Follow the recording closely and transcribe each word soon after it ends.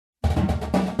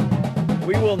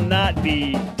We will not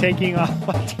be taking off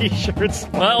our T-shirts.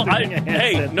 Well,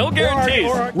 hey, no guarantees.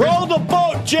 Roll the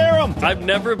boat, Jerem! I've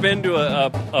never been to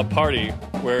a party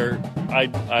where I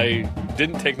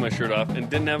didn't take my shirt off and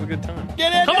didn't have a good time.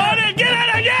 Get in! Come on in! Get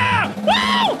in it! Yeah!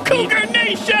 Woo! Cougar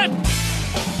Nation!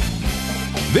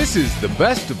 This is the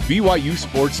best of BYU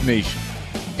Sports Nation.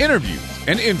 Interviews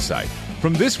and insight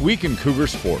from this week in Cougar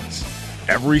Sports.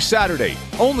 Every Saturday,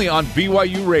 only on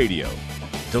BYU Radio.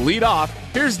 To lead off,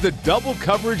 here's the double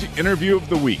coverage interview of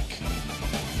the week.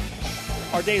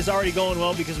 Our day is already going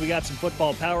well because we got some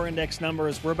football power index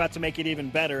numbers. We're about to make it even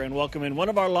better and welcome in one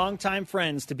of our longtime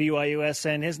friends to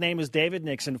BYUSN. His name is David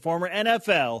Nixon, former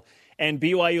NFL and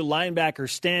BYU linebacker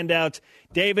standout.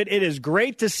 David, it is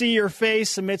great to see your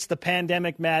face amidst the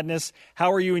pandemic madness.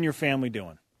 How are you and your family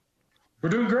doing? We're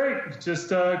doing great. Just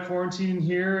quarantining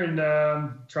here and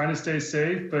trying to stay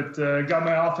safe, but got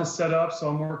my office set up, so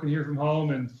I'm working here from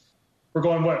home. And we're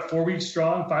going, 4 weeks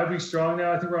strong, 5 weeks strong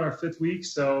now? I think we're on our 5th week.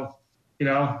 So,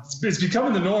 it's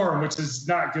becoming the norm, which is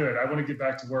not good. I want to get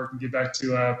back to work and get back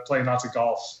to playing lots of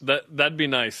golf. That'd be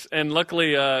nice. And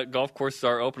luckily, golf courses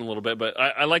are open a little bit, but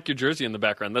I like your jersey in the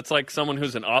background. That's like someone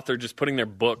who's an author just putting their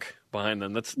book behind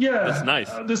them. That's nice.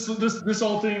 This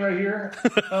whole thing right here.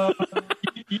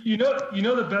 You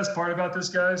know the best part about this,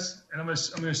 guys, and I'm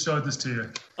gonna show this to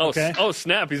you. Oh, okay. Oh,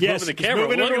 snap! He's moving the camera.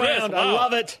 Moving it around. Wow. I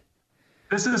love it.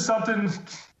 This is something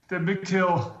that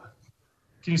McKill.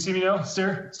 Can you see me now,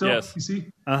 sir? Still? Yes. You see?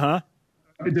 Uh-huh.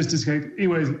 It just disconnected.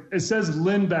 Anyways, it says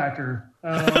Lindbacker.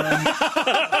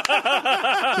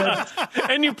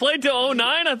 And you played to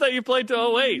 2009? I thought you played to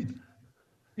 2008.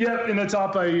 Yeah, in the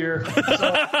top by a year.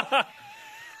 So,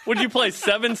 would you play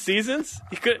 7 seasons?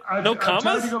 You could no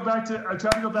commas? I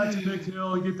tried to go back to Nick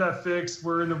Hill and get that fixed.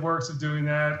 We're in the works of doing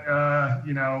that.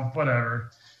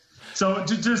 Whatever. So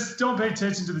just don't pay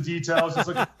attention to the details. Just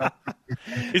look at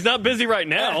He's not busy right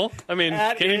now. I mean,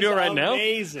 can you do it right now?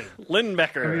 Amazing.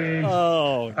 Lindbacker.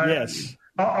 Yes.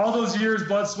 All those years,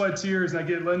 blood, sweat, tears, and I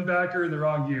get Lindbacker in the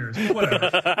wrong years.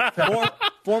 Whatever.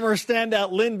 Former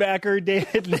standout Lindbacker,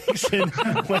 David Nixon,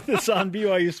 with us on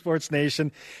BYU Sports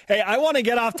Nation. Hey, I want to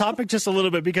get off topic just a little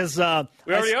bit because we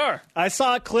already are. I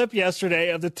saw a clip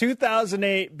yesterday of the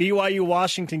 2008 BYU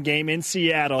Washington game in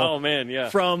Seattle. Oh, man, yeah.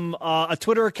 From a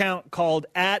Twitter account called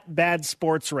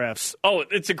 @BadSportsRefs. Oh,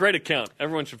 it's a great account.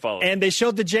 Everyone should follow it. And they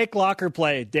showed the Jake Locker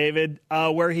play, David,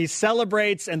 where he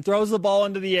celebrates and throws the ball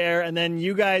into the air, and then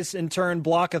you guys, in turn,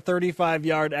 block a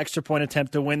 35-yard extra point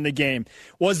attempt to win the game.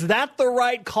 Was that the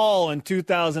right call in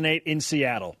 2008 in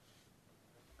Seattle?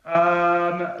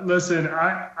 Listen,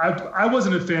 I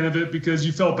wasn't a fan of it because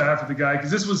you felt bad for the guy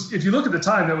because this was, if you look at the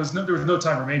time, there was no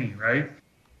time remaining, right?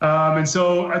 And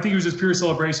so I think it was just pure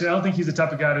celebration. I don't think he's the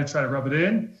type of guy to try to rub it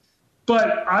in.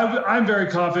 But I'm very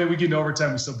confident we get in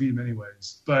overtime, we still beat him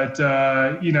anyways. But,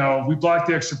 we blocked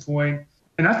the extra point.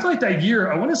 And I feel like that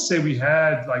year, I want to say we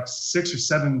had like 6 or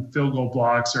 7 field goal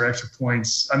blocks or extra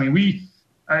points. I mean,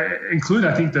 including,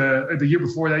 I think, the year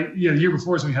before that. Yeah, the year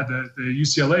before is when we had the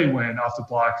UCLA win off the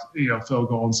block, field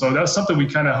goal. And so that was something we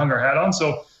kind of hung our hat on.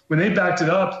 So when they backed it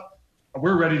up,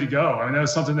 we're ready to go. I mean, that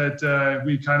was something that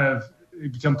we kind of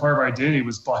become part of our identity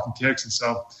was blocking kicks. And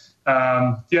so,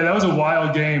 that was a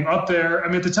wild game up there. I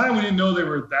mean, at the time, we didn't know they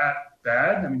were that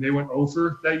bad. I mean, they went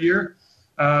over that year.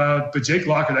 But Jake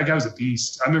Locker, that guy was a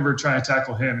beast. I remember trying to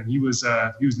tackle him, and he was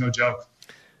no joke.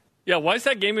 Yeah, why is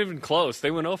that game even close?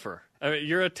 They went over. I mean,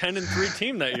 you're a 10-3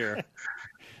 team that year.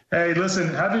 Hey,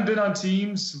 listen, having been on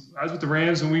teams, I was with the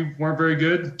Rams when we weren't very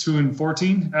good,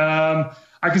 2-14.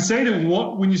 I can say that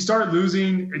when you start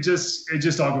losing, it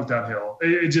just all goes downhill.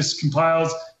 It just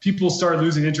compiles. People start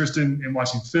losing interest in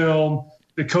watching film.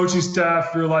 The coaching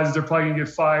staff realizes they're probably going to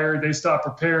get fired. They stop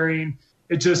preparing.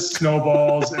 It just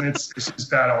snowballs, and it's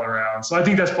just bad all around. So I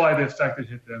think that's probably the effect that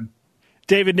hit them.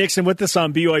 David Nixon with us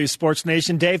on BYU Sports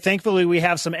Nation. Dave, thankfully we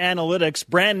have some analytics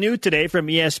brand new today from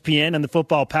ESPN and the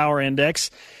Football Power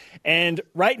Index. And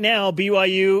right now,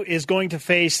 BYU is going to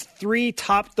face 3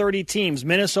 top 30 teams.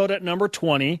 Minnesota at number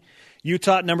 20,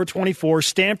 Utah at number 24,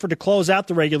 Stanford to close out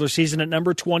the regular season at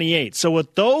number 28. So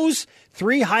with those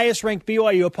 3 highest-ranked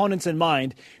BYU opponents in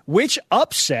mind, which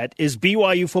upset is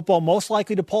BYU football most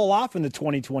likely to pull off in the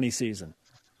 2020 season?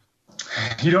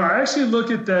 I actually look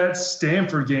at that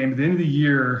Stanford game at the end of the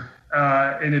year,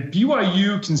 and if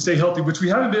BYU can stay healthy, which we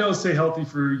haven't been able to stay healthy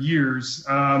for years,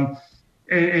 and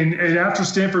after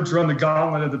Stanford's run the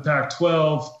gauntlet of the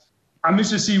Pac-12, I'm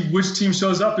interested to see which team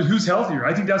shows up and who's healthier.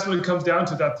 I think that's what it comes down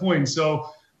to at that point. So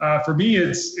for me,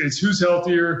 it's who's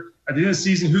healthier at the end of the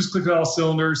season, who's clicking all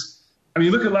cylinders. I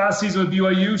mean, look at last season with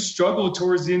BYU, struggled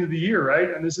towards the end of the year, right?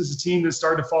 And this is a team that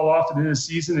started to fall off at the end of the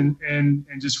season and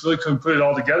just really couldn't put it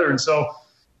all together. And so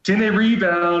can they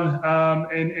rebound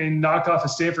and knock off a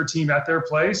Stanford team at their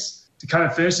place to kind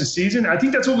of finish the season? I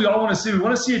think that's what we all want to see. We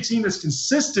want to see a team that's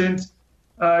consistent.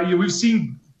 We've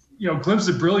seen glimpses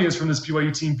of brilliance from this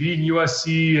BYU team, beating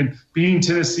USC and beating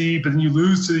Tennessee, but then you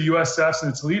lose to the USFs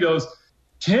and the Toledos.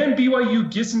 Can BYU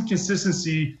get some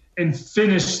consistency and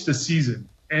finish the season?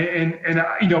 And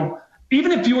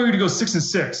even if BYU were to go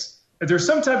 6-6, if there's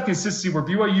some type of consistency where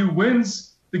BYU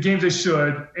wins the games they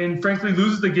should, and frankly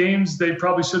loses the games they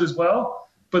probably should as well,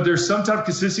 but there's some type of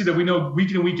consistency that we know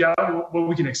week in and week out what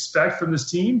we can expect from this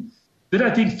team, then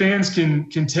I think fans can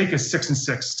take a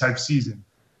 6-6 type season.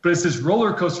 But it's this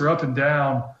roller coaster up and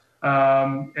down,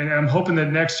 and I'm hoping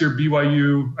that next year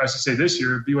BYU, I should say this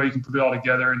year, BYU can put it all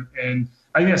together. And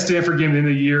I think that Stanford game at the end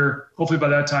of the year, hopefully by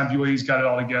that time BYU's got it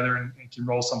all together and can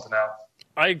roll something out.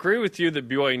 I agree with you that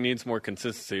BYU needs more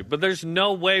consistency, but there's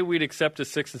no way we'd accept a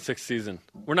 6-6 season.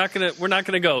 We're not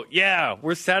gonna go, yeah,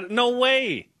 we're sad. No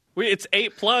way. It's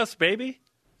 8+, baby.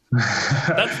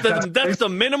 That's the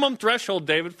minimum threshold,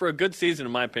 David, for a good season,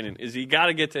 in my opinion. Is you got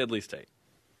to get to at least 8.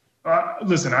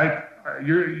 Listen,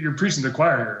 you're preaching to the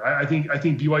choir here. I think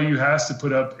BYU has to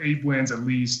put up 8 wins at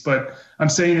least, but I'm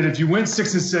saying that if you win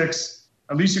 6-6,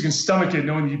 at least you can stomach it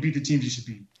knowing that you beat the teams you should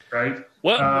beat, right?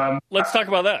 Well, let's talk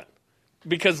about that.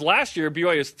 Because last year,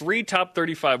 BYU has 3 top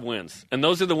 35 wins, and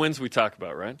those are the wins we talk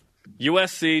about, right?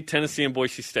 USC, Tennessee, and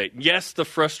Boise State. Yes, the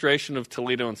frustration of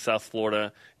Toledo and South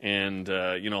Florida and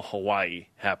Hawaii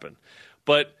happened,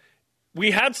 but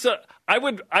we had I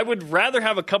would rather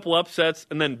have a couple upsets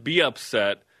and then be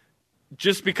upset,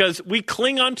 just because we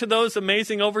cling on to those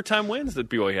amazing overtime wins that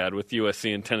BYU had with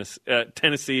USC and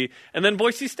Tennessee, and then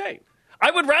Boise State.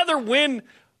 I would rather win.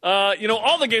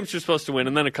 All the games you're supposed to win,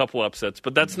 and then a couple upsets,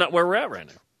 but that's not where we're at right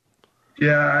now.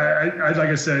 Yeah, like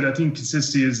I said, I think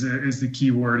consistency is the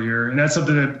key word here, and that's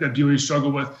something that BYU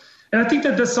struggle with. And I think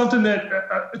that's something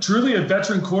that truly a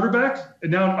veteran quarterback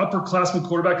and now an upperclassman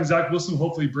quarterback, and Zach Wilson will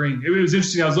hopefully bring. It was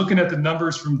interesting. I was looking at the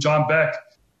numbers from John Beck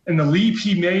and the leap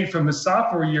he made from his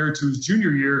sophomore year to his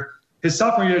junior year. His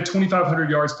sophomore year had 2,500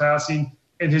 yards passing,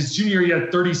 and his junior year he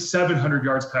had 3,700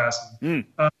 yards passing.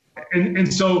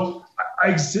 And so I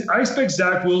expect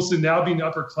Zach Wilson, now being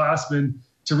an upperclassman,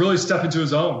 to really step into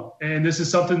his own. And this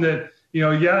is something that,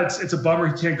 it's a bummer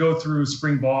he can't go through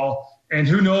spring ball. And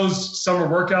who knows, summer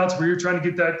workouts where you're trying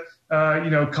to get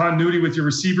that, continuity with your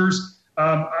receivers.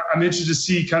 I'm interested to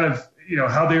see kind of,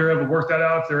 how they were able to work that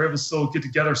out, if they're able to still get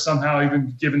together somehow,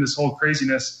 even given this whole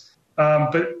craziness.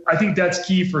 But I think that's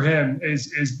key for him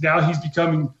is now he's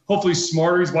becoming hopefully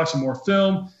smarter. He's watching more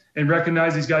film and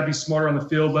recognize he's got to be smarter on the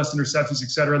field, less interceptions, et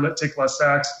cetera, take less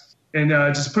sacks, and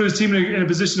just put his team in a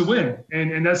position to win.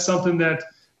 And that's something that,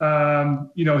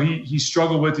 he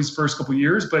struggled with these first couple of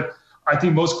years. But I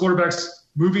think most quarterbacks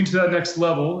moving to that next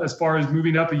level, as far as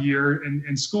moving up a year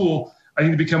in school, I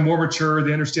think they become more mature.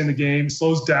 They understand the game,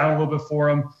 slows down a little bit for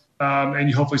them, and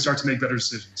you hopefully start to make better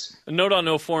decisions. A note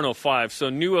on 04 and 05. So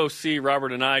new OC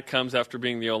Robert Anae comes after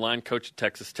being the O-line coach at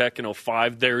Texas Tech in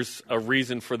 05. There's a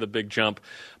reason for the big jump.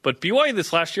 But BYU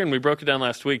this last year, and we broke it down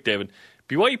last week, David,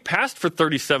 BYU passed for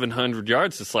 3,700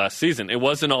 yards this last season. It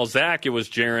wasn't all Zach. It was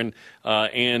Jaron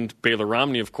and Baylor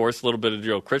Romney, of course, a little bit of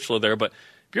Joe Critchlow there. But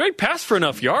BYU passed for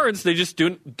enough yards. They just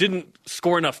didn't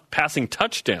score enough passing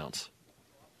touchdowns.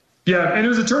 Yeah, and it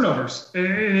was the turnovers.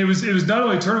 And it was not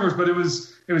only turnovers, but it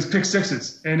was pick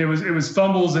sixes, and it was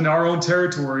fumbles in our own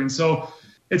territory. And so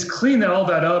it's cleaning all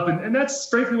that up. And that's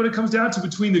frankly what it comes down to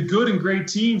between the good and great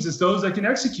teams is those that can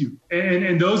execute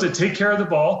and those that take care of the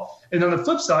ball. And on the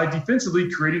flip side, defensively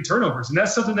creating turnovers. And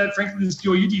that's something that frankly this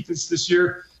BYU defense this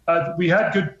year, we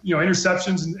had good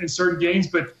interceptions in certain games,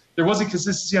 but there wasn't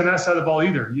consistency on that side of the ball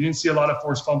either. You didn't see a lot of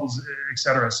forced fumbles, et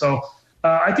cetera. So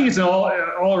I think it's an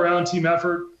all-around team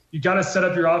effort. You got to set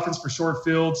up your offense for short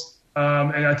fields.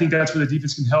 And I think that's where the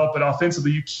defense can help. But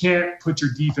offensively, you can't put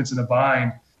your defense in a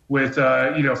bind with,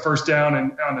 first down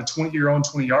and on your own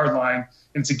 20-yard line,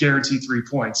 and it's a guaranteed 3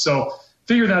 points. So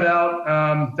figure that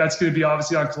out. That's going to be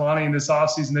obviously on Kalani in this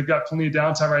offseason. They've got plenty of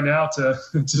downtime right now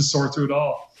to sort through it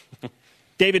all.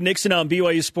 David Nixon on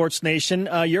BYU Sports Nation.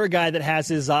 You're a guy that has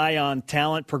his eye on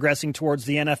talent progressing towards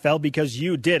the NFL because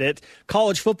you did it.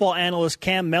 College football analyst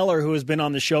Cam Mellor, who has been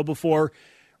on the show before,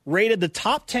 rated the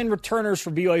top 10 returners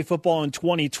for BYU football in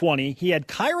 2020. He had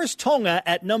Kairos Tonga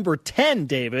at number 10,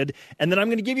 David, and then I'm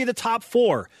going to give you the top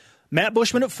 4. Matt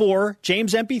Bushman at 4,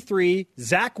 James Empey 3,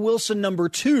 Zach Wilson number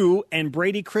 2, and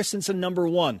Brady Christensen number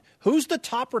 1. Who's the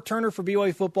top returner for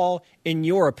BYU football in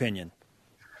your opinion?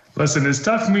 Listen, it's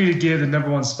tough for me to give the number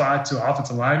one spot to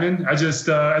offensive lineman. I just,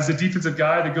 as a defensive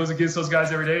guy that goes against those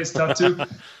guys every day, it's tough too.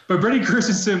 But Brady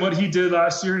Christensen, what he did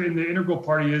last year in the integral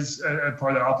part, he is a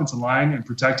part of the offensive line and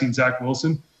protecting Zach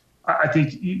Wilson. I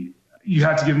think you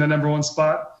have to give him that number one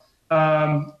spot.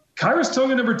 Kyrus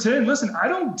Tonga, number 10. Listen, I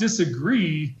don't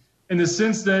disagree in the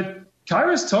sense that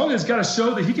Kyrus Tonga has got to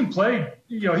show that he can play.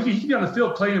 He can be on the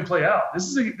field, play in and play out.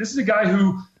 This is a guy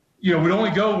who would only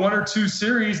go one or two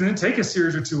series and then take a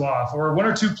series or two off, or one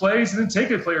or two plays and then take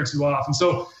a play or two off. And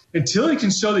so until he can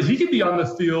show that he can be on the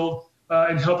field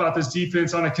and help out this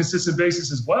defense on a consistent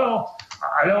basis as well,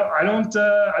 I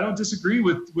don't disagree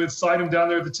with sliding him down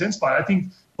there at the 10 spot. I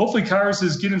think hopefully Kyrus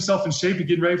is getting himself in shape and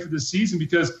getting ready for this season,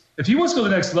 because if he wants to go to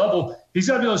the next level, he's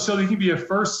got to be able to show that he can be a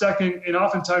first, second, and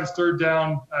oftentimes third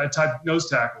down type nose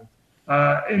tackle.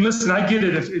 And listen, I get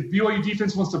it. If BYU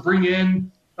defense wants to bring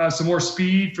in some more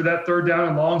speed for that third down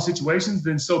and long situations,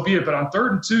 then so be it. But on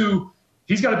 3rd and 2,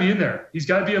 he's got to be in there. He's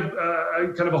got to be a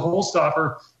kind of a hole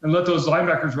stopper and let those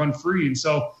linebackers run free. And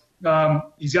so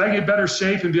he's got to get better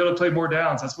shape and be able to play more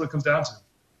downs. That's what it comes down to.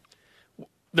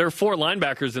 There are 4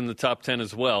 linebackers in the top 10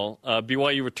 as well.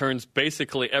 BYU returns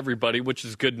basically everybody, which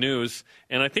is good news.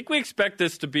 And I think we expect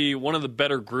this to be one of the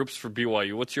better groups for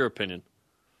BYU. What's your opinion?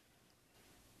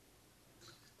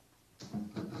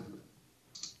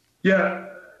 Yeah.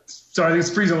 Sorry, I think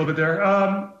it's freezing a little bit there.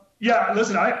 Yeah,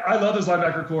 listen, I love this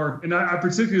linebacker core, and I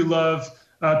particularly love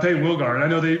Peyton Wilgar. I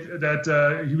know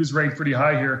that he was ranked pretty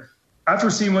high here. After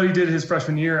seeing what he did his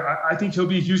freshman year, I think he'll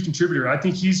be a huge contributor. I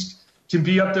think can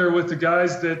be up there with the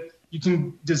guys that you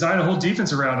can design a whole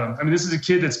defense around him. I mean, this is a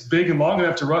kid that's big and long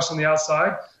enough to rush on the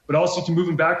outside, but also can move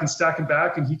him back and stack him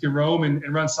back, and he can roam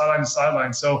and run sideline to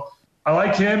sideline. So I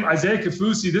like him. Isaiah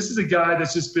Kafusi, this is a guy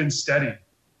that's just been steady.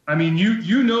 I mean,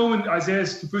 you know when Isaiah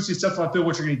Kafusi steps on the field,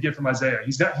 what you're going to get from Isaiah.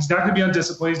 He's not going to be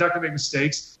undisciplined. He's not going to make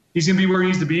mistakes. He's going to be where he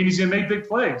needs to be, and he's going to make big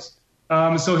plays.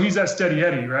 So he's that steady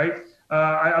Eddie, right?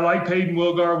 I like Peyton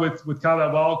Wilgar with kind of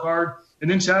that wild card. And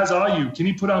then Chaz Ayu, can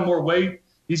he put on more weight?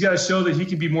 He's got to show that he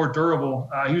can be more durable.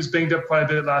 He was banged up quite a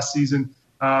bit last season.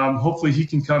 Hopefully he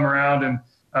can come around. And,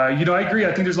 I agree.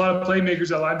 I think there's a lot of playmakers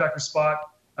at linebacker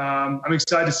spot. I'm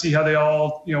excited to see how they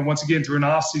all, once again, through an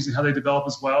off season, how they develop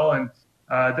as well. And,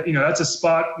 that's a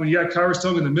spot when you got Kyrus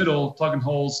Tonga in the middle plugging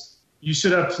holes. You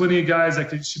should have plenty of guys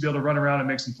that should be able to run around and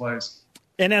make some plays.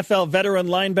 NFL veteran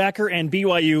linebacker and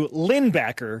BYU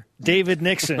linebacker David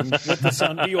Nixon with us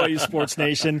on BYU Sports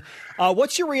Nation.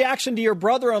 What's your reaction to your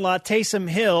brother-in-law, Taysom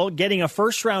Hill, getting a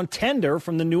first-round tender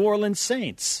from the New Orleans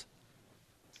Saints?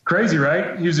 Crazy,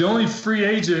 right? He was the only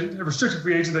restricted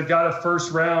free agent that got a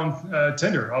first-round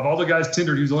tender. Of all the guys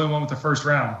tendered, he was the only one with the first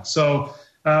round. So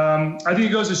I think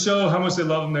it goes to show how much they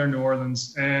love him there in New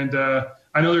Orleans. And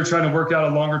I know they're trying to work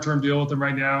out a longer-term deal with him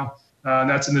right now.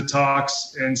 That's in the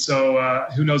talks. And so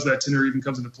who knows if that tender even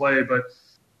comes into play. But,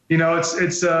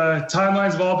 it's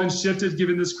timelines have all been shifted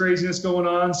given this craziness going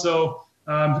on. So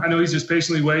I know he's just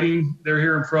patiently waiting. They're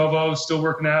here in Provo, still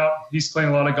working out. He's playing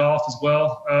a lot of golf as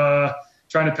well,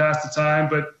 trying to pass the time.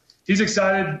 But he's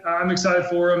excited. I'm excited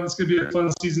for him. It's going to be a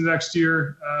fun season next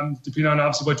year, depending on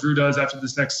obviously what Drew does after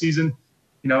this next season.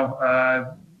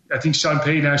 I think Sean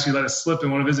Payton actually let it slip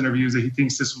in one of his interviews that he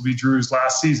thinks this will be Drew's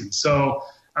last season. So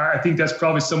I think that's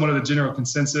probably somewhat of the general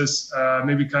consensus,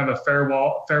 maybe kind of a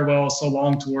farewell so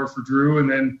long tour for Drew.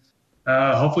 And then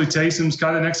hopefully Taysom's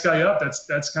kind of the next guy up.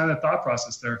 That's kind of the thought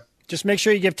process there. Just make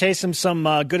sure you give Taysom some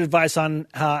good advice on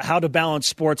how to balance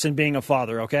sports and being a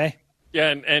father, okay?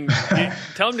 Yeah, and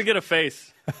tell him to get a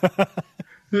face.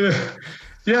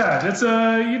 Yeah, it's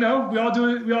we all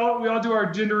do it. We all do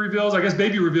our gender reveals. I guess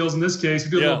baby reveals in this case. We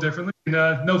do it a little differently.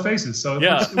 And, no faces. So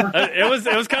yeah, it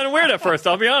was kind of weird at first.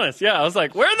 I'll be honest. Yeah, I was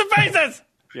like, where are the faces?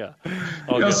 Yeah,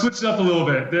 switch it up a little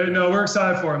bit. We're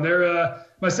excited for them.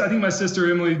 I think my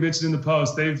sister Emily mentioned in the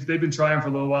post. They've been trying for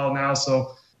a little while now,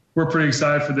 so we're pretty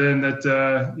excited for them that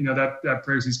that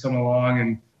pregnancy's coming along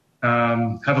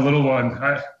and have a little one.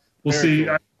 We'll see.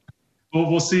 Cool.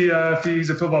 We'll see if he's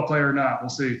a football player or not. We'll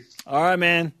see. All right,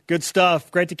 man. Good stuff.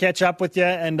 Great to catch up with you,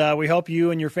 and we hope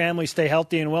you and your family stay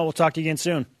healthy and well. We'll talk to you again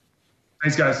soon.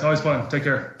 Thanks, guys. Always fun. Take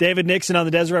care. David Nixon on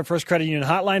the Deseret First Credit Union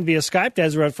hotline via Skype.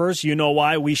 Deseret First, you know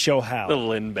why, we show how. The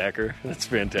Lindbacker. That's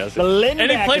fantastic. The Lindbacker.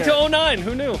 And he played till 2009.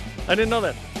 Who knew? I didn't know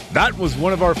that. That was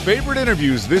one of our favorite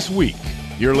interviews this week.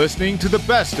 You're listening to the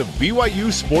best of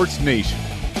BYU Sports Nation.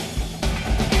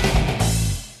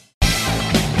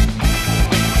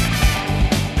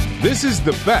 This is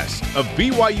the best of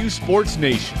BYU Sports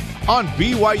Nation on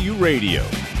BYU Radio.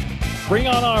 Bring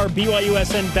on our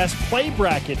BYUSN Best Play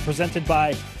Bracket presented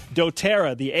by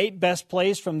doTERRA, the 8 best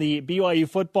plays from the BYU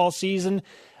football season.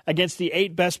 against the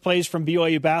 8 best plays from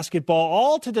BYU basketball,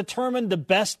 all to determine the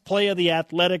best play of the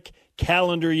athletic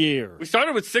calendar year. We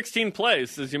started with 16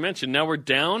 plays, as you mentioned. Now we're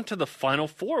down to the final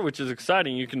 4, which is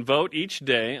exciting. You can vote each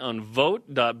day on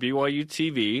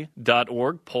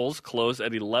vote.byutv.org. Polls close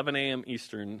at 11 a.m.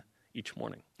 Eastern each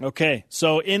morning. Okay,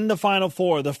 so in the final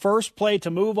 4, the first play to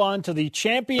move on to the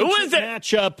championship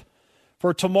matchup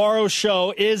for tomorrow's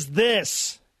show is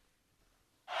this.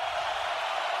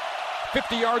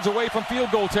 50 yards away from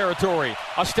field goal territory.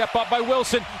 A step up by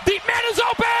Wilson. Deep man is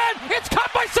open. It's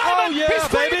caught by Simon. Oh, yeah, He's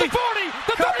straight baby. at the 40,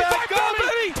 the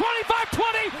 35-40,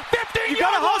 25-20, 50. You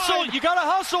got to hustle. You got to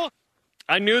hustle.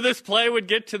 I knew this play would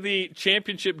get to the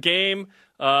championship game.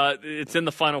 It's in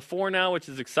the Final 4 now, which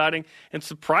is exciting. And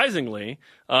surprisingly,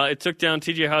 it took down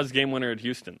T.J. Haws' game winner at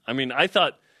Houston. I mean, I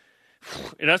thought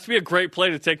it has to be a great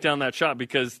play to take down that shot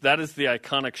because that is the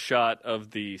iconic shot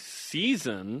of the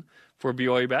season for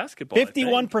BYU basketball.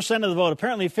 51% of the vote.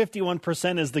 Apparently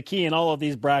 51% is the key in all of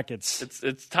these brackets.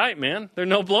 It's tight, man. There are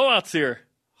no blowouts here.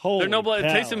 Holy cow.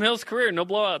 Taysom Hill's career, no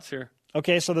blowouts here.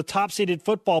 Okay, so the top-seeded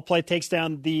football play takes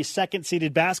down the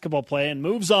second-seeded basketball play and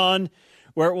moves on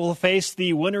where it will face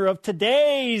the winner of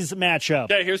today's matchup.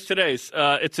 Okay, here's today's.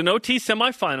 It's an OT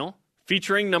semifinal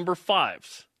featuring number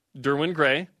 5s. Derwin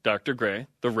Gray, Dr. Gray,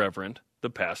 the Reverend, the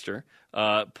pastor,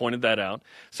 pointed that out.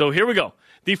 So here we go.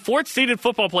 The 4th-seeded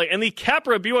football play and the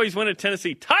capper of BYU's win at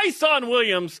Tennessee, Tyson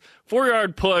Williams,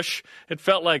 4-yard push. It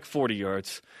felt like 40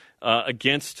 yards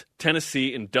against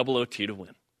Tennessee in double OT to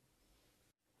win.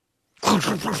 Push.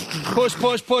 Get in. Come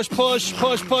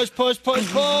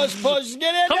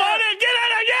on in, get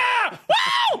in, yeah!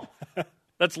 Woo!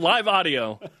 That's live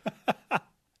audio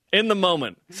in the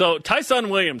moment. So Tyson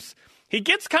Williams, he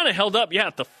gets kind of held up,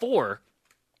 at the 4.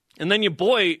 And then your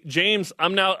boy James, I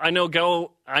now go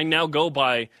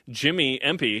by Jimmy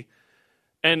Empey,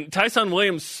 and Tyson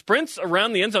Williams sprints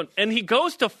around the end zone, and he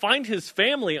goes to find his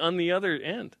family on the other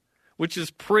end, which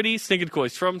is pretty stinking cool.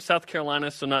 He's from South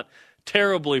Carolina, so not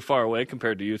terribly far away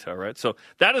compared to Utah, right? So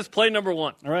that is play number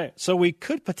 1. All right, so we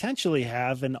could potentially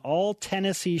have an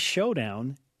all-Tennessee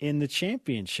showdown in the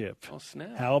championship. Oh,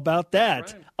 snap. How about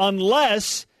that? Right.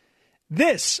 Unless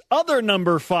this other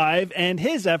number 5 and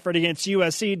his effort against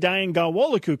USC, Dayan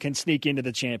Gawoliku, can sneak into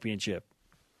the championship.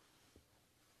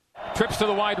 Trips to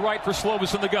the wide right for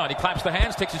Slovis in the gun. He claps the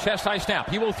hands, takes a chest-high snap.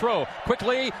 He will throw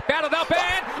quickly, batted up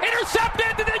and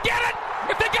intercepted. Did they get it?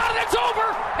 If they got it, it's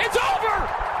over. It's over.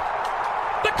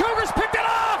 The Cougars picked it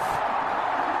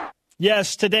off.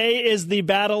 Yes, today is the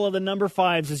battle of the number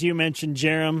 5s, as you mentioned,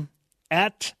 Jerem.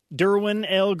 At Derwin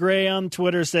L. Gray on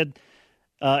Twitter said,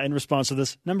 in response to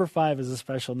this, number 5 is a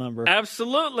special number.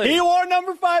 Absolutely. He wore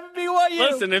number 5 at BYU.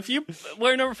 Listen, if you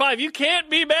wear number 5, you can't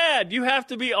be bad. You have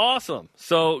to be awesome.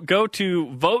 So go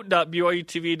to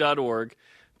vote.byutv.org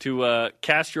to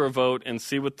cast your vote and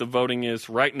see what the voting is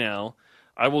right now.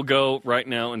 I will go right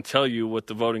now and tell you what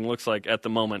the voting looks like at the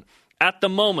moment. At the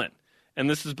moment, and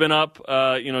this has been up,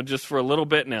 just for a little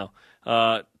bit now.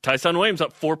 Tyson Williams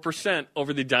up 4%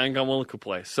 over the Dayan Gawoliku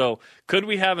play. So could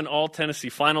we have an all-Tennessee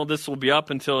final? This will be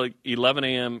up until 11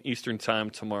 a.m. Eastern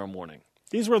time tomorrow morning.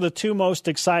 These were the 2 most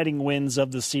exciting wins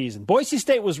of the season. Boise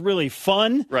State was really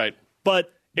fun. Right.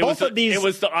 But it was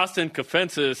the Austin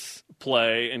Kofensis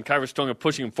play and Kyra Stonga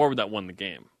pushing him forward that won the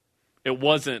game. It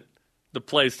wasn't the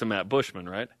plays to Matt Bushman,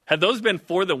 right? Had those been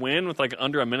for the win with like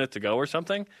under a minute to go or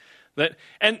something,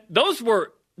 those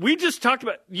were. We just talked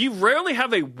about, you rarely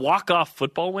have a walk-off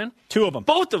football win. 2 of them.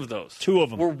 Both of those. 2 of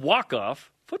them were walk-off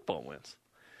football wins.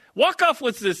 Walk-off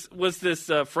was this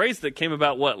phrase that came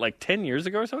about, like 10 years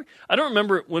ago or something? I don't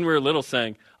remember when we were little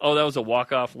saying, oh, that was a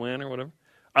walk-off win or whatever.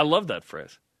 I love that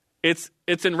phrase. It's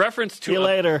in reference to... See you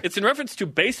later. It's in reference to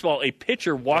baseball, a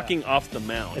pitcher walking off the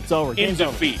mound. It's over. In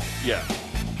defeat. Yeah.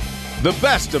 The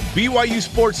best of BYU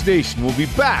Sports Nation will be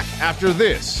back after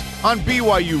this on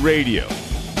BYU Radio.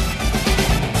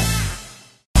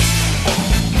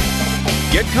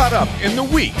 Get caught up in the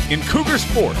week in Cougar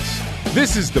sports.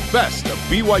 This is the best of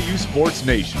BYU Sports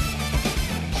Nation.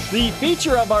 The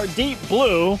feature of our Deep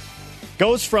Blue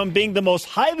goes from being the most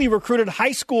highly recruited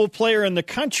high school player in the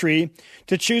country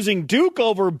to choosing Duke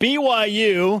over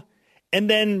BYU, and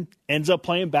then ends up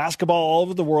playing basketball all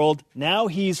over the world. Now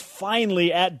he's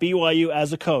finally at BYU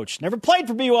as a coach. Never played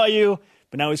for BYU,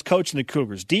 but now he's coaching the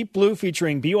Cougars. Deep Blue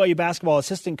featuring BYU basketball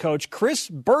assistant coach Chris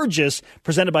Burgess,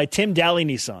 presented by Tim Daly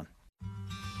Nissan.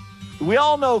 We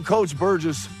all know Coach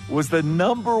Burgess was the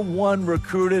number 1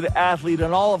 recruited athlete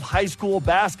in all of high school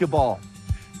basketball.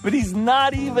 But he's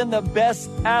not even the best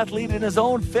athlete in his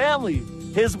own family.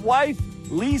 His wife,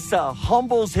 Lisa,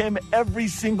 humbles him every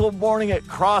single morning at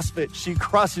CrossFit. She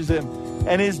crushes him.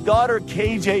 And his daughter,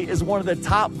 KJ, is one of the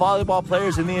top volleyball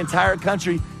players in the entire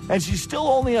country, and she's still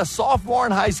only a sophomore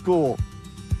in high school.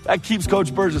 That keeps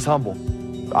Coach Burgess humble.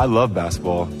 I love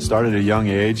basketball. Started at a young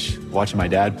age, watching my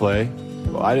dad play.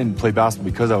 Well, I didn't play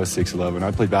basketball because I was 6'11".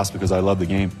 I played basketball because I loved the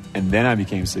game, and then I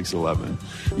became 6'11".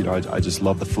 You know, I just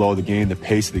love the flow of the game, the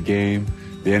pace of the game,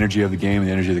 the energy of the game, and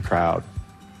the energy of the crowd.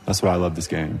 That's why I love this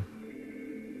game.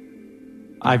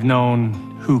 I've known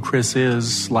who Chris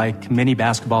is, like many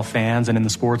basketball fans and in the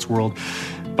sports world,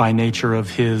 by nature of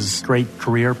his great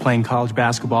career playing college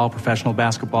basketball, professional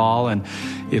basketball, and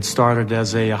it started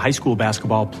as a high school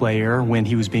basketball player when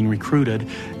he was being recruited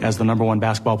as the #1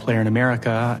 basketball player in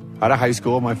America. Out of high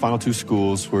school, my final 2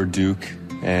 schools were Duke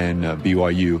and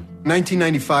BYU.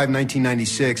 1995,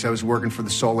 1996, I was working for the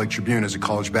Salt Lake Tribune as a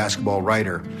college basketball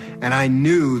writer, and I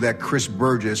knew that Chris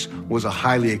Burgess was a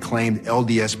highly acclaimed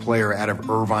LDS player out of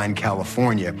Irvine,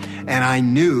 California, and I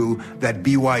knew that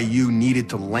BYU needed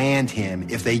to land him.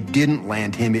 If they didn't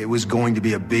land him, it was going to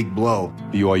be a big blow.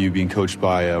 BYU being coached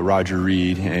by Roger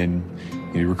Reed, and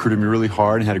he recruited me really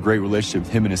hard and had a great relationship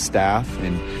with him and his staff,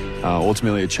 and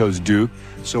ultimately I chose Duke.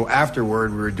 So afterward,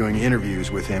 we were doing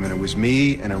interviews with him, and it was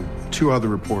me and 2 other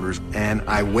reporters, and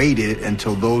I waited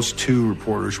until those 2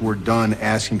 reporters were done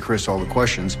asking Chris all the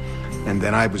questions, and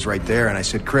then I was right there, and I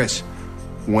said, Chris,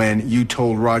 when you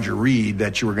told Roger Reed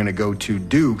that you were going to go to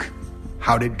Duke,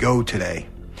 how did it go today?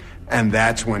 And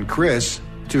that's when Chris,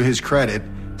 to his credit,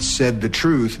 said the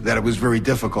truth, that it was very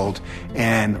difficult,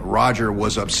 and Roger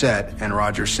was upset, and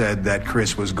Roger said that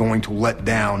Chris was going to let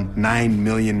down 9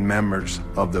 million members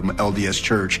of the LDS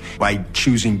Church by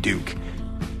choosing Duke.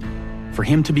 For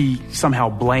him to be somehow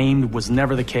blamed was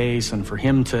never the case, and for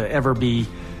him to ever be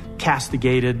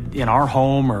castigated in our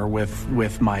home or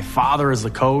with my father as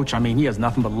the coach, I mean, he has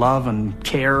nothing but love and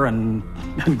care and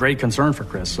great concern for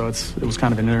Chris, so it was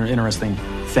kind of an interesting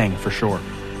thing for sure.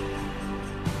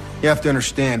 You have to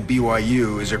understand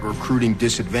BYU is a recruiting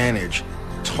disadvantage.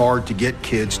 It's hard to get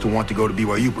kids to want to go to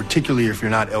BYU, particularly if you're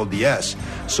not LDS.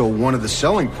 So one of the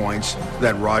selling points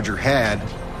that Roger had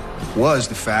was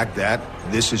the fact that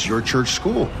this is your church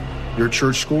school. Your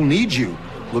church school needs you.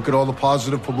 Look at all the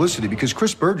positive publicity, because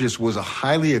Chris Burgess was a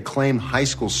highly acclaimed high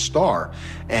school star.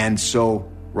 And so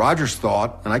Roger's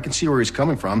thought, and I can see where he's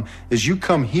coming from, is you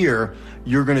come here,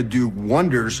 you're going to do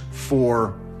wonders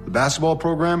for the basketball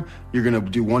program, you're going to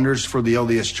do wonders for the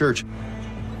LDS Church.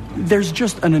 There's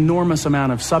just an enormous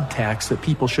amount of subtext that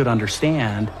people should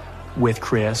understand with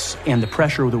Chris and the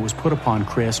pressure that was put upon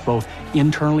Chris, both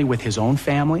internally with his own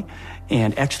family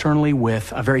and externally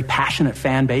with a very passionate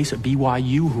fan base at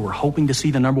BYU who were hoping to see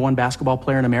the #1 basketball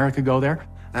player in America go there.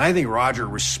 And I think Roger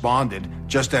responded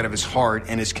just out of his heart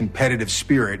and his competitive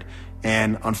spirit,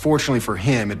 and unfortunately for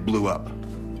him, it blew up.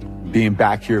 Being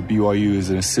back here at BYU as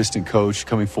an assistant coach,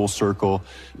 coming full circle,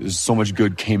 there's so much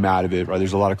good came out of it, right?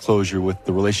 There's a lot of closure with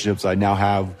the relationships I now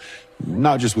have,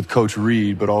 not just with Coach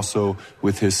Reed, but also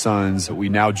with his sons. We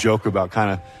now joke about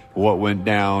kind of what went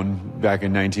down back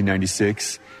in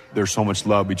 1996. There's so much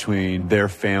love between their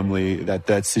family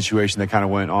that situation that kind of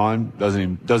went on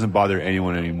doesn't bother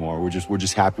anyone anymore. We're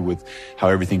just happy with how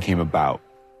everything came about.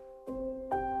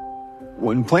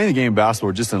 When playing the game of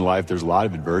basketball, just in life, there's a lot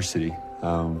of adversity.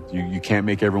 You can't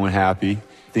make everyone happy.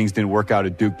 Things didn't work out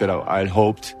at Duke that I'd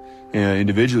hoped.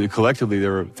 Individually, collectively, they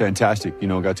were fantastic. You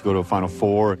know, got to go to a Final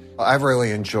Four. I've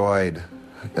really enjoyed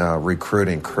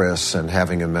recruiting Chris and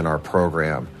having him in our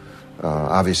program.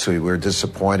 Obviously, we were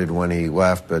disappointed when he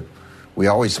left, but we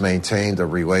always maintained a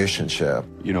relationship.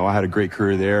 You know, I had a great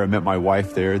career there. I met my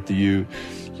wife there at the U.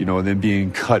 You know, and then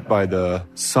being cut by the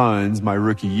Suns my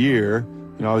rookie year,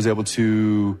 you know, I was able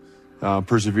to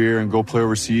persevere and go play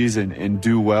overseas and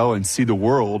do well and see the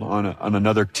world on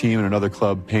another team and another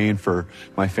club paying for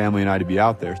my family and I to be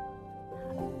out there.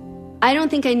 I don't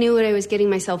think I knew what I was getting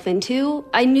myself into.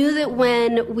 I knew that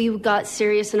when we got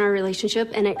serious in our relationship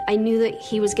and I knew that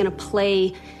he was going to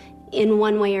play in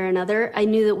one way or another, I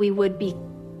knew that we would be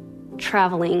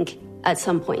traveling at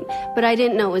some point. But I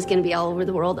didn't know it was going to be all over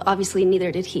the world. Obviously,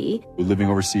 neither did he. Living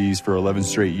overseas for 11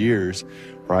 straight years,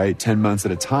 right, 10 months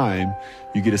at a time,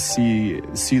 you get to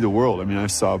see the world. I mean, I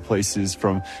saw places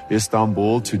from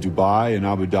Istanbul to Dubai and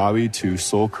Abu Dhabi to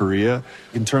Seoul, Korea.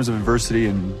 In terms of adversity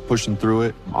and pushing through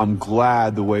it, I'm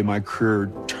glad the way my career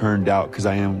turned out because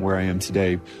I am where I am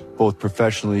today, both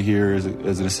professionally here as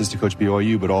an assistant coach at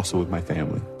BYU, but also with my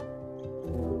family.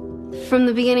 From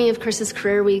the beginning of Chris's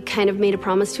career, we kind of made a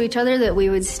promise to each other that we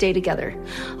would stay together.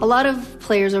 A lot of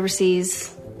players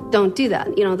overseas don't do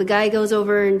that. You know, the guy goes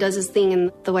over and does his thing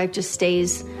and the wife just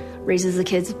stays, raises the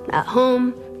kids at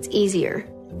home. It's easier.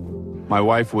 My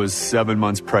wife was 7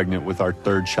 months pregnant with our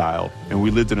third child, and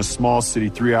we lived in a small city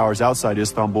 3 hours outside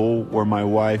Istanbul where my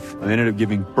wife ended up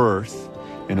giving birth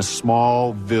in a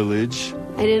small village.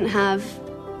 I didn't have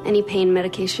any pain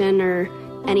medication or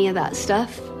any of that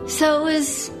stuff. So it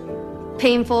was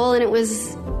painful and it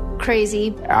was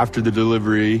crazy. After the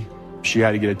delivery, she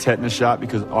had to get a tetanus shot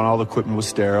because all the equipment was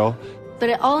sterile. But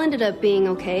it all ended up being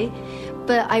okay.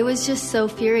 But I was just so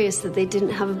furious that they didn't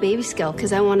have a baby scale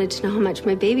because I wanted to know how much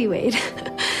my baby weighed.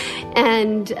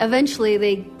 And eventually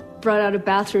they brought out a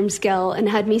bathroom scale and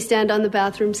had me stand on the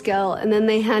bathroom scale. And then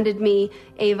they handed me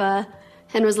Ava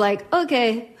and was like,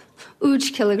 okay,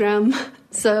 each kilogram.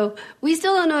 So we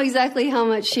still don't know exactly how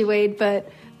much she weighed, but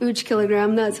each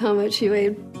kilogram, that's how much she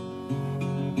weighed.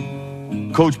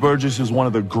 Coach Burgess is one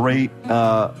of the great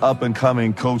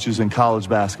up-and-coming coaches in college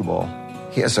basketball.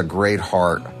 He has a great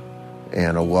heart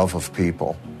and a love of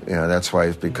people. That's why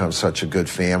he's become such a good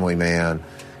family man.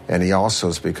 And he also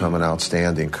has become an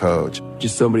outstanding coach.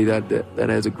 Just somebody that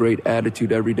has a great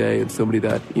attitude every day and somebody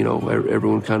that,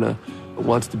 everyone kind of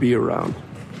wants to be around.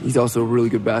 He's also a really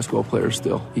good basketball player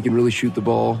still. He can really shoot the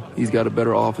ball. He's got a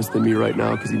better offense than me right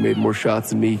now because he made more shots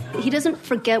than me. He doesn't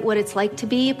forget what it's like to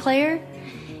be a player,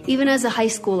 even as a high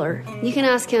schooler. You can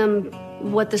ask him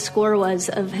what the score was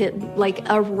of like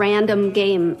a random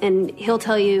game, and he'll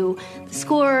tell you the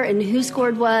score and who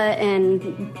scored what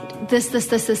and this.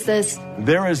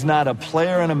 There is not a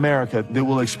player in America that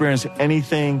will experience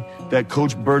anything that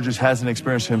Coach Burgess hasn't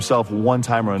experienced himself one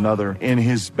time or another in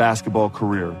his basketball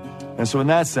career. And so in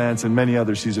that sense, and many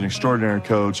others, he's an extraordinary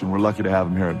coach, and we're lucky to have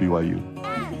him here at BYU.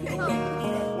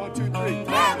 1, 2, 3.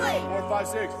 Family. 4, 5,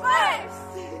 6.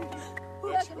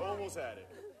 You almost had it.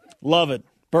 Love it.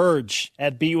 Burge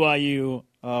at BYU.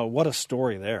 What a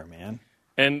story there, man.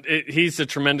 And he's a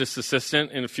tremendous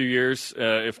assistant in a few years,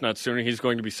 if not sooner. He's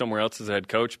going to be somewhere else as a head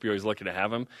coach. BYU's lucky to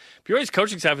have him. BYU's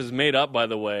coaching staff is made up, by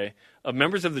the way, of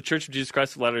members of the Church of Jesus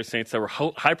Christ of Latter-day Saints that were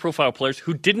high-profile players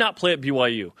who did not play at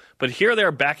BYU. But here they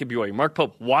are back at BYU. Mark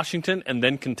Pope, Washington, and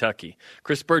then Kentucky.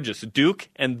 Chris Burgess, Duke,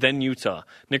 and then Utah.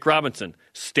 Nick Robinson,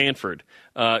 Stanford.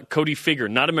 Cody Figger,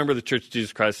 not a member of the Church of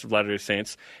Jesus Christ of Latter-day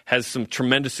Saints, has some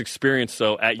tremendous experience,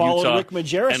 though, at Utah Rick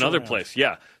Majerus and other places.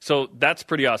 Yeah, so that's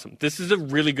pretty awesome. This is a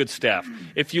really good staff.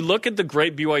 If you look at the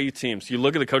great BYU teams, you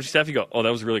look at the coaching staff, you go, oh, that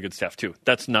was a really good staff, too.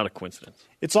 That's not a coincidence.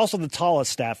 It's also the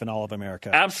tallest staff in all of America.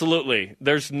 Absolutely.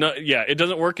 It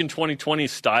doesn't work in 2020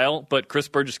 style, but Chris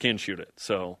Burgess can shoot it,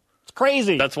 so... It's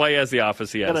crazy. That's why he has the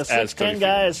office he has. Got a 6'10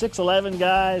 guy, a 6'11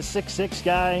 guy, 6'6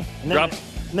 guy, and then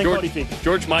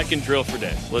George, Mike, and drill for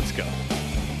days. Let's go.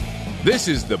 This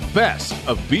is the best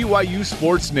of BYU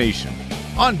Sports Nation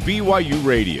on BYU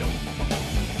Radio.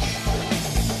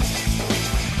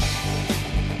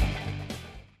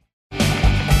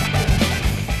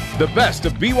 The best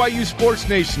of BYU Sports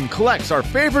Nation collects our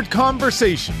favorite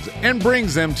conversations and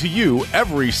brings them to you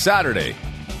every Saturday.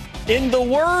 In the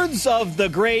words of the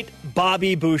great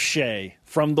Bobby Boucher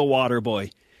from The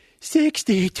Waterboy,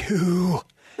 62.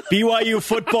 BYU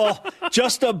football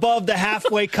just above the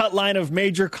halfway cut line of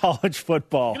major college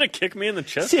football. You're going to kick me in the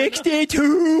chest?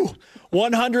 62.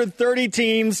 130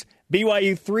 teams.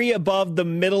 BYU 3 above the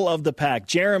middle of the pack.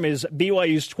 Jerem is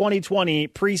BYU's 2020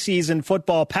 preseason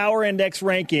football power index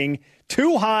ranking.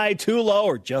 Too high, too low,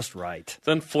 or just right? It's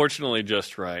unfortunately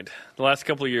just right. The last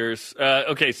couple of years.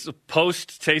 So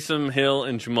post Taysom Hill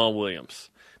and Jamal Williams,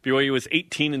 BYU was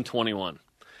 18-21.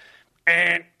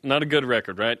 Not a good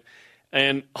record, right?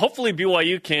 And hopefully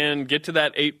BYU can get to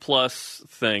that 8+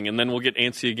 thing, and then we'll get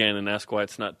antsy again and ask why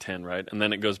it's not 10, right? And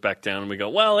then it goes back down, and we go,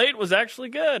 well, 8 was actually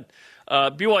good.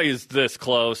 BYU is this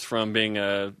close from being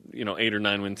a 8 or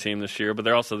 9 win team this year, but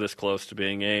they're also this close to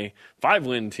being a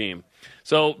 5-win team.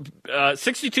 So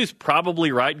 62 is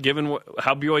probably right, given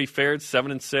how BYU fared,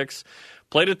 7-6.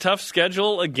 Played a tough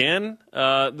schedule again,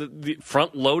 the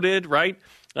front-loaded, right?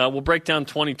 We'll break down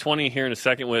 2020 here in a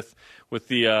second with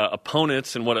the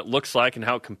opponents and what it looks like and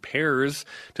how it compares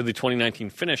to the 2019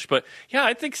 finish. But, yeah,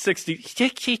 I think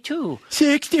 62.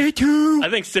 I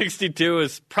think 62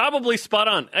 is probably spot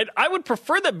on. I would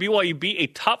prefer that BYU be a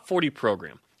top 40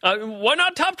 program. Why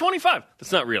not top 25?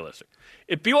 That's not realistic.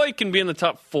 If BYU can be in the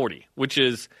top 40, which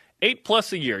is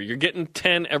 8+ a year, you're getting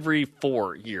 10 every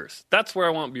 4 years. That's where I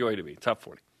want BYU to be, top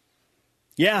 40.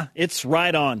 Yeah, it's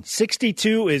right on.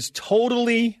 62 is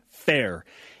totally fair.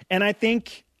 And I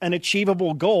think an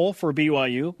achievable goal for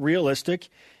BYU, realistic,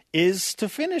 is to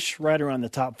finish right around the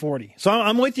top 40. So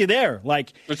I'm with you there.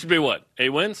 Like, it should be what? 8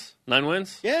 wins? 9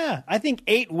 wins? Yeah, I think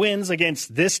 8 wins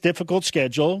against this difficult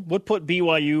schedule would put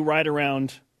BYU right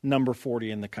around number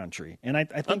 40 in the country. And I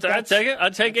think I'd take it.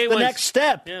 I'd take 8 the wins. next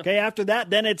step. Yeah. Okay, after that,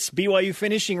 then it's BYU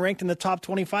finishing ranked in the top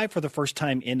 25 for the first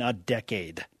time in a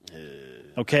decade.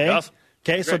 Okay? Awesome.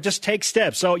 Okay, so just take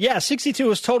steps. So, 62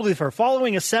 is totally fair.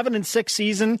 Following a 7-6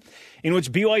 season in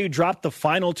which BYU dropped the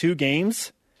final 2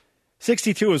 games,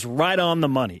 62 is right on the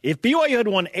money. If BYU had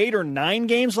won 8 or 9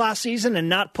 games last season and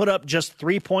not put up just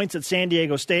 3 points at San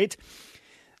Diego State,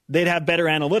 they'd have better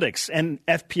analytics. And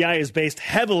FPI is based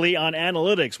heavily on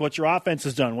analytics, what your offense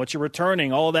has done, what you're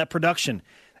returning, all of that production.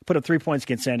 Put up 3 points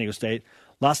against San Diego State.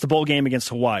 Lost the bowl game against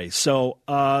Hawaii. So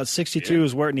 62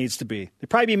 is where it needs to be. They'd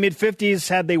probably be mid-50s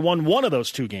had they won one of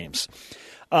those 2 games.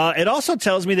 It also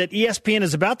tells me that ESPN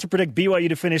is about to predict BYU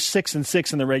to finish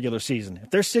 6-6 in the regular season.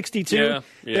 If they're 62,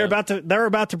 they're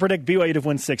about to predict BYU to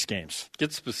win 6 games.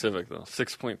 Get specific, though.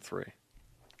 6.3.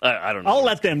 I don't know. I'll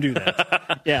let them do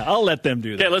that. I'll let them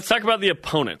do that. Okay, let's talk about the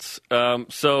opponents.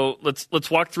 So let's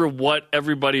walk through what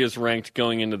everybody is ranked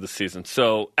going into the season.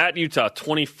 So at Utah,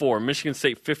 24, Michigan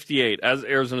State 58, as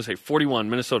Arizona State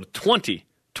 41, Minnesota 20.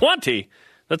 20?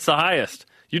 That's the highest.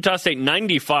 Utah State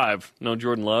 95. No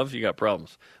Jordan Love, you got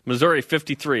problems. Missouri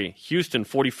 53, Houston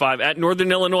 45, at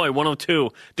Northern Illinois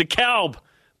 102, DeKalb,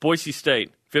 Boise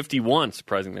State 51,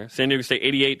 surprising there. San Diego State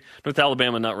 88, North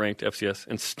Alabama not ranked, FCS,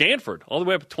 and Stanford all the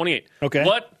way up to 28. Okay.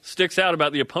 What sticks out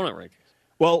about the opponent rankings?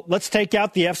 Well, let's take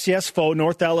out the FCS foe,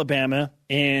 North Alabama,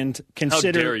 and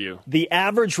consider How dare you. the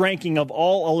average ranking of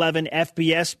all 11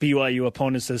 FBS BYU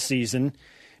opponents this season,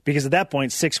 because at that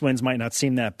point, 6 wins might not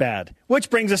seem that bad. Which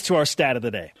brings us to our stat of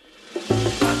the day.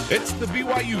 It's the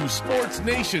BYU Sports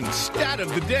Nation stat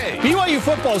of the day. BYU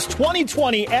football's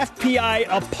 2020 FPI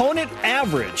opponent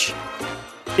average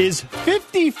is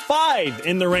 55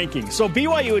 in the ranking. So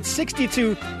BYU at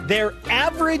 62, their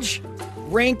average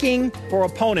ranking for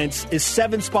opponents is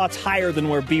 7 spots higher than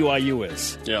where BYU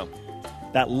is. Yeah.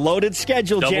 That loaded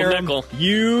schedule, Double Jerem. nickel.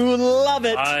 You love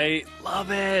it. I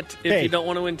love it. If you don't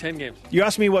want to win 10 games. You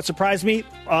asked me what surprised me?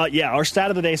 Our stat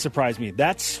of the day surprised me.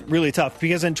 That's really tough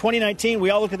because in 2019, we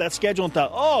all looked at that schedule and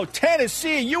thought, oh,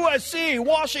 Tennessee, USC,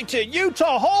 Washington,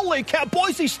 Utah, holy cow,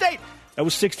 Boise State. That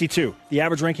was 62. The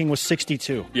average ranking was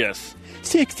 62. Yes.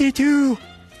 62.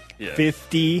 Yeah.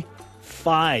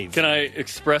 55. Can I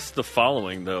express the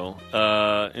following, though?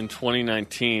 In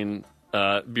 2019,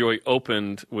 BYU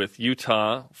opened with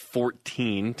Utah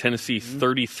 14, Tennessee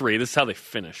 33. This is how they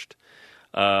finished.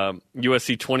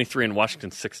 USC 23 and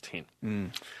Washington 16.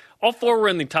 All 4 were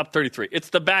in the top 33.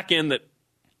 It's the back end that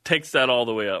takes that all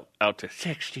the way out to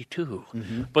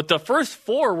 62. But the first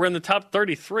 4 were in the top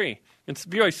 33. And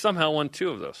BYU somehow won 2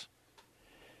 of those.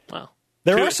 Wow.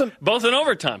 There are some... Both in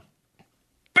overtime.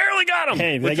 Barely got them.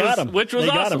 Hey, they got them. Which was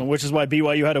awesome. Got them, which is why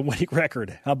BYU had a winning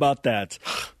record. How about that?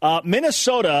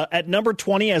 Minnesota at number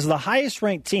 20 as the highest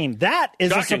ranked team. That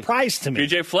is Shocking. a surprise to me.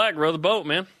 PJ Fleck, row the boat,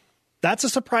 man. That's a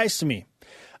surprise to me.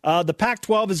 The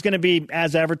Pac-12 is going to be,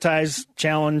 as advertised,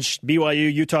 challenge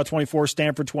BYU, Utah 24,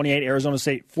 Stanford 28, Arizona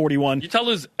State 41. Utah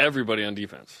lose everybody on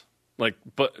defense.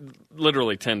 But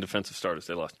literally 10 defensive starters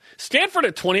they lost. Stanford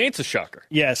at 28 is a shocker.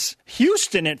 Yes.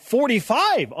 Houston at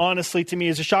 45, honestly, to me,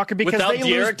 is a shocker because Without they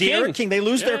lose De'Aaron King. They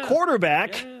lose their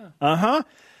quarterback. Yeah.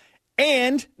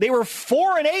 And they were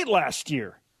 4-8 last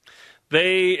year.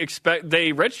 They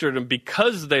registered him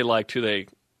because they liked who they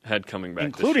had coming back,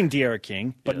 including De'Aaron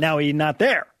King, but now he's not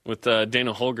there. With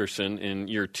Dana Holgerson in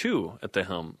year 2 at the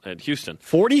helm at Houston.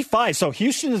 45. So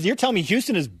you're telling me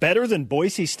Houston is better than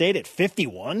Boise State at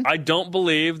 51? I don't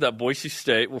believe that Boise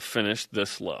State will finish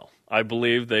this low. I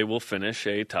believe they will finish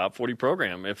a top 40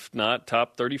 program, if not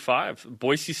top 35.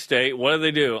 Boise State, what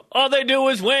do? All they do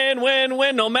is win,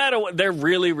 no matter what. They're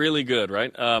really, really good,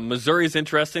 right? Missouri's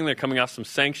interesting. They're coming off some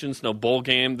sanctions, no bowl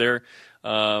game. They're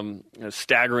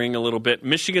staggering a little bit.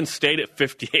 Michigan State at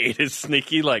 58 is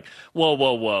sneaky. Like,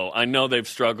 whoa. I know they've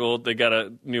struggled. They got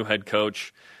a new head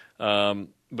coach. But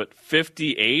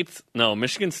 58th? No,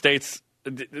 Michigan State's,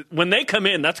 when they come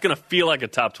in, that's going to feel like a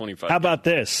top 25. How about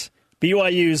this?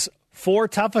 BYU's 4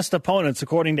 toughest opponents,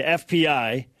 according to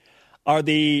FPI, are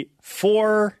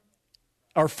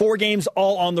four games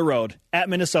all on the road. At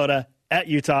Minnesota, at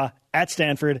Utah, at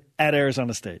Stanford, at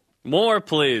Arizona State. More,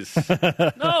 please.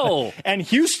 No. And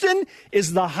Houston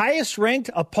is the highest-ranked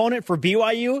opponent for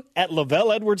BYU at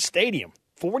Lavelle Edwards Stadium.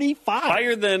 45.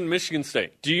 Higher than Michigan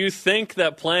State. Do you think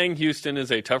that playing Houston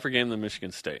is a tougher game than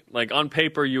Michigan State? Like, on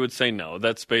paper, you would say no.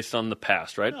 That's based on the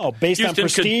past, right? No, based Houston on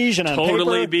prestige and on paper.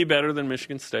 Totally be better than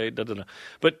Michigan State.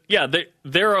 But, yeah,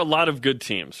 there are a lot of good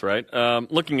teams, right?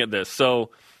 Looking at this.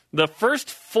 So, The first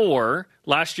 4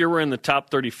 last year were in the top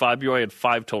 35. BYU had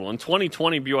 5 total. In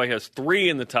 2020, BYU has 3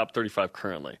 in the top 35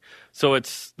 currently. So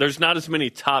there's not as many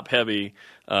top-heavy,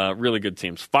 really good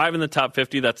teams. 5 in the top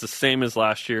 50. That's the same as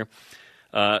last year.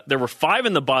 There were 5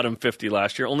 in the bottom 50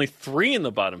 last year. Only 3 in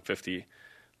the bottom 50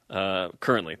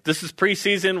 currently. This is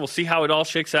preseason. We'll see how it all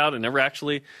shakes out. It never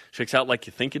actually shakes out like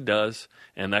you think it does.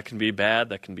 And that can be bad.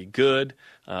 That can be good.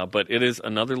 But it is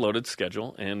another loaded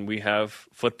schedule. And we have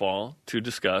football to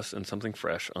discuss and something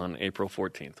fresh on April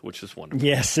 14th, which is wonderful.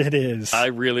 Yes, it is. I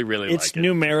really, really like it. It's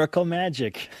numerical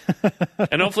magic.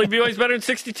 And hopefully BYU's better than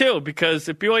 62, because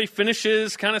if BYU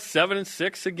finishes kind of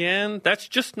 7-6 again, that's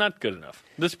just not good enough.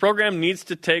 This program needs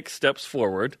to take steps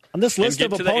forward. On this list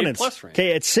of opponents,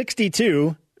 okay, at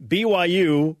 62,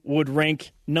 BYU would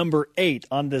rank number 8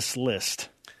 on this list.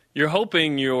 You're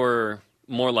hoping you're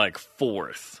more like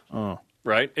 4th,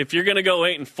 right? If you're going to go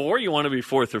 8-4, you want to be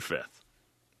 4th or 5th.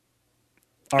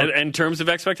 In terms of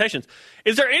expectations,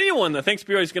 is there anyone that thinks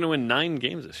BYU is going to win 9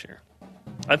 games this year?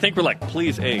 I think we're like,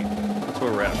 please 8. That's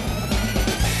where we're at.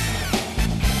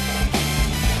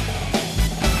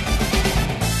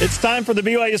 It's time for the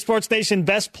BYU Sports Nation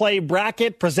Best Play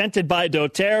Bracket presented by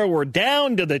doTERRA. We're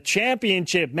down to the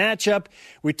championship matchup.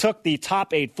 We took the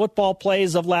top 8 football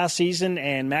plays of last season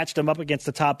and matched them up against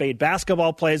the top 8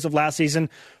 basketball plays of last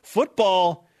season.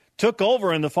 Football took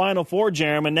over in the Final Four,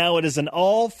 Jerem, and now it is an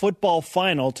all-football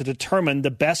final to determine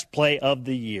the best play of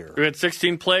the year. We had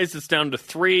 16 plays. It's down to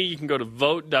 3. You can go to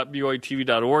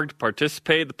vote.byutv.org to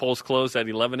participate. The polls close at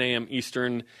 11 a.m.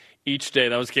 Eastern each day.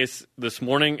 That was the case this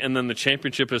morning, and then the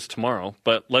championship is tomorrow.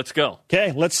 But let's go.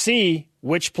 Okay, let's see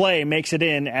which play makes it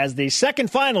in as the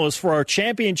second finalist for our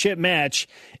championship match.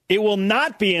 It will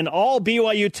not be an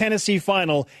all-BYU Tennessee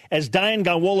final as Dayan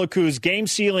Ghanwoloku's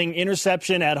game-sealing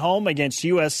interception at home against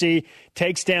USC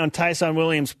takes down Tyson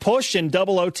Williams' push in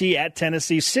double OT at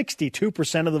Tennessee,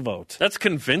 62% of the vote. That's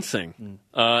convincing.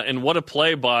 And what a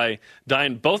play by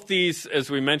Dayan. Both these, as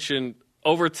we mentioned,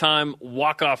 overtime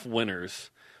walk-off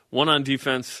winners. One on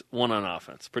defense, one on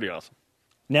offense. Pretty awesome.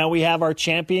 Now we have our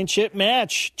championship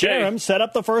match. Jerem, set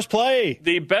up the first play.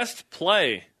 The best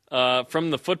play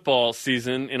from the football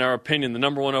season, in our opinion, the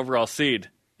number 1 overall seed.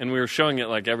 And we were showing it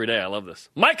like every day. I love this.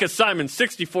 Micah Simon,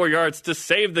 64 yards to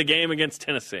save the game against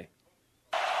Tennessee.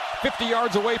 50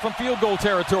 yards away from field goal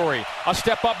territory. A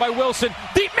step up by Wilson.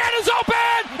 Deep man is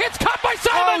open. It's caught by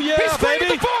Simon. Oh, yeah, he's cleared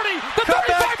baby. the 40, the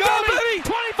 35,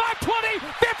 25, 20,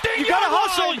 50. You got to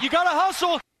hustle. You got to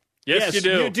hustle. Yes, you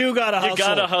do. You do got to hustle. You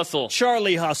got to hustle.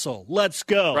 Charlie hustle. Let's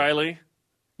go.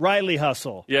 Riley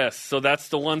hustle. Yes, so that's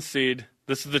the 1 seed.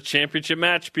 This is the championship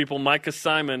match, people. Micah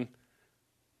Simon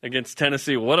against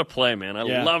Tennessee. What a play, man. I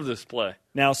love this play.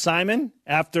 Now, Simon,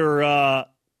 after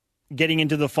getting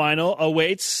into the final,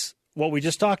 awaits what we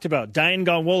just talked about. Dayan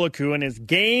Ghanwoloku and his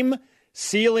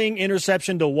game-sealing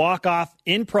interception to walk off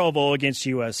in Provo against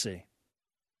USC.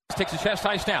 Takes a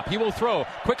chest-high snap. He will throw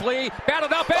quickly,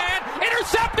 batted up and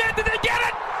intercepted. Did they get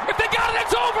it? If they got it,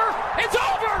 it's over. It's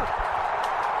over.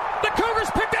 The Cougars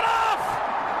picked it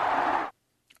off.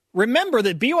 Remember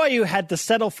that BYU had to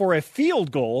settle for a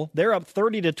field goal. They're up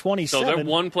 30-27. So they're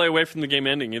 1 play away from the game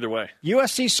ending either way.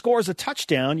 USC scores a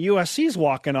touchdown. USC's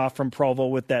walking off from Provo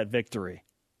with that victory.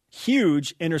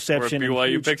 Huge interception. Or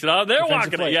BYU picks it up. They're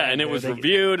walking it. Yeah, and it was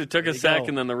reviewed. It took a sec,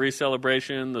 and then the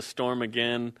re-celebration, the storm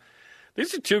again.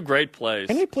 These are 2 great plays.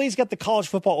 Can we please get the college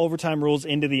football overtime rules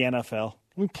into the NFL?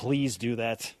 Can we please do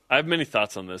that? I have many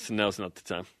thoughts on this, and now's not the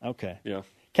time. Okay. Yeah.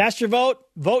 Cast your vote.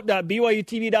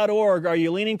 Vote.byutv.org. Are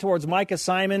you leaning towards Micah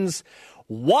Simon's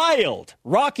wild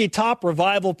Rocky Top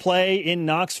revival play in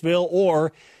Knoxville,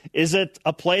 or is it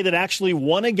a play that actually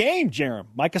won a game, Jerem?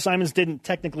 Micah Simons didn't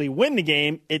technically win the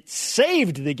game. It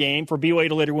saved the game for BYU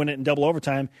to later win it in double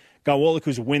overtime.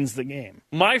 Ghanwoloku wins the game.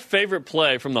 My favorite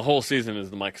play from the whole season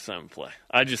is the Micah Simon play.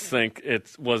 I just think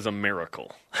it was a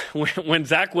miracle. When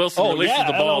Zach Wilson releases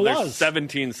the ball, there's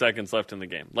 17 seconds left in the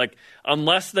game. Like,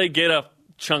 unless they get a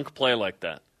chunk play like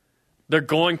that, they're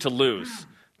going to lose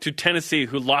to Tennessee,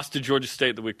 who lost to Georgia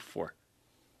State the week before.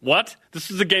 What?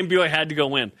 This is a game BYU had to go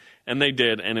win. And they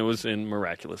did, and it was in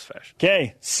miraculous fashion.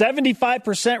 Okay,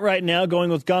 75% right now going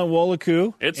with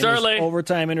Ghanwoloku. It's early.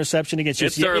 Overtime interception against USC.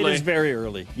 It's early. It is very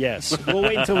early, yes. We'll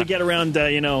wait until we get around,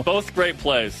 Both great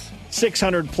plays.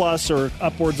 600 plus or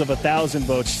upwards of 1,000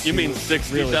 votes. You mean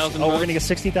 60,000 Oh, we're going to get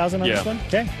 60,000 on this one?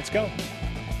 Okay, let's go.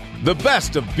 The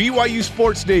best of BYU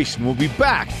Sports Nation will be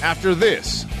back after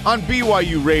this on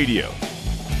BYU Radio.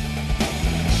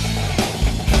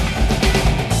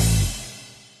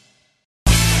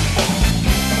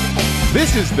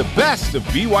 This is the best of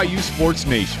BYU Sports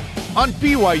Nation on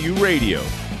BYU Radio.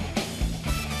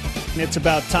 And it's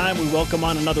about time we welcome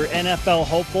on another NFL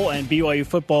hopeful and BYU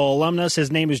football alumnus.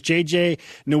 His name is JJ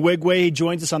Nwigwe. He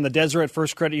joins us on the Deseret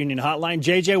First Credit Union hotline.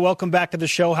 JJ, welcome back to the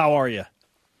show. How are you?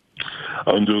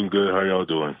 I'm doing good. How y'all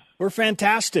doing? We're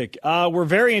fantastic. We're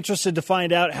very interested to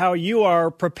find out how you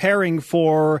are preparing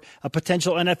for a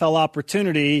potential NFL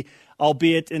opportunity,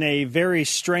 albeit in a very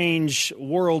strange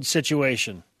world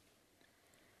situation.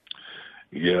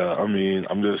 Yeah, I mean,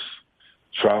 I'm just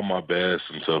trying my best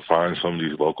to find some of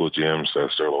these local gyms that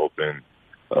are still open.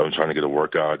 I'm trying to get a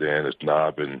workout in. If not,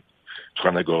 I've been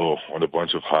trying to go on a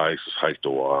bunch of hikes, just hike the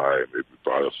Y, maybe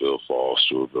Bridalfield Falls,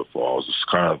 Stewardville Falls, just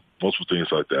kind of multiple things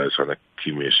like that, trying to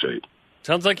keep me in shape.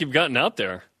 Sounds like you've gotten out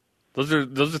there. Those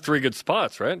are three good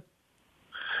spots, right?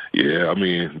 Yeah, I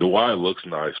mean, the Y looks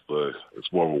nice, but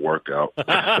it's more of a workout.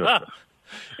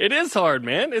 It is hard,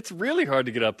 man. It's really hard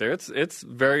to get up there. It's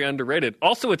very underrated.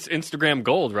 Also, it's Instagram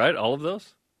gold, right? All of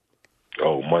those?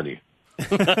 Oh, money.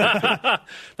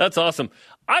 That's awesome.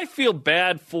 I feel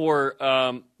bad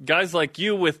for guys like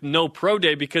you with no pro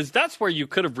day because that's where you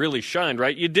could have really shined,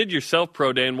 right? You did your self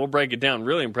pro day, and we'll break it down.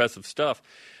 Really impressive stuff.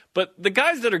 But the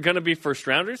guys that are going to be first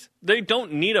rounders, they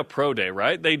don't need a pro day,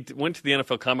 right? They went to the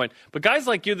NFL Combine. But guys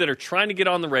like you that are trying to get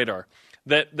on the radar,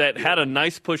 that had a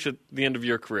nice push at the end of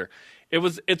your career,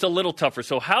 it's a little tougher.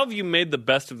 So how have you made the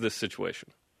best of this situation?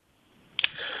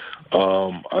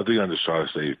 I think I'm just trying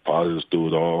to stay positive through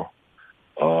it all.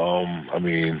 I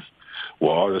mean, with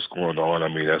all this going on, I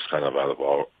mean, that's kind of out of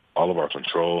all of our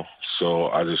control. So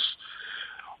I just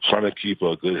trying to keep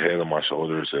a good head on my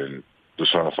shoulders and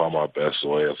just trying to find my best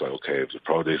way. I was like, okay, if the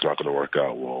pro day's not going to work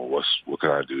out, well, what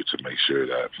can I do to make sure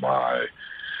that my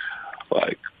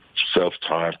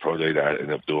self-timed pro day that I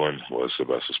ended up doing was the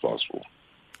best as possible.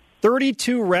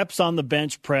 32 reps on the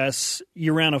bench press.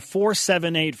 You ran a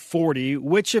 4.78 40.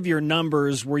 Which of your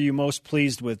numbers were you most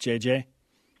pleased with, JJ?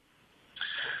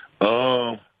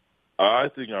 I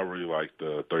think I really like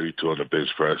the 32 on the bench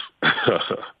press.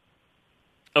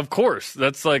 Of course.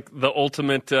 That's like the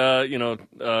ultimate,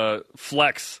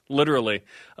 flex, literally.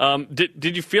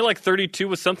 Did you feel like 32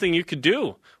 was something you could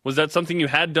do? Was that something you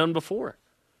had done before?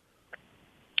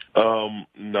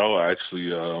 No,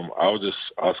 actually, I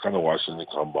was kind of watching the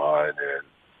combine and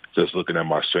just looking at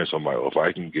my strengths. I'm like, if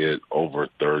I can get over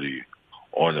 30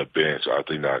 on the bench, I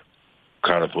think that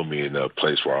kind of put me in a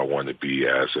place where I wanted to be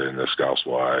as in the scouts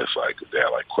wise. Like they had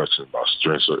questions about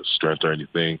strength or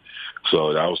anything.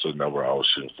 So that was the number I was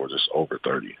shooting for, just over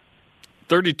 30.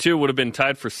 32 would have been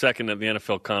tied for second at the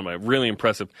NFL Combine. Really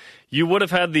impressive. You would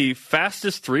have had the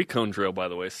fastest three-cone drill, by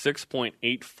the way,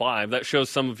 6.85. That shows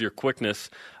some of your quickness.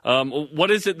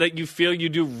 What is it that you feel you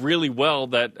do really well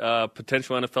that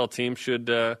potential NFL team should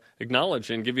acknowledge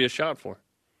and give you a shot for?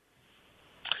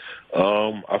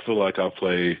 I feel like I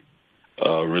play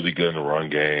really good in the run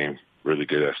game, really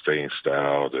good at staying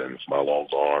styled, and my long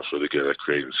arms really good at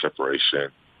creating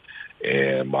separation.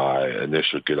 And my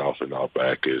initial get off and out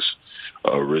back is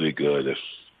really good if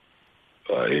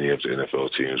any of the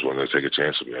NFL teams want to take a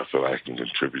chance with me. I feel like I can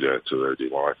contribute that to their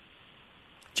D-line.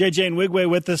 JJ Nwigwe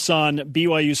with us on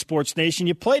BYU Sports Nation.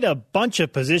 You played a bunch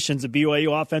of positions at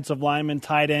BYU, offensive lineman,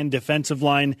 tight end, defensive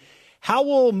line. How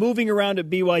will moving around at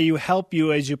BYU help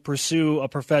you as you pursue a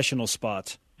professional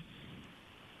spot?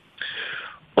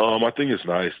 I think it's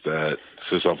nice that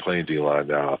since I'm playing D-line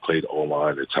now, I played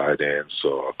O-line and tight end,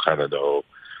 so I kind of know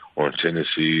on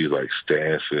tendencies like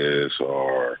stances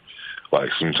or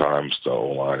sometimes the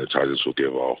O-line and tight ends will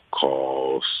give off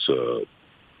calls to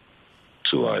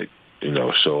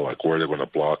show where they're going to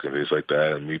block and things like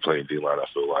that. And me playing D-line, I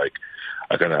feel like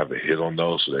I kind of have a hit on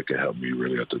those so they can help me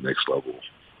really at the next level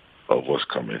of what's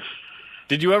coming.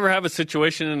 Did you ever have a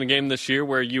situation in the game this year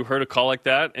where you heard a call like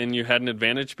that and you had an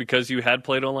advantage because you had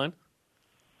played O-line?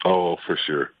 Oh, for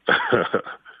sure. Do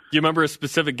you remember a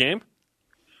specific game?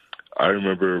 I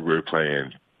remember we were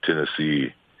playing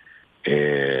Tennessee,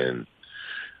 and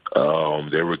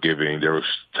they were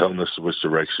telling us which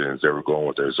directions they were going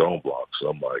with their zone block. So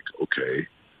I'm like, okay.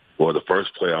 Well, the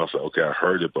first play, I was like, okay, I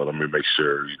heard it, but let me make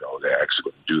sure, they're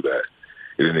actually going to do that.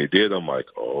 And then they did. I'm like,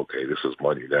 oh, okay, this is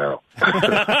money now.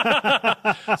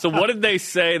 So what did they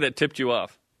say that tipped you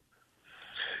off?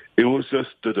 It was just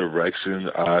the direction.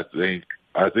 I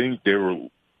think they were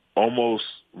almost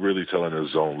really telling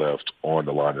us zone left on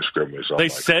the line of scrimmage. So they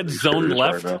said zone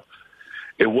left? Right,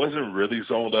 it wasn't really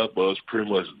zone left, but it was pretty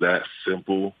much that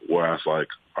simple where I was like,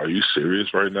 are you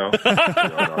serious right now? I'm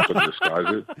not going to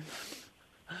disguise it.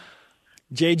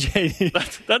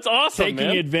 JJ, that's awesome,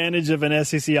 taking advantage of an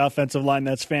SEC offensive line,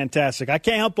 that's fantastic. I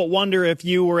can't help but wonder if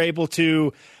you were able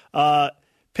to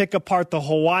pick apart the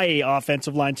Hawaii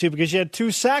offensive line, too, because you had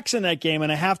 2 sacks in that game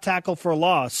and a half tackle for a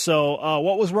loss. So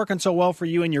what was working so well for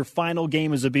you in your final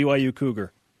game as a BYU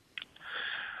Cougar?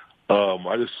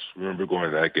 I just remember going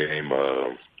to that game.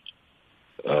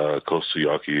 Coach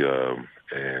Suyaki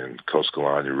and Coach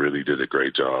Kalani really did a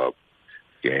great job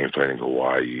game planning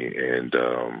Hawaii and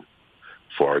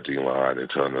for our D-line and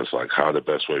telling us, like, how the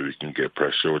best way we can get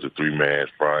pressure with the 3-man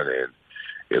front. And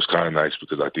it was kind of nice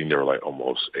because I think they were, like,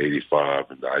 almost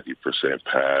 85 and 90%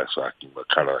 pass. So I can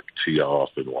kind of, like, tee off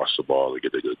and watch the ball and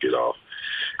get a good get off.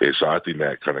 And so I think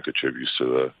that kind of contributes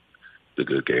to the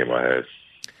good game I had.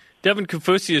 Devin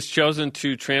Kafusi has chosen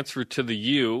to transfer to the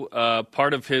U.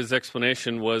 Part of his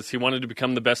explanation was he wanted to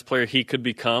become the best player he could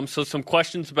become. So some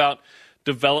questions about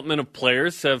development of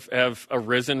players have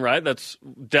arisen, right? That's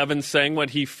Devin saying what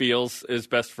he feels is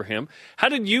best for him. How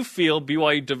did you feel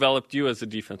BYU developed you as a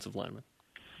defensive lineman?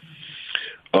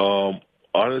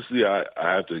 Honestly, I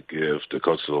have to give the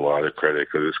coaches a lot of credit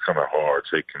because it's kind of hard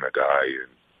taking a guy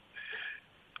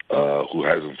who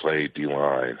hasn't played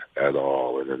D-line at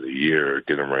all, and in a year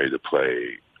getting ready to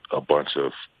play a bunch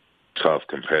of tough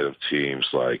competitive teams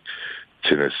like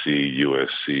Tennessee,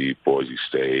 USC, Boise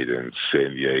State, and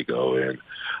San Diego. And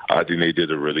I think they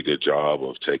did a really good job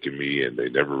of taking me, and they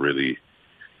never really,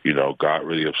 got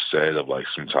really upset of, like,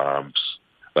 sometimes,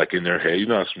 like, in their head,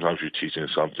 sometimes you're teaching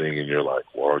something and you're like,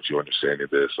 well, aren't you understanding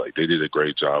this? Like, they did a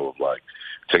great job of, like,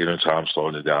 taking their time,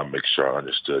 slowing it down, make sure I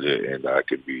understood it, and I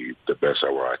can be the best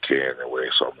at where I can and where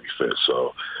they saw me fit.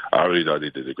 So I really thought they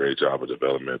did a great job of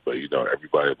development, but,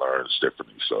 everybody learns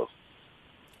differently, so.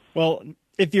 Well,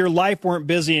 if your life weren't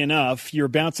busy enough, you're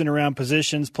bouncing around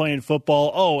positions, playing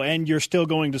football, and you're still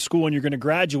going to school and you're going to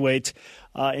graduate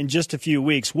in just a few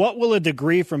weeks. What will a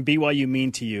degree from BYU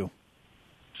mean to you?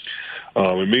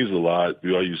 It means a lot.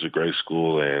 BYU is a great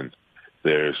school, and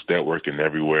there's networking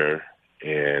everywhere.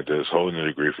 And just holding a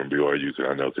degree from BYU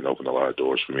I know can open a lot of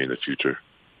doors for me in the future.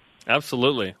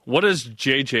 Absolutely. What does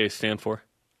JJ stand for?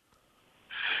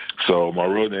 So my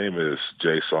real name is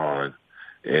Jason,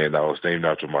 and I was named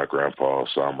after my grandpa,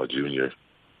 so I'm a junior.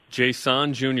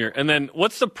 Jason Jr. And then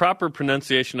what's the proper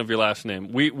pronunciation of your last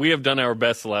name? We have done our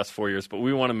best the last 4 years, but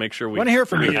we want to make sure we want to hear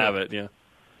from you. Have it. Yeah.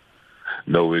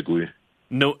 Nwigwe.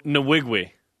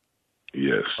 Nwigwe.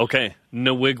 Yes. Okay.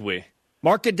 Nwigwe.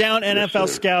 Mark it down, NFL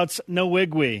scouts.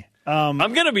 Nwigwe. I'm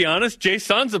going to be honest.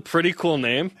 Jason's a pretty cool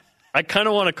name. I kind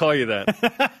of want to call you that.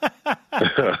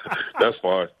 That's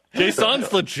fine.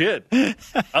 Jason's legit.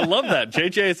 I love that.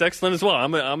 JJ is excellent as well.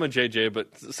 I'm a JJ,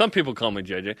 but some people call me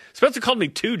JJ. Spencer called me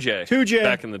 2J. 2J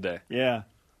back in the day. Yeah.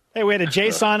 Hey, we had a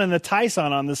Jason and a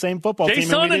Tyson on the same football team.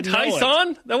 Jason and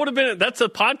Tyson? That would have been. That's a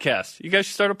podcast. You guys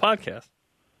should start a podcast.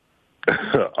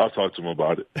 I'll talk to him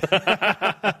about it.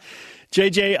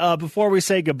 JJ, before we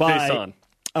say goodbye.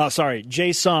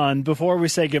 Jason, before we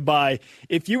say goodbye,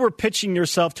 if you were pitching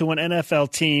yourself to an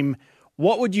NFL team,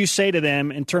 what would you say to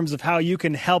them in terms of how you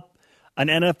can help an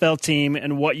NFL team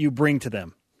and what you bring to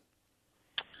them?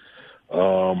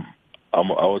 I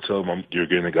would tell them you're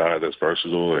getting a guy that's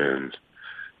versatile and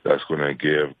that's going to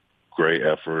give great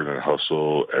effort and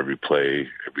hustle every play,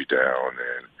 every down,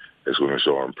 and it's going to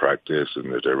show in practice. And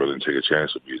if they're willing to take a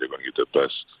chance with me, they're going to get the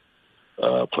best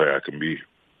player I can be.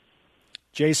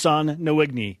 Jason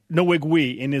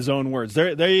Nwigwe in his own words.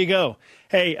 There you go.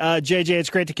 Hey, JJ, it's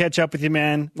great to catch up with you,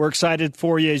 man. We're excited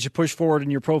for you as you push forward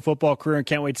in your pro football career and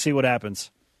can't wait to see what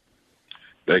happens.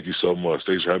 Thank you so much.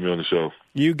 Thanks for having me on the show.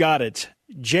 You got it.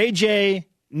 JJ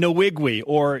Nwigwe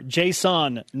or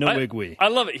Jason Nwigwe. I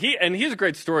love it. He's a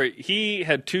great story. He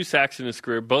had 2 sacks in his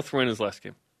career. Both were in his last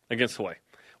game against Hawaii.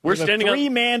 We're standing on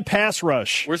 3-man pass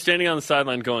rush. We're standing on the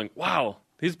sideline going, wow,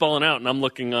 he's balling out. And I'm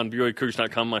looking on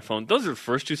BYUCougars.com on my phone. Those are the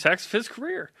first 2 sacks of his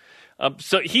career.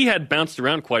 So he had bounced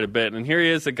around quite a bit. And here he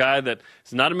is, a guy that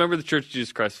is not a member of the Church of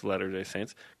Jesus Christ of Latter-day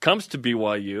Saints, comes to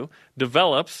BYU,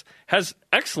 develops, has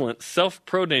excellent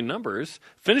self-pro day numbers,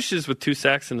 finishes with 2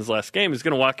 sacks in his last game. He's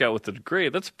going to walk out with a degree.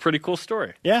 That's a pretty cool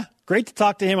story. Yeah, great to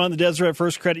talk to him on the Deseret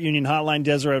First Credit Union Hotline.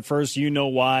 Deseret First, you know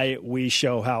why, we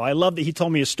show how. I love that he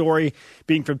told me a story,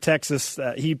 being from Texas.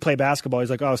 He played basketball. He's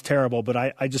like, oh, it's terrible, but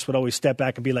I just would always step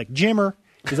back and be like, Jimmer.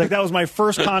 He's like, that was my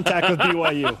first contact with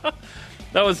BYU.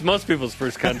 That was most people's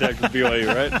first contact with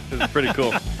BYU, right? It's pretty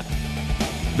cool.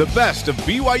 The best of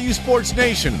BYU Sports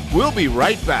Nation. We'll be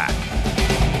right back.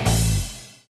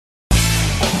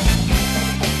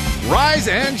 Rise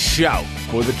and shout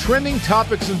for the trending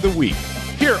topics of the week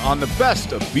here on the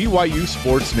best of BYU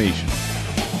Sports Nation.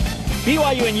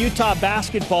 BYU and Utah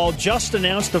basketball just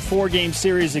announced a 4-game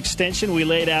series extension. We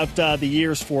laid out the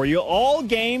years for you. All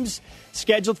games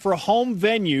scheduled for home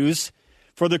venues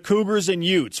for the Cougars and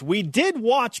Utes. We did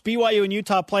watch BYU and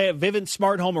Utah play at Vivint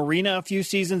Smart Home Arena a few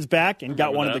seasons back and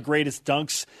got one of the greatest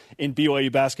dunks in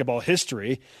BYU basketball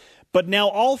history. But now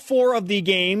all 4 of the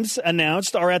games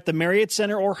announced are at the Marriott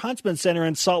Center or Huntsman Center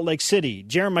in Salt Lake City.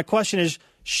 Jaron, my question is,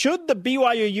 should the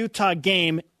BYU-Utah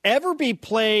game ever be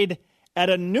played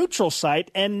at a neutral site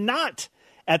and not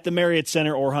at the Marriott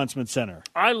Center or Huntsman Center?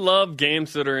 I love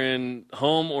games that are in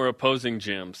home or opposing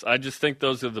gyms. I just think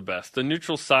those are the best. The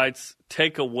neutral sites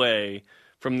take away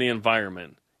from the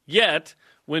environment. Yet,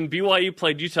 when BYU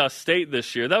played Utah State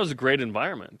this year, that was a great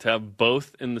environment to have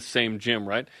both in the same gym,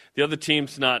 right? The other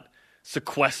team's not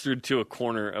sequestered to a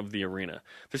corner of the arena.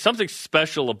 There's something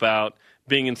special about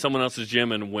being in someone else's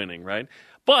gym and winning, right?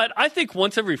 But I think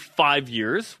once every 5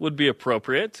 years would be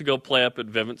appropriate to go play up at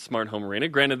Vivint Smart Home Arena.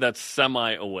 Granted, that's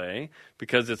semi-away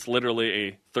because it's literally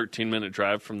a 13-minute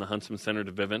drive from the Huntsman Center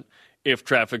to Vivint. If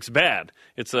traffic's bad,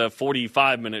 it's a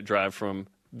 45-minute drive from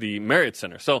the Marriott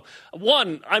Center. So,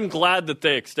 one, I'm glad that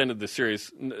they extended the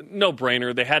series.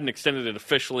 No-brainer. They hadn't extended it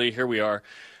officially. Here we are.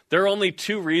 There are only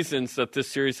 2 reasons that this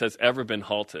series has ever been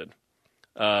halted.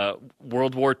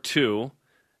 World War II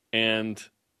and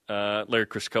Larry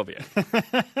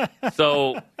Kryzkowiak.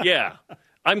 So, yeah,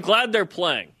 I'm glad they're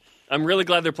playing. I'm really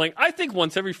glad they're playing. I think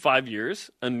once every 5 years,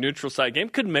 a neutral site game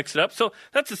could mix it up. So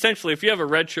that's essentially, if you have a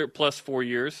red shirt plus 4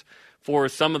 years for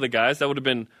some of the guys, that would have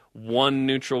been one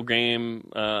neutral game,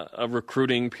 a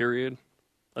recruiting period,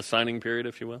 a signing period,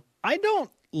 if you will. I don't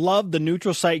love the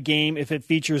neutral site game if it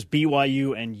features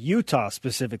BYU and Utah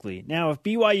specifically. Now, if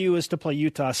BYU is to play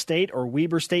Utah State or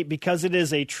Weber State, because it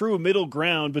is a true middle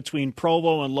ground between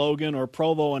Provo and Logan or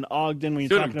Provo and Ogden when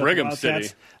you're talking about Brigham City.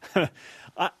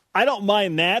 I don't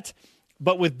mind that,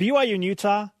 but with BYU and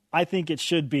Utah, I think it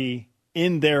should be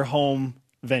in their home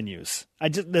venues.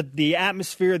 The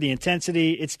atmosphere, the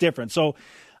intensity, it's different. So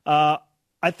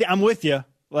I'm with you.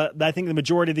 I think the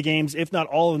majority of the games, if not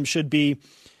all of them, should be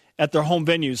at their home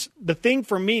venues. The thing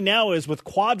for me now is with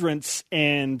quadrants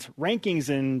and rankings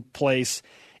in place,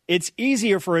 it's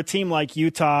easier for a team like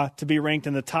Utah to be ranked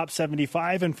in the top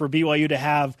 75 and for BYU to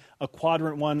have a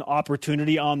quadrant 1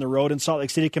 opportunity on the road in Salt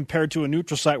Lake City compared to a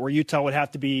neutral site where Utah would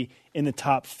have to be in the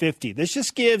top 50. This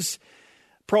just gives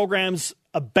programs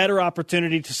a better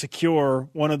opportunity to secure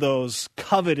one of those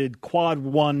coveted quad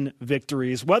 1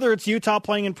 victories, whether it's Utah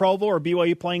playing in Provo or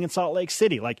BYU playing in Salt Lake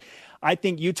City. I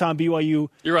think Utah and BYU...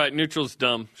 You're right. Neutral's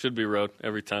dumb. Should be road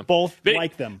every time. Both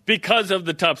like them. Because of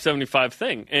the top 75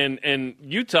 thing. And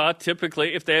Utah,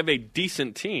 typically, if they have a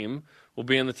decent team, will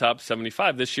be in the top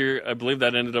 75. This year, I believe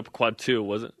that ended up quad 2,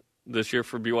 was it? This year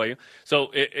for BYU. So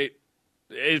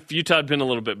if Utah had been a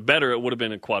little bit better, it would have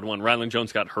been a quad 1. Ryland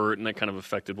Jones got hurt, and that kind of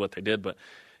affected what they did. But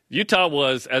Utah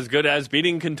was as good as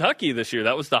beating Kentucky this year.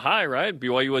 That was the high, right?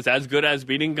 BYU was as good as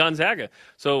beating Gonzaga.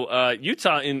 So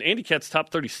Utah in Andy Katz top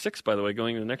 36, by the way,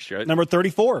 going into next year. Number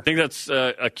 34. I think that's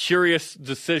a curious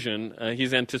decision.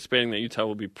 He's anticipating that Utah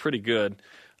will be pretty good.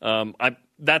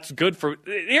 That's good for –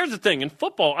 here's the thing. In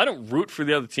football, I don't root for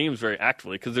the other teams very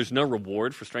actively because there's no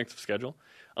reward for strength of schedule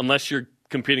unless you're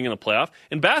competing in a playoff.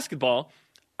 In basketball,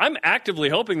 I'm actively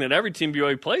hoping that every team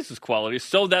BYU plays is quality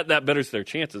so that betters their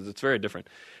chances. It's very different.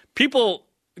 People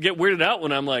get weirded out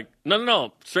when I'm like,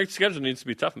 no, strength of schedule needs to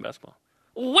be tough in basketball.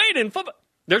 Wait, in football,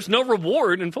 there's no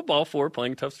reward in football for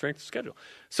playing tough strength of schedule.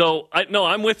 So,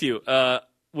 I'm with you.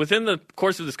 Within the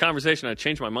course of this conversation, I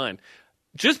changed my mind.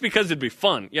 Just because it'd be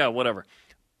fun, yeah, whatever.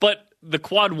 But the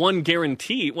quad 1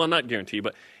 guarantee, well, not guarantee,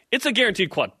 but it's a guaranteed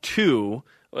quad 2,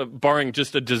 barring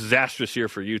just a disastrous year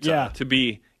for Utah, to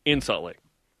be in Salt Lake.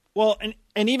 Well,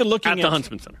 and even looking at the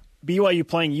Huntsman Center. BYU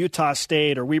playing Utah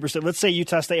State or Weber State. Let's say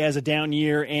Utah State has a down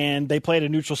year and they play at a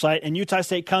neutral site, and Utah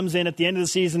State comes in at the end of the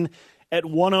season at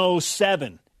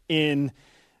 107 in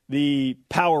the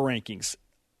power rankings.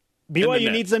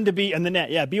 BYU needs them to be in the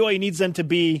net. Yeah, BYU needs them to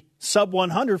be sub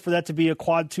 100 for that to be a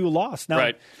quad 2 loss. Now,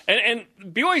 right. And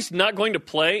BYU's not going to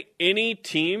play any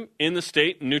team in the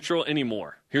state neutral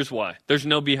anymore. Here's why. There's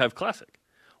no Beehive Classic.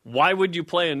 Why would you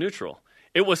play a neutral?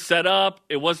 It was set up.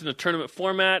 It wasn't a tournament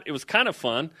format. It was kind of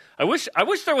fun. I wish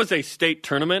there was a state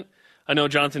tournament. I know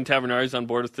Jonathan Tavernari is on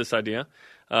board with this idea.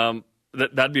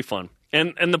 That'd be fun.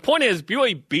 And the point is,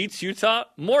 BYU beats Utah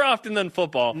more often than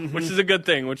football, which is a good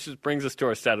thing, which brings us to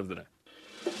our stat of the day.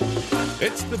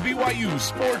 It's the BYU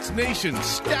Sports Nation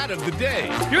stat of the day.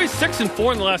 BYU's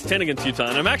 6-4 in the last 10 against Utah,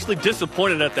 and I'm actually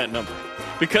disappointed at that number.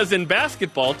 Because in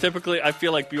basketball, typically I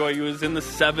feel like BYU is in the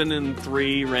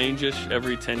 7-3 range-ish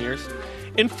every 10 years.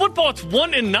 In football, it's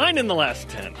 1-9 in the last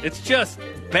 10. It's just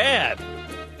bad.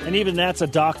 And even that's a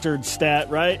doctored stat,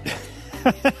 right?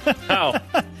 How?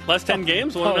 Last 10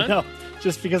 games, 1-9? No,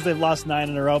 just because they've lost 9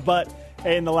 in a row. But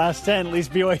Hey, in the last 10, at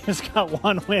least BYU's got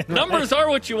one win. Numbers are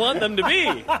what you want them to be,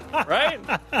 right?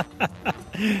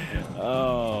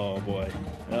 Oh, boy.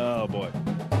 Oh, boy.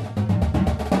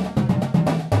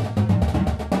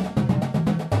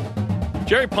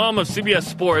 Jerry Palm of CBS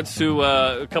Sports, who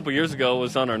a couple years ago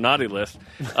was on our naughty list,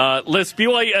 lists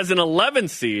BYU as an 11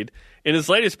 seed in his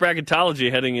latest bracketology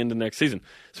heading into next season.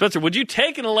 Spencer, would you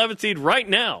take an 11 seed right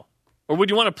now, or would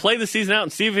you want to play the season out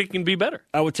and see if it can be better?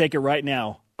 I would take it right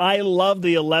now. I love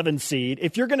the 11 seed.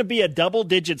 If you're going to be a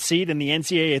double-digit seed in the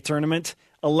NCAA tournament,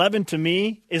 11 to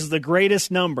me is the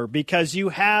greatest number because you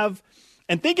have,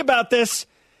 and think about this,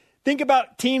 think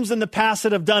about teams in the past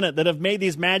that have done it, that have made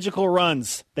these magical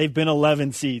runs. They've been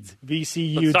 11 seeds.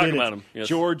 VCU Let's talk did about it. them. Yes.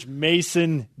 George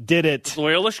Mason did it.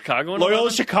 Loyola Chicago.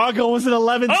 Loyola Chicago was an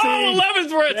 11 seed. Oh,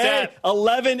 11's where it's at.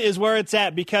 11 is where it's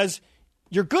at because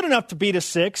you're good enough to beat a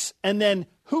 6, and then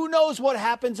who knows what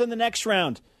happens in the next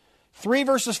round. 3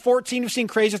 versus 14, we've seen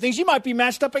crazier things. You might be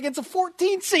matched up against a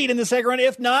 14 seed in the second round.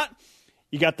 If not,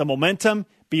 you got the momentum,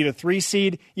 beat a 3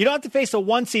 seed. You don't have to face a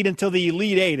 1 seed until the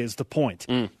Elite 8 is the point.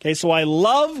 Okay, so I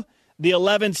love the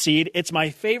 11 seed. It's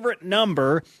my favorite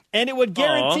number, and it would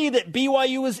guarantee that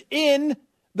BYU is in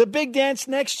the big dance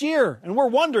next year. And we're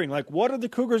wondering, what are the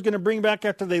Cougars going to bring back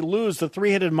after they lose the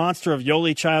 3-headed monster of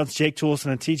Yoli Childs, Jake Toolson,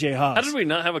 and TJ Haas? How did we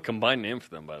not have a combined name for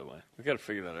them, by the way? We've got to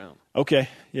figure that out. Okay,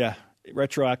 yeah.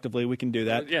 Retroactively, we can do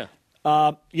that. Yeah,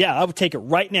 I would take it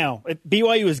right now. If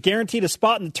BYU is guaranteed a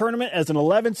spot in the tournament as an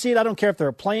 11 seed. I don't care if they're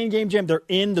a playing game jam. They're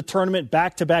in the tournament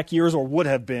back-to-back years or would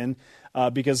have been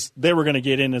because they were going to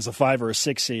get in as a 5 or a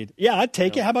 6 seed. Yeah, I'd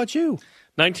take it. How about you?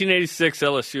 1986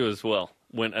 LSU as well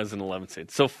went as an 11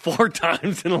 seed. So 4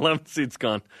 times an 11 seed's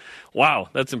gone. Wow,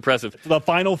 that's impressive. The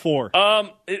Final Four.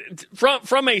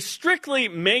 From a strictly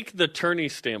make the tourney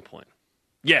standpoint,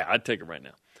 yeah, I'd take it right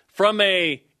now. From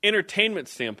a entertainment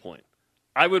standpoint,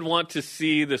 I would want to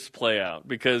see this play out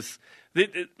because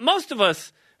most of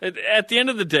us, at the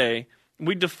end of the day,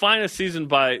 we define a season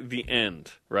by the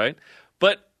end, right?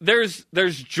 But there's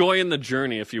joy in the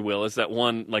journey, if you will, as that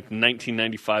one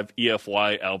 1995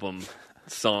 EFY album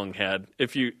song had.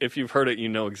 If you've heard it, you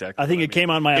know exactly. I think it came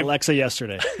on my Alexa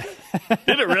yesterday.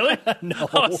 Did it really? No.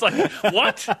 I was like,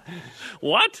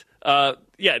 what?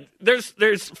 Yeah,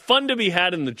 there's fun to be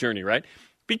had in the journey, right?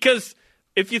 Because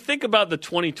if you think about the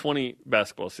 2020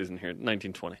 basketball season here,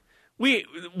 1920,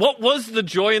 what was the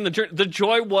joy in the journey? The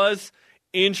joy was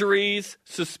injuries,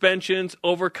 suspensions,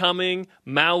 overcoming,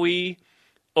 Maui,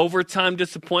 overtime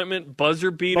disappointment, buzzer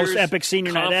beaters. Most epic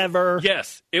senior night ever.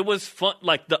 Yes, it was fun.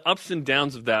 The ups and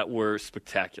downs of that were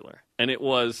spectacular, and it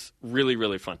was really,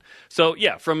 really fun. So,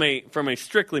 yeah, from a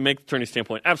strictly make the tourney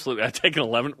standpoint, absolutely, I'd take an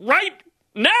 11. Right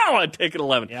now, I'd take an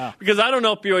 11. Yeah. Because I don't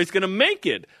know if BYU is going to make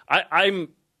it. I'm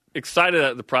excited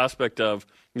at the prospect of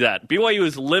that. BYU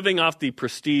is living off the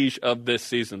prestige of this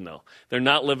season, though. They're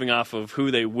not living off of who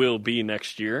they will be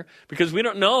next year because we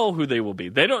don't know who they will be.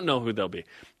 They don't know who they'll be.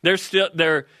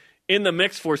 They're in the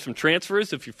mix for some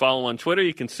transfers. If you follow on Twitter,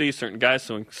 you can see certain guys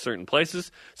in certain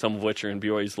places, some of which are in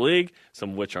BYU's league,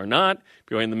 some of which are not.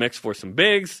 BYU in the mix for some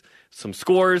bigs, some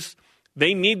scores.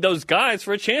 They need those guys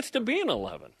for a chance to be an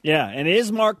 11. Yeah, and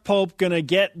is Mark Pope going to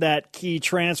get that key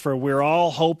transfer we're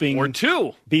all hoping or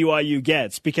 2 BYU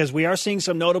gets? Because we are seeing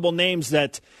some notable names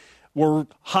that were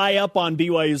high up on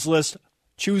BYU's list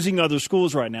choosing other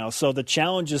schools right now. So the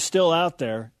challenge is still out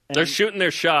there. They're shooting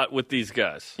their shot with these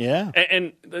guys. Yeah.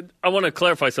 And I want to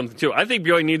clarify something, too. I think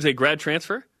BYU needs a grad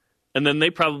transfer, and then they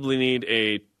probably need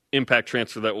a impact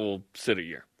transfer that will sit a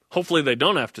year. Hopefully they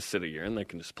don't have to sit a year and they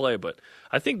can just play. But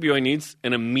I think BYU needs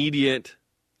an immediate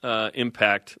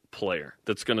impact player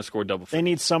that's going to score double figures. They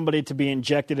need somebody to be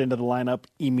injected into the lineup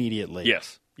immediately.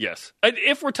 Yes.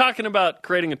 If we're talking about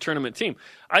creating a tournament team,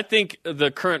 I think the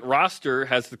current roster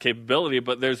has the capability,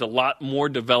 but there's a lot more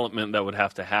development that would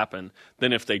have to happen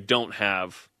than if they don't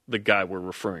have the guy we're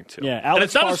referring to. Yeah, and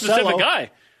it's not a specific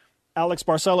guy. Alex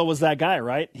Barcelo was that guy,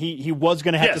 right? He was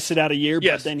going to have to sit out a year,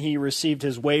 but then he received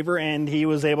his waiver and he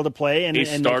was able to play and a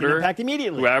starter make an impact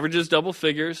immediately. Who averages double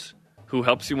figures, who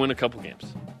helps you win a couple games.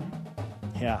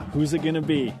 Yeah, who's it going to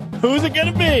be? Who's it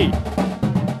going to be?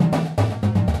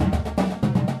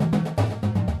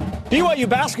 BYU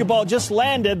basketball just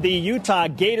landed the Utah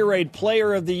Gatorade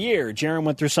Player of the Year. Jaron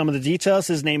went through some of the details.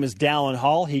 His name is Dallin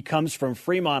Hall. He comes from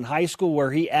Fremont High School,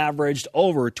 where he averaged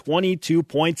over 22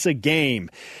 points a game.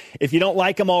 If you don't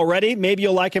like him already, maybe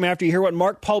you'll like him after you hear what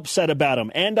Mark Pope said about him.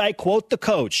 And I quote the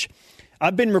coach,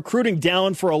 "I've been recruiting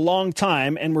Dallin for a long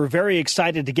time, and we're very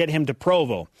excited to get him to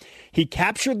Provo. He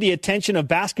captured the attention of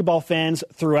basketball fans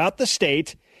throughout the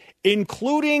state,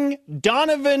 including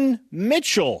Donovan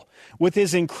Mitchell with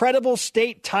his incredible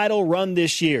state title run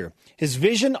this year. His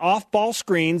vision, off-ball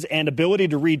screens, and ability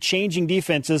to read changing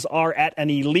defenses are at an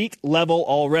elite level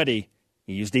already.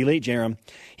 He used elite, Jerem.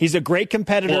 He's a great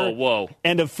competitor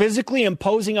and a physically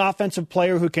imposing offensive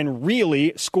player who can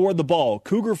really score the ball.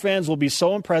 Cougar fans will be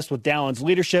so impressed with Dallin's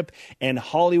leadership and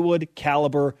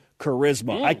Hollywood-caliber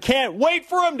charisma. I can't wait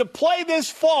for him to play this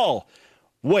fall.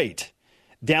 Wait.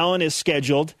 Dallin is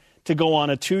scheduled to go on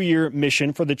a 2-year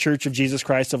mission for the Church of Jesus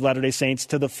Christ of Latter-day Saints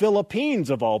to the Philippines,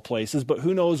 of all places, but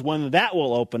who knows when that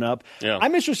will open up. Yeah.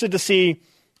 I'm interested to see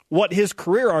what his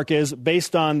career arc is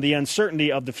based on the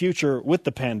uncertainty of the future with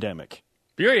the pandemic.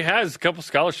 BYU has a couple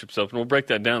scholarships open. We'll break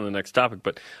that down in the next topic,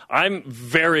 but I'm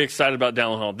very excited about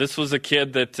Dallin Hall. This was a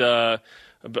kid that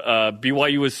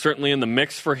BYU was certainly in the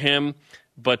mix for him,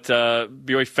 but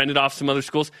BYU fended off some other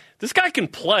schools. This guy can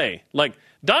play. Like,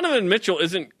 Donovan Mitchell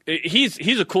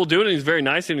he's a cool dude and he's very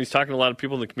nice and he's talking to a lot of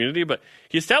people in the community, but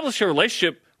he established a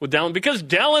relationship with Dallin because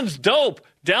Dallin's dope.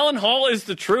 Dallin Hall is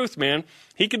the truth, man.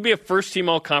 He could be a first-team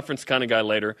all-conference kind of guy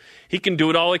later. He can do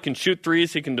it all. He can shoot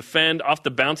threes. He can defend off the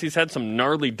bounce. He's had some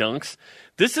gnarly dunks.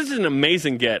 This is an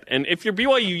amazing get. And if you're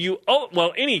BYU,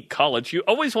 any college, you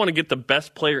always want to get the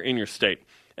best player in your state.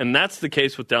 And that's the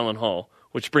case with Dallin Hall,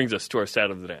 which brings us to our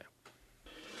stat of the day.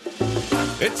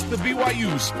 It's the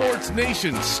BYU Sports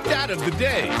Nation stat of the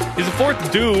day. He's the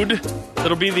fourth dude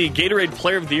that'll be the Gatorade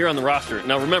Player of the Year on the roster.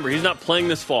 Now, remember, he's not playing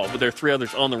this fall, but there are 3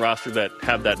 others on the roster that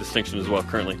have that distinction as well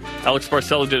currently. Alex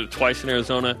Barcelo did it twice in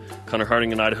Arizona, Connor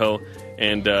Harding in Idaho,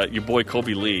 and your boy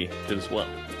Kobe Lee did as well.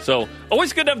 So,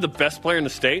 always good to have the best player in the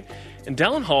state. And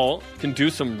Dallin Hall can do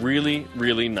some really,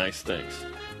 really nice things.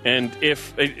 And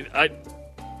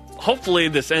hopefully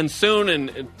this ends soon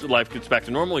and life gets back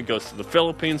to normal. He goes to the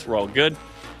Philippines. We're all good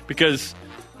because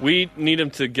we need him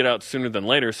to get out sooner than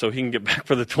later so he can get back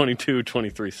for the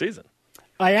 22-23 season.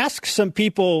 I asked some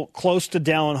people close to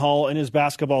Dallin Hall in his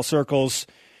basketball circles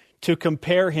to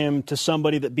compare him to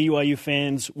somebody that BYU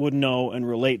fans would know and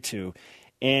relate to.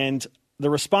 And the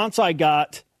response I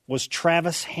got was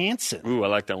Travis Hansen. Ooh, I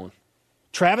like that one.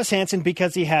 Travis Hansen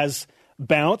because he has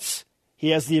bounce, he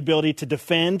has the ability to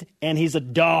defend, and he's a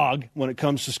dog when it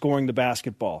comes to scoring the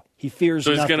basketball. He fears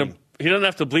nothing. He doesn't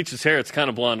have to bleach his hair. It's kind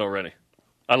of blonde already.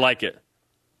 I like it.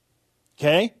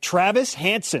 Okay, Travis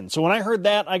Hansen. So when I heard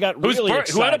that, I got really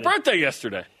excited. Who had a birthday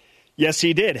yesterday? Yes,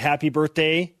 he did. Happy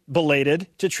birthday, belated,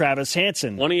 to Travis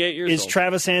Hansen. 28 years old. Is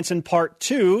Travis Hansen Part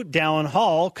 2, Dallin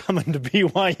Hall, coming to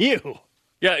BYU?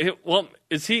 Yeah,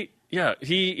 is he... Yeah,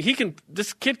 he can.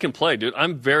 This kid can play, dude.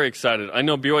 I'm very excited. I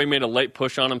know BYU made a late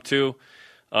push on him too.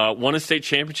 Won a state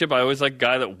championship. I always like a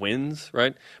guy that wins,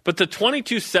 right? But the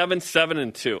 22-7,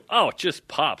 7-2, it just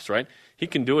pops, right? He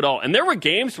can do it all. And there were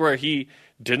games where he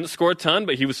didn't score a ton,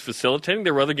 but he was facilitating.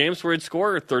 There were other games where he'd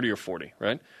score 30 or 40,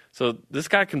 right? So this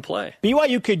guy can play.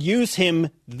 BYU could use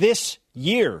him this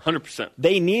year. 100%.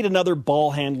 They need another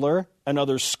ball handler,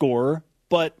 another scorer.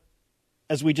 But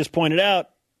as we just pointed out,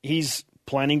 he's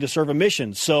planning to serve a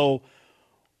mission. So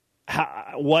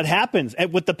what happens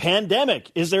with the pandemic?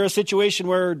 Is there a situation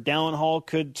where Dallin Hall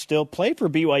could still play for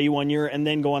BYU 1 year and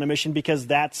then go on a mission because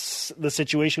that's the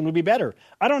situation would be better?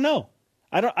 I don't know.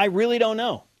 I really don't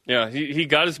know. Yeah, he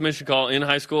got his mission call in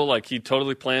high school. Like, he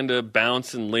totally planned to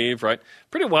bounce and leave, right?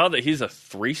 Pretty wild that he's a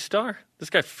 3-star. This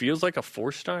guy feels like a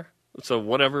 4-star. So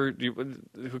whatever,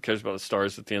 who cares about the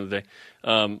stars at the end of the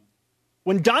day?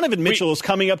 When Donovan Mitchell is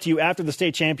coming up to you after the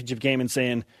state championship game and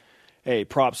saying, hey,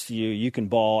 props to you, you can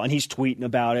ball, and he's tweeting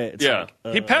about it. It's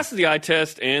he passes the eye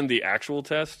test and the actual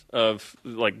test of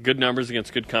like good numbers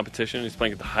against good competition. He's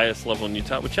playing at the highest level in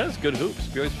Utah, which has good hoops.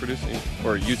 BYU's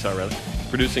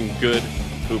producing good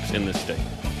hoops in this state.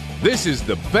 This is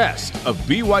the best of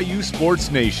BYU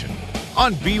Sports Nation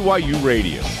on BYU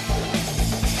Radio.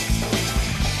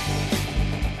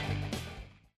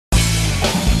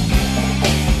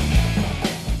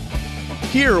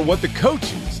 Hear what the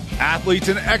coaches, athletes,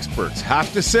 and experts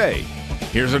have to say.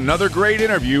 Here's another great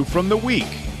interview from the week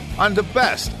on the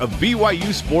best of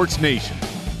BYU Sports Nation.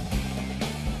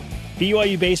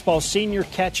 BYU baseball senior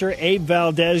catcher Abe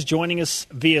Valdez joining us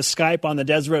via Skype on the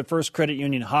Deseret First Credit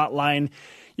Union hotline.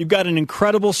 You've got an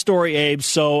incredible story, Abe,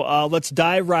 so let's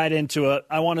dive right into it.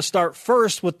 I want to start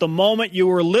first with the moment you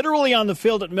were literally on the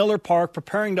field at Miller Park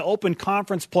preparing to open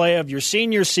conference play of your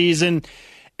senior season,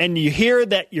 and you hear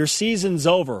that your season's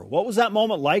over. What was that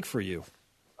moment like for you?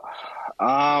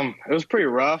 It was pretty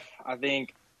rough. I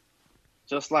think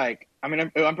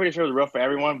I'm pretty sure it was rough for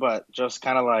everyone, but just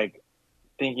kind of like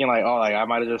thinking like, I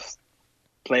might have just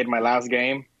played my last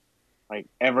game like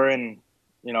ever in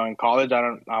college.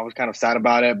 I was kind of sad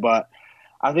about it, but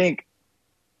I think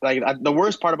the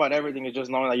worst part about everything is just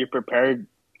knowing that you're prepared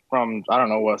from, I don't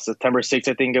know what, September 6th,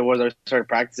 I think it was, I started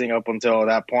practicing up until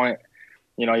that point.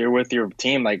 You know, you're with your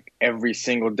team like every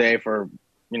single day for,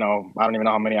 you know, I don't even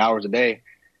know how many hours a day.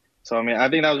 So, I mean, I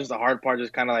think that was just the hard part,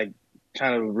 just kind of like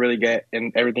trying to really get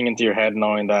everything into your head,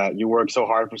 knowing that you work so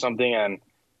hard for something and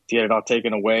to get it all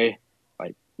taken away,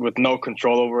 like with no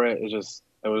control over it, it was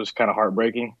just kind of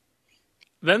heartbreaking.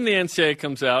 Then the NCAA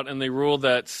comes out and they rule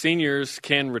that seniors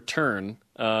can return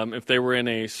if they were in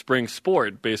a spring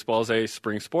sport. Baseball is a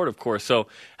spring sport, of course. So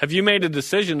have you made a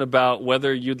decision about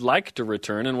whether you'd like to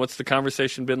return, and what's the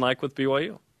conversation been like with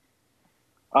BYU?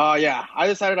 Yeah, I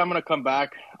decided I'm going to come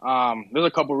back. There's a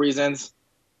couple reasons.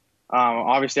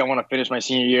 Obviously, I want to finish my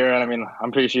senior year, and I mean,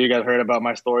 I'm pretty sure you guys heard about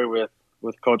my story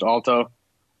with Coach Alto.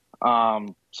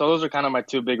 So those are kind of my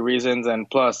two big reasons, and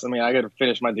plus, I mean, I got to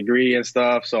finish my degree and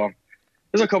stuff. So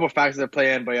there's a couple factors that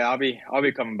play in, but yeah, I'll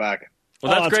be coming back.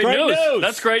 Well, that's great news.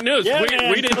 That's great news. Yeah,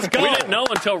 we didn't know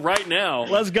until right now.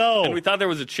 Let's go. And we thought there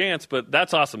was a chance, but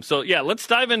that's awesome. So, yeah, let's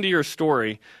dive into your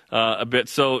story a bit.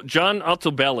 So, John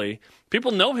Altobelli,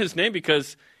 people know his name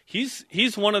because he's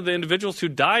one of the individuals who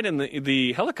died in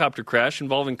the helicopter crash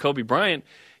involving Kobe Bryant.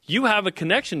 You have a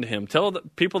connection to him. Tell the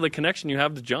people the connection you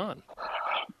have to John.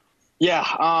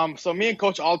 Yeah. So me and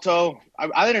Coach Alto,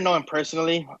 I didn't know him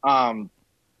personally,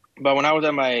 but when I was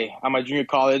at my junior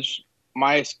college,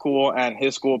 my school and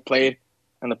his school played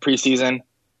in the preseason.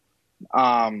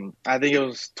 I think it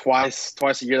was twice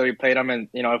a year that we played them, and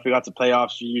you know, if we got to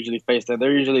playoffs, we usually faced them.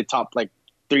 They're usually top like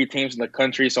 3 teams in the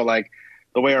country, so like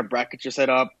the way our brackets are set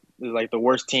up is like the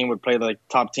worst team would play the like,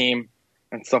 top team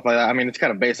and stuff like that. I mean, it's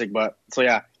kind of basic, but so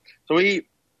yeah. So we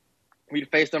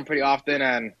faced them pretty often,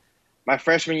 and my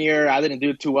freshman year I didn't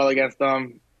do too well against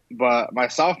them, but my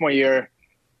sophomore year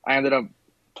I ended up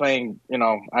playing. You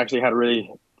know, I actually had really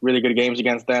good games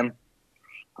against them.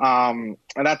 And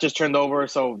that just turned over.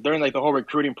 So during like the whole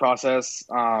recruiting process,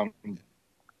 I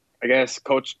guess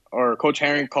Coach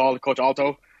Herring called Coach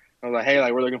Alto. I was like, hey,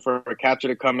 like we're looking for a catcher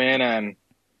to come in and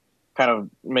kind of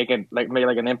make an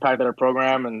impact at our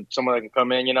program and someone that can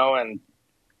come in, you know. And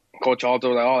Coach Alto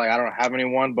was like, oh, like I don't have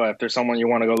anyone, but if there's someone you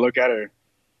want to go look at or,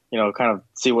 you know, kind of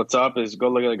see what's up, is go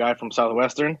look at a guy from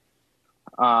Southwestern.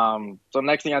 So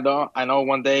next thing I know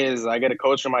one day is I get a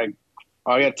text from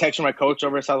my coach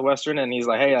over at Southwestern, and he's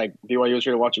like, hey, like BYU is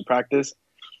here to watch you practice.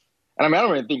 And I mean, I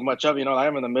don't really think much of it, you know,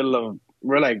 I'm in the middle of,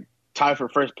 we're like tied for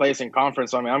first place in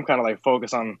conference. So I mean, I'm kind of like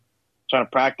focused on trying to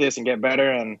practice and get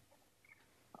better. And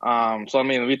so I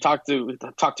mean, we talked to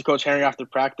Coach Henry after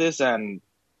practice, and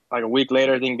like a week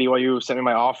later, I think BYU sent me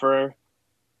my offer,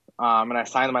 and I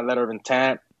signed my letter of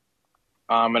intent.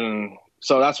 And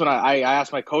so that's when I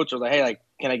asked my coach, I was like, hey, like,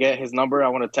 can I get his number? I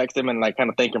want to text him and like kind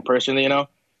of thank him personally, you know?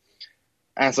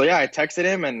 And so, yeah, I texted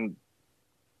him, and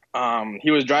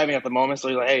he was driving at the moment. So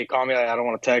he's like, hey, call me. I don't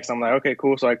want to text. I'm like, okay,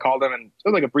 cool. So I called him, and it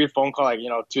was like a brief phone call, like, you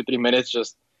know, 2-3 minutes,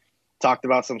 just talked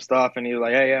about some stuff. And he was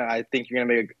like, hey, yeah, I think you're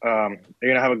going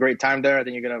to have a great time there. I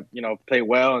think you're going to, you know, play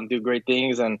well and do great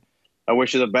things. And I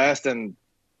wish you the best. And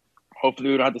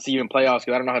hopefully we don't have to see you in playoffs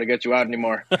because I don't know how to get you out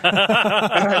anymore.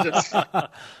 I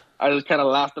just kind of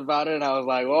laughed about it. And I was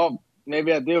like, well,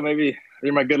 maybe I do. Maybe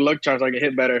you're my good luck charm so I can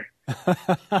hit better.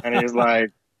 And he was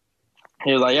like,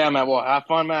 yeah, man, well, have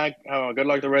fun, man. Good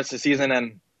luck the rest of the season,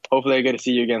 and hopefully I get to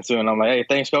see you again soon. I'm like, hey,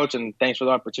 thanks, Coach, and thanks for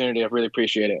the opportunity. I really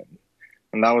appreciate it.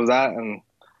 And that was that. And,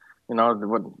 you know,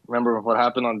 remember what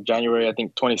happened on January, I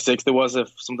think 26th it was, if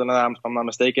something like that, if I'm not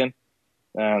mistaken.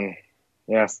 And,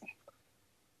 yes,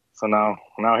 so now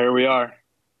here we are.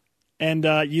 And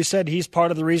you said he's part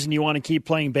of the reason you want to keep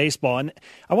playing baseball. And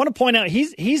I want to point out,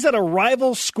 he's at a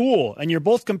rival school, and you're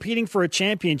both competing for a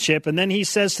championship. And then he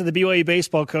says to the BYU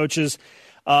baseball coaches,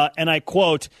 and I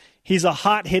quote, he's a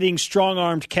hot-hitting,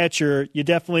 strong-armed catcher. You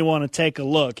definitely want to take a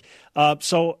look.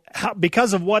 So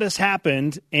because of what has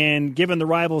happened and given the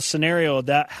rival scenario of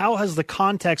that, how has the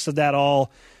context of that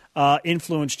all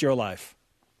influenced your life?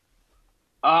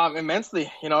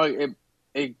 Immensely. You know,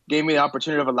 it gave me the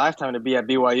opportunity of a lifetime to be at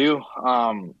BYU.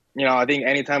 You know, I think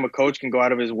anytime a coach can go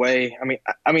out of his way.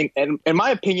 I mean, in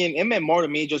my opinion, it meant more to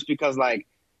me just because, like,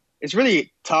 it's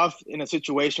really tough in a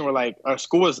situation where, like, a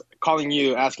school is calling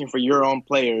you, asking for your own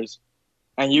players,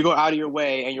 and you go out of your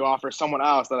way and you offer someone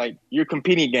else that, like, you're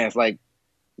competing against. Like,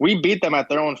 we beat them at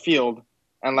their own field,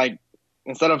 and, like,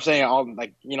 instead of saying, oh,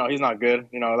 like, you know, he's not good,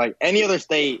 you know, like, any other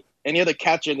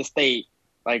catcher in the state,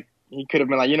 like, he could have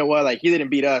been like, you know what, like, he didn't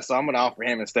beat us, so I'm going to offer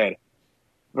him instead.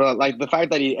 But, like, the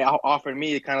fact that he offered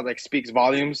me, it kind of, like, speaks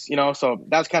volumes, you know? So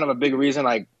that's kind of a big reason,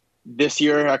 like, this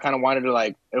year I kind of wanted to,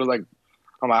 like, it was like,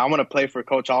 I'm like, I want to play for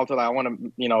Coach Alto. Like, I want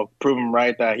to, you know, prove him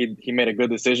right that he made a good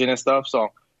decision and stuff. So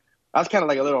that's kind of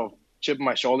like a little chip on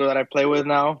my shoulder that I play with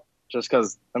now, just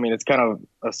because, I mean, it's kind of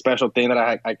a special thing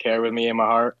that I carry with me in my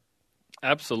heart.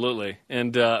 Absolutely.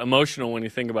 And emotional when you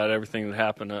think about everything that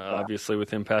happened, obviously, with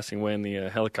him passing away in the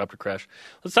helicopter crash.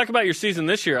 Let's talk about your season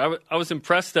this year. I was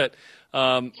impressed that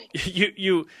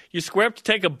you square up to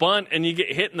take a bunt and you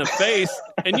get hit in the face,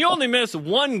 and you only miss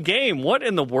one game. What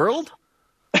in the world?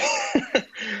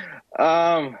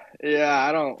 Yeah,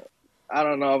 I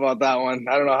don't know about that one.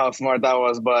 I don't know how smart that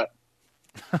was, but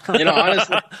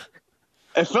honestly,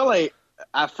 it felt like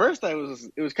at first it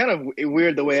was kind of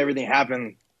weird the way everything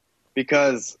happened,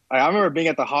 because I remember being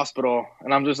at the hospital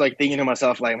and I'm just like thinking to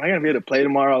myself, like, am I gonna be able to play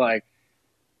tomorrow? Like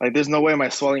there's no way my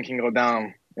swelling can go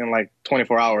down in like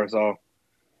 24 hours. So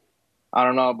I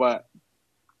don't know, but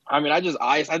I mean, I just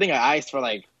iced. I think I iced for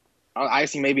like, I was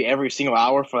icing maybe every single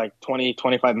hour for like 20,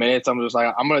 25 minutes. I'm just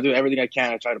like, I'm going to do everything I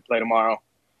can to try to play tomorrow.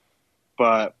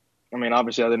 But, I mean,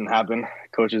 obviously that didn't happen.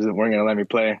 Coaches weren't going to let me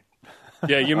play.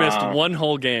 Yeah, you missed one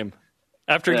whole game.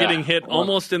 After getting hit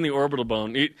almost in the orbital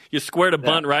bone. You squared a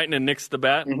bunt right and it nicks the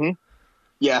bat? Mm-hmm.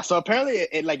 Yeah, so apparently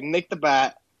it like nicked the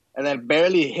bat and then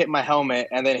barely hit my helmet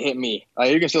and then hit me.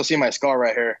 You can still see my scar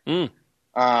right here. Yeah,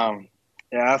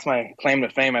 that's my claim to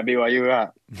fame at BYU.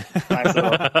 Nice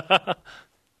little...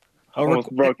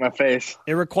 Almost broke my face.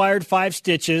 It required 5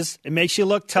 stitches. It makes you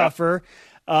look tougher.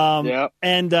 Yeah.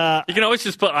 And you can always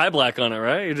just put eye black on it,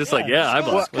 right? You're just eye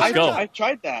black. Let's go. I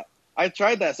tried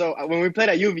that. So when we played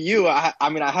at UVU, I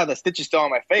had the stitches still on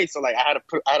my face, so like I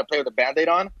had to play with a Band-Aid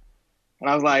on, and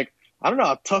I was like, I don't know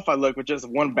how tough I look with just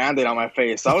one Band-Aid on my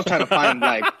face. So I was trying to find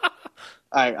like,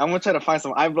 I'm gonna try to find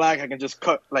some eye black. I can just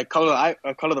color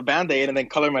the Band-Aid and then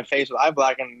color my face with eye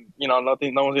black, and no one's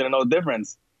gonna know the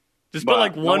difference. Just put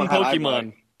like one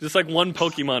Pokemon. Just like one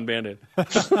Pokemon Band-Aid.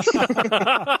 It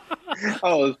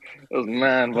was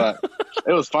man, but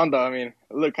it was fun though. I mean,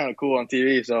 it looked kind of cool on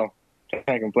TV, so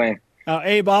can't complain.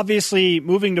 Abe, obviously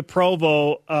moving to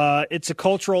Provo, it's a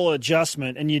cultural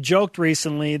adjustment, and you joked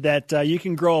recently that you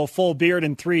can grow a full beard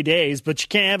in 3 days, but you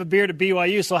can't have a beard at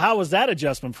BYU. So how was that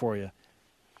adjustment for you?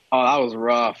 Oh, that was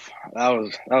rough.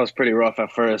 That was pretty rough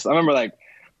at first. I remember like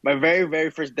my very, very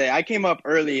first day. I came up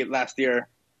early last year.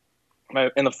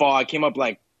 In the fall, I came up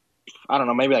like, I don't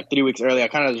know, maybe like 3 weeks early. I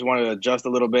kind of just wanted to adjust a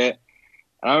little bit.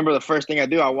 And I remember the first thing I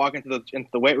do, I walk into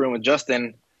the weight room with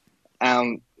Justin,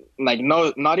 and like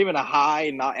not even a hi,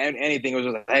 not anything. It was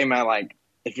just like, hey man, like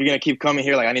if you're gonna keep coming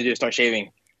here, like I need you to start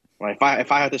shaving. Like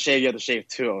if I have to shave, you have to shave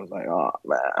too. I was like, oh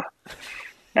man.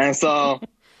 And so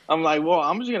I'm like, well,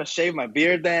 I'm just gonna shave my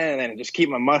beard then, and then just keep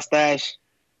my mustache.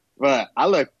 But I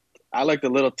looked a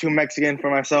little too Mexican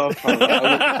for myself.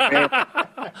 I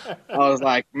was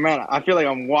like, man, I feel like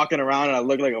I'm walking around and I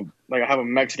look like I have a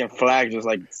Mexican flag just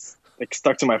like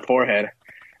stuck to my forehead.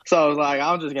 So I was like,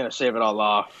 I'm just gonna shave it all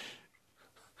off.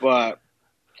 But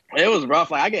it was rough.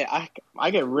 Like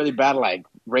I get really bad like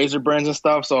razor burns and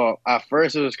stuff. So at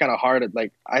first it was kind of hard.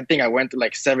 I think I went through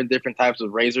like 7 different types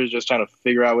of razors just trying to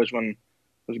figure out which one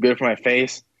was good for my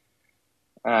face.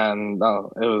 And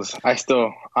it was. I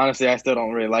still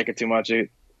don't really like it too much.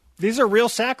 These are real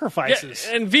sacrifices.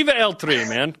 Yeah, and Viva El Tri,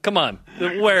 man. Come on.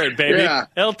 Wear it, baby. Yeah.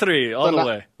 El Tri, all the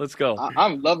way. Let's go.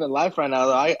 I'm loving life right now,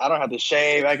 though. I don't have to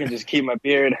shave. I can just keep my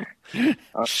beard.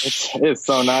 It's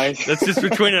so nice. That's just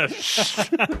between us.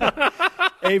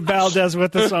 Abe Valdez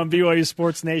with us on BYU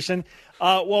Sports Nation.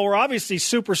 Well, we're obviously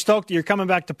super stoked that you're coming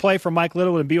back to play for Mike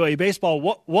Littlewood and BYU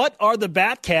Baseball. What are the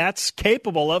Batcats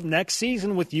capable of next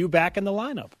season with you back in the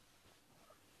lineup?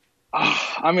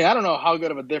 I mean, I don't know how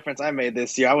good of a difference I made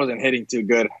this year. I wasn't hitting too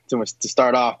much to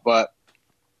start off, but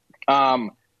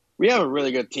we have a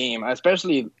really good team,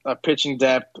 especially pitching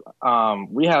depth.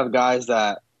 We have guys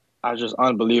that are just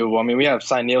unbelievable. I mean, we have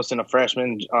Cy Nielsen, a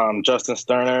freshman, Justin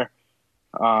Sterner.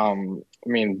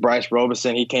 Bryce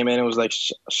Robeson, he came in and was like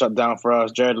shut down for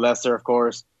us. Jared Lesser, of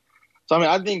course. So, I mean,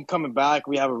 I think coming back,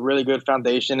 we have a really good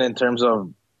foundation in terms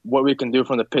of what we can do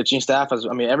from the pitching staff.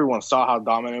 Everyone saw how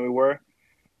dominant we were.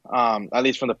 At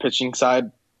least from the pitching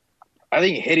side. I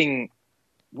think hitting,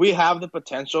 we have the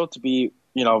potential to be,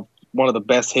 one of the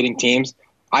best hitting teams.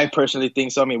 I personally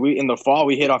think so. I mean, in the fall,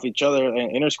 we hit off each other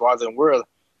in inter squads and we're,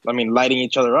 lighting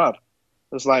each other up.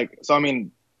 It's like, so,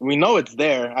 we know it's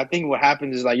there. I think what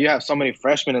happens is you have so many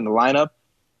freshmen in the lineup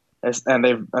and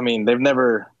they've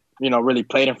never, really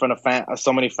played in front of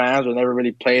so many fans or never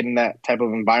really played in that type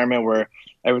of environment where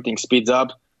everything speeds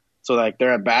up. So,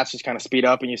 their at-bats just kind of speed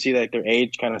up and you see that their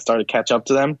age kind of started to catch up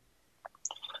to them.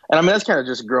 And, that's kind of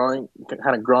just growing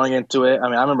into it. I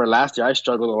remember last year I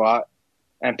struggled a lot.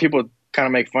 And people kind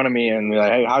of make fun of me and be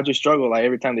like, hey, how'd you struggle?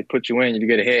 Every time they put you in, you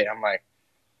get a hit. I'm like,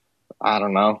 I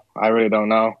don't know. I really don't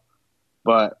know.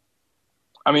 But,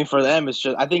 I mean, for them, it's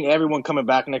just I think everyone coming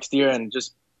back next year and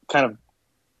just kind of.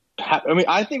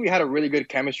 I think we had a really good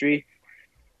chemistry.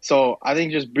 So I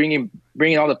think just bringing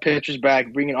all the pitchers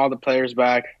back, bringing all the players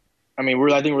back. I mean,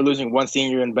 I think we're losing one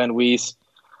senior in Ben Weiss.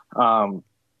 So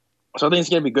I think it's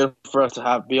going to be good for us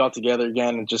to be all together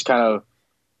again and just kind of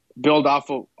build off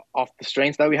the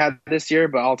strengths that we had this year,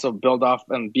 but also build off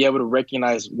and be able to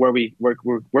recognize where we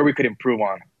could improve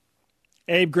on.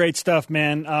 Abe, great stuff,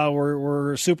 man.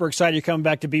 We're super excited you're coming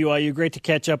back to BYU. Great to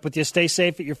catch up with you. Stay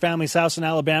safe at your family's house in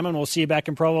Alabama, and we'll see you back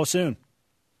in Provo soon.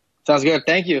 Sounds good.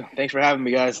 Thank you. Thanks for having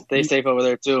me, guys. Stay safe over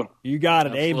there, too. You got it.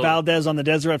 Absolutely. Abe Valdez on the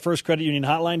Deseret First Credit Union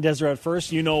Hotline. Deseret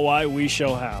First, you know why, we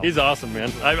show how. He's awesome,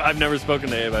 man. I've never spoken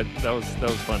to Abe. That was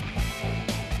fun.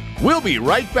 We'll be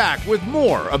right back with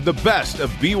more of the best of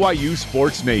BYU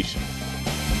Sports Nation.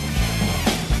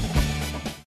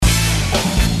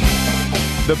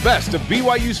 The best of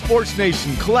BYU Sports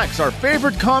Nation collects our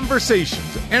favorite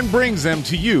conversations and brings them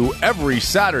to you every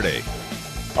Saturday.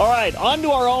 All right, on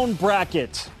to our own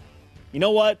bracket. You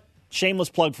know what? Shameless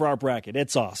plug for our bracket.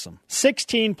 It's awesome.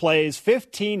 16 plays,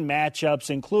 15 matchups,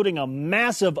 including a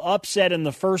massive upset in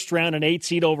the first round, an 8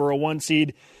 seed over a 1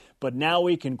 seed. But now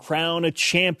we can crown a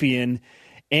champion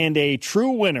and a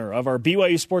true winner of our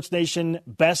BYU Sports Nation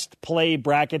Best Play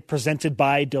Bracket presented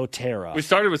by doTERRA. We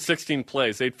started with 16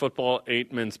 plays, 8 football,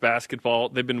 8 men's basketball.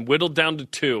 They've been whittled down to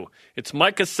 2. It's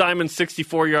Micah Simon's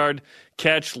 64-yard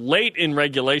catch late in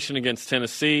regulation against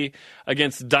Tennessee,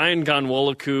 against Dayan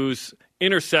Ghanwoloku's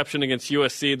interception against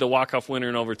USC, the walk-off winner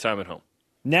in overtime at home.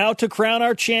 Now to crown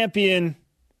our champion,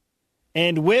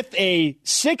 and with a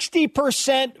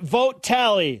 60% vote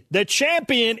tally, the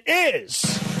champion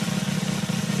is...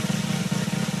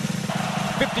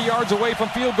 50 yards away from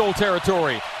field goal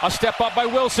territory. A step up by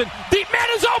Wilson. Deep man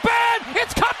is open!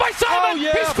 It's caught by Simon! Oh,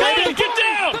 yeah, He's baby, get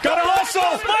down! Gotta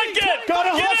hustle! Spike it! Gotta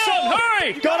hustle! In,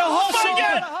 hurry! Gotta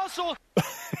hustle!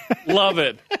 Love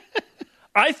it.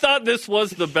 I thought this was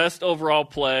the best overall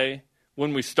play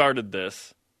when we started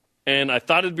this, and I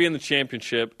thought it'd be in the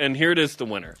championship, and here it is, the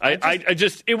winner.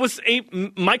 It was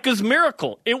Micah's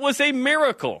miracle. It was a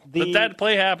miracle that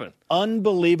play happened.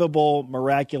 Unbelievable,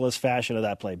 miraculous fashion of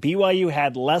that play. BYU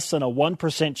had less than a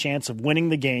 1% chance of winning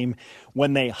the game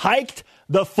when they hiked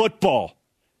the football.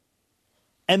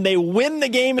 And they win the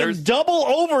game in double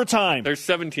overtime. There's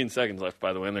 17 seconds left,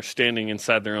 by the way, and they're standing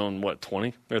inside their own,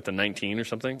 20? They're at the 19 or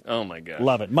something? Oh, my God.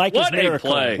 Love it. Micah's what miracle.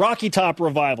 A play. Rocky Top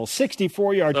Revival.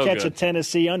 64-yard catch good. at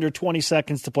Tennessee. Under 20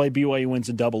 seconds to play. BYU wins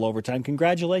in double overtime.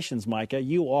 Congratulations, Micah.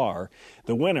 You are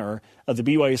the winner of the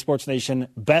BYU Sports Nation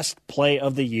Best Play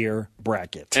of the Year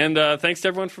bracket. And thanks to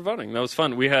everyone for voting. That was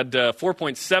fun. We had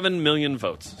 4.7 million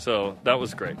votes, so that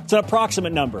was great. It's an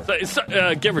approximate number.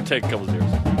 So, give or take a couple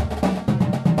zeros.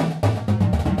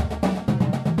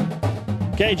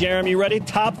 Okay, Jeremy, you ready?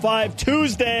 Top 5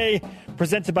 Tuesday,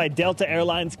 presented by Delta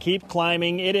Airlines. Keep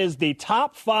climbing. It is the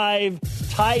top 5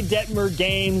 Ty Detmer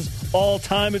games all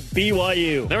time at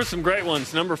BYU. There were some great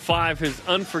ones. Number 5, his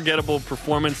unforgettable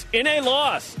performance in a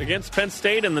loss against Penn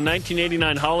State in the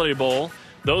 1989 Holiday Bowl.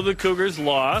 Though the Cougars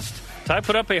lost, Ty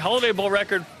put up a Holiday Bowl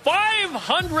record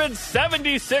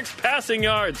 576 passing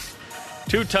yards.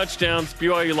 2 touchdowns.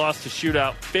 BYU lost to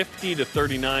shootout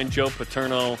 50-39. Joe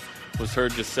Paterno was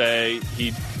heard to say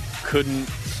he couldn't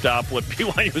stop what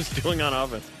BYU was doing on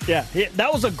offense. Yeah,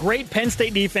 that was a great Penn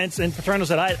State defense, and Paterno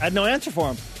said, I had no answer for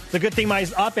him. It's a good thing my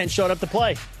offense showed up to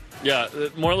play. Yeah,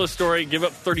 moral of the story, give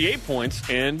up 38 points,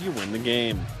 and you win the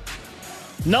game.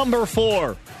 Number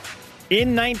 4,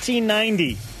 in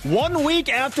 1990, 1 week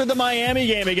after the Miami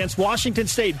game against Washington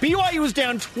State, BYU was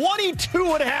down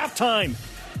 22 at halftime.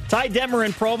 Ty Detmer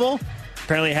in Provo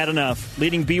apparently had enough,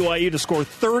 leading BYU to score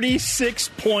 36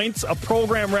 points, a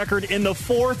program record in the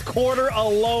fourth quarter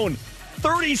alone.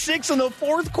 36 in the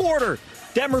fourth quarter.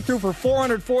 Detmer threw for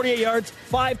 448 yards,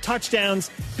 5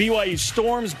 touchdowns. BYU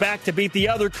storms back to beat the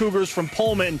other Cougars from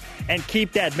Pullman and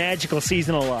keep that magical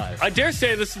season alive. I dare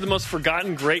say this is the most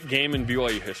forgotten great game in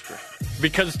BYU history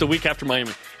because it's the week after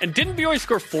Miami. And didn't BYU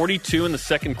score 42 in the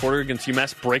second quarter against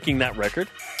UMass, breaking that record?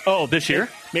 Oh, this year?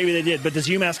 Maybe they did, but does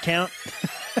UMass count?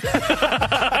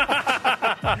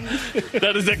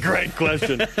 That is a great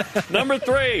question. Number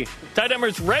 3, Ty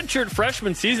Detmer's redshirt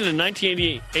freshman season in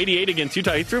 1988 against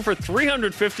Utah. He threw for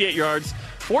 358 yards,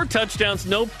 4 touchdowns,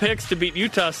 no picks to beat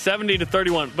Utah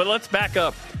 70-31. But let's back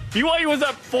up. BYU was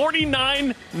up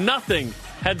 49-0,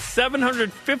 had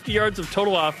 750 yards of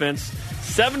total offense.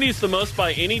 70 is the most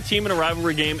by any team in a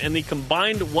rivalry game, and the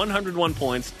combined 101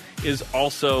 points is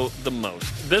also the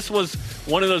most. This was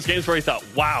one of those games where he thought,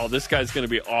 wow, this guy's going to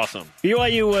be awesome.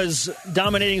 BYU was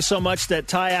dominating so much that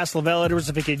Ty asked Lavelle Edwards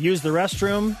if he could use the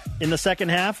restroom in the second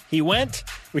half. He went.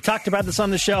 We talked about this on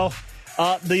the show.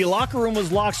 The locker room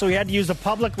was locked, so he had to use a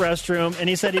public restroom, and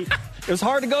he said it was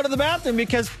hard to go to the bathroom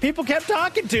because people kept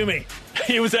talking to me.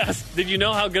 He was asked, did you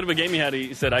know how good of a game he had?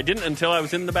 He said, I didn't until I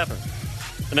was in the bathroom.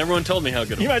 And everyone told me how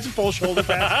good it was. You imagine full shoulder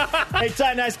pads? Hey,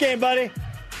 Ty, nice game, buddy.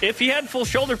 If he had full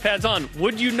shoulder pads on,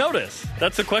 would you notice?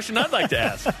 That's a question I'd like to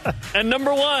ask. And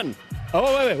number one.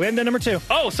 Oh, wait. We haven't done number two.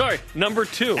 Oh, sorry. Number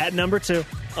two. At number two.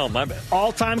 Oh, my bad.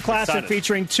 All-time classic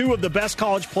featuring two of the best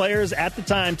college players at the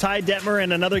time, Ty Detmer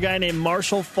and another guy named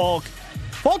Marshall Falk.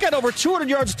 Falk had over 200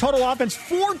 yards of total offense,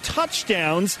 4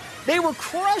 touchdowns. They were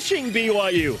crushing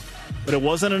BYU. But it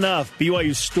wasn't enough.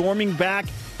 BYU storming back.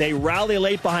 They rally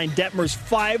late behind Detmer's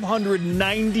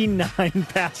 599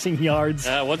 passing yards.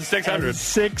 Wasn't 600. And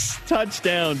 6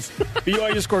 touchdowns.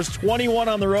 BYU scores 21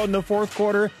 on the road in the fourth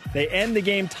quarter. They end the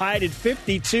game tied at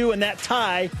 52, and that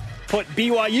tie put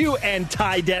BYU and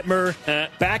Ty Detmer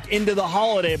back into the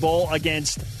Holiday Bowl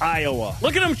against Iowa.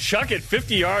 Look at him chuck it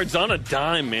 50 yards on a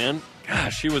dime, man.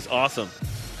 Gosh, he was awesome.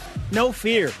 No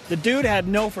fear. The dude had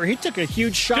no fear. He took a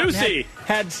huge shot and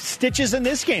had stitches in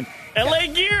this game. LA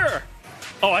Gear.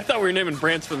 Oh, I thought we were naming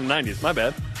brands for the 90s. My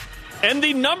bad. And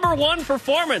the number one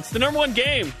performance, the number one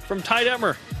game from Ty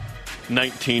Detmer.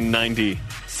 1990,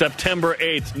 September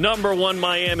 8th, number one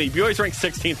Miami. BYU's ranked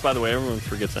 16th, by the way. Everyone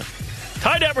forgets that.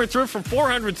 Ty Detmer threw for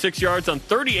 406 yards on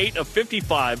 38 of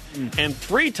 55 and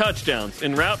 3 touchdowns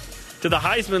en route to the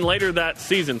Heisman later that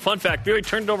season. Fun fact, BYU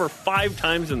turned it over 5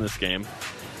 times in this game.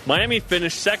 Miami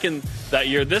finished second that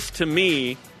year. This, to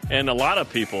me, and a lot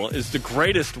of people, is the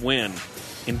greatest win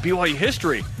in BYU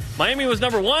history. Miami was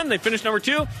number 1, they finished number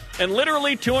 2, and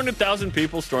literally 200,000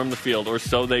 people stormed the field, or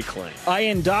so they claim. I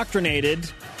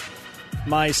indoctrinated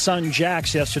my son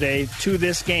Jax yesterday to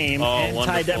this game and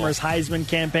Ty Detmer's Heisman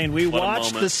campaign. We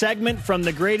watched the segment from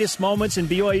the greatest moments in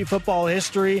BYU football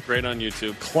history. Great on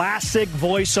YouTube. Classic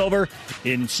voiceover.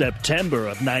 In September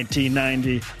of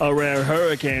 1990, a rare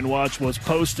hurricane watch was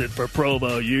posted for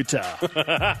Provo, Utah.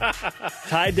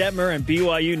 Ty Detmer and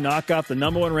BYU knock off the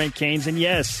number 1 ranked Canes, and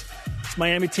yes, this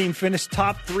Miami team finished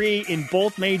top 3 in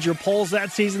both major polls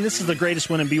that season. This is the greatest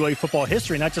win in BYU football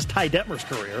history, not just Ty Detmer's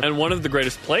career. And one of the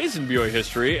greatest plays in BYU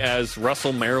history as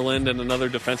Russell Maryland and another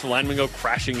defensive lineman go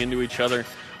crashing into each other.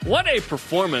 What a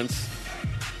performance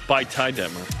by Ty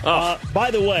Detmer.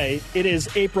 By the way, it is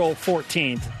April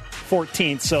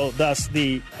 14th, so thus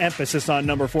the emphasis on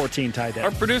number 14, Ty Detmer.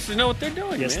 Our producers know what they're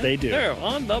doing, Yes, man. they do. They're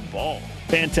on the ball.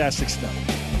 Fantastic stuff.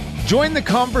 Join the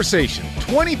conversation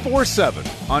 24/7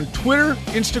 on Twitter,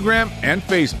 Instagram, and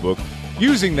Facebook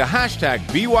using the hashtag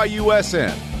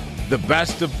BYUSN. The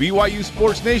best of BYU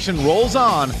Sports Nation rolls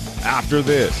on after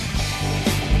this.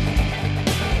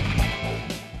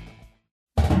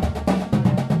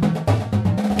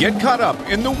 Get caught up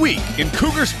in the week in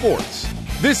Cougar sports.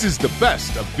 This is the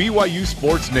best of BYU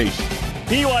Sports Nation.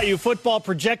 BYU football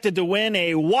projected to win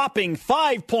a whopping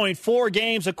 5.4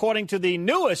 games according to the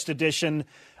newest edition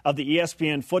of the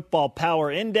ESPN Football Power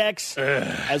Index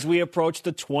as we approach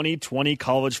the 2020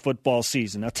 college football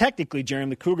season. Now, technically,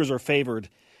 Jeremy, the Cougars are favored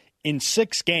in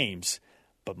 6 games,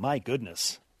 but my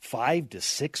goodness, 5 to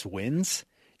 6 wins?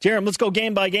 Jeremy, let's go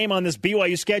game by game on this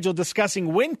BYU schedule,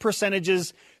 discussing win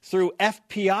percentages through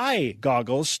FPI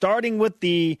goggles, starting with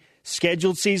the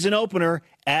scheduled season opener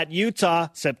at Utah,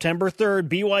 September 3rd.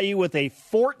 BYU with a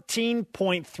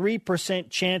 14.3%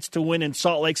 chance to win in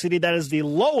Salt Lake City. That is the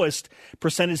lowest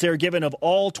percentage they're given of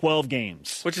all 12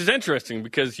 games. Which is interesting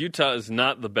because Utah is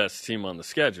not the best team on the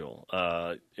schedule.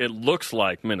 It looks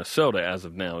like Minnesota, as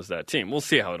of now, is that team. We'll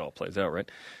see how it all plays out, right?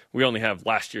 We only have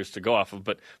last year's to go off of,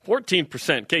 but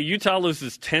 14%. Okay, Utah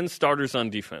loses 10 starters on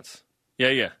defense.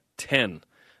 Yeah, 10.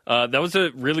 That was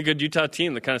a really good Utah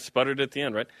team that kind of sputtered at the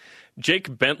end, right?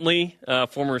 Jake Bentley,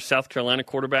 former South Carolina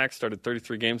quarterback, started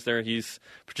 33 games there. He's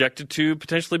projected to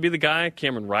potentially be the guy.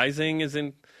 Cameron Rising is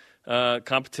in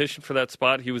competition for that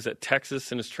spot. He was at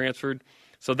Texas and has transferred.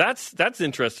 So that's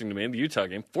interesting to me, the Utah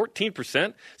game.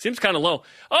 14% seems kind of low.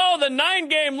 Oh, the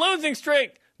 9-game losing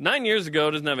streak. 9 years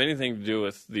ago doesn't have anything to do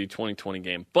with the 2020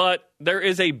 game. But there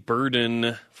is a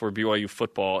burden for BYU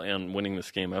football and winning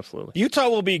this game, absolutely. Utah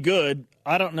will be good.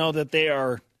 I don't know that they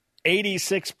are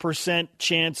 86%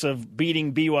 chance of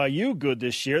beating BYU good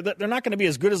this year. They're not going to be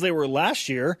as good as they were last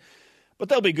year, but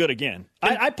they'll be good again.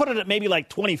 I put it at maybe like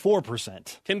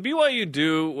 24%. Can BYU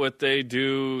do what they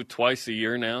do twice a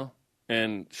year now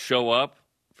and show up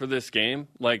for this game,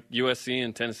 like USC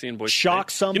and Tennessee and Boise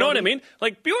Shock State. somebody. You know what I mean?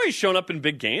 Like, BYU's shown up in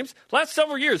big games. Last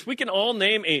several years, we can all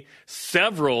name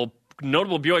several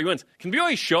notable BYU wins. Can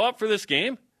BYU show up for this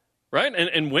game, right,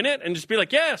 and win it and just be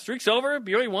like, yeah, streak's over,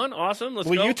 BYU won, awesome, let's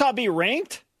go. Will Utah be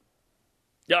ranked?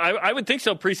 Yeah, I would think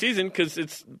so preseason because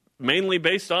it's mainly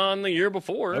based on the year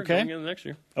before. Okay. Going into next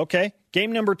year. Okay.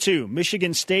 Game number 2,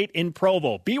 Michigan State in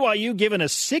Provo. BYU given a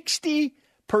 60%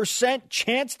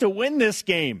 chance to win this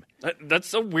game.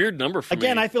 That's a weird number for me.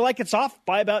 Again, I feel like it's off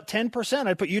by about 10%.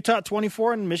 I'd put Utah at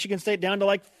 24 and Michigan State down to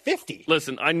like 50.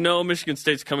 Listen, I know Michigan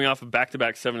State's coming off of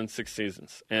back-to-back 7-6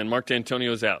 seasons, and Mark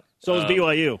D'Antonio's out. So is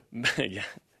BYU.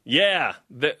 Yeah,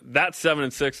 that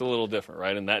 7-6 a little different,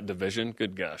 right? In that division,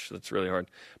 good gosh, that's really hard.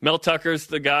 Mel Tucker's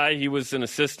the guy. He was an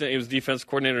assistant. He was defense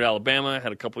coordinator at Alabama.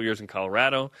 Had a couple of years in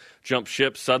Colorado. Jumped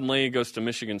ship suddenly. Goes to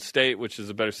Michigan State, which is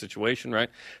a better situation, right?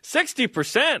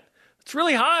 60%. It's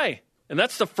really high, and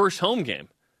that's the first home game.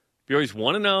 BYU's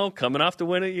 1-0, coming off to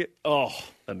win it. Oh,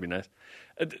 that'd be nice.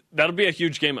 That'll be a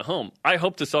huge game at home. I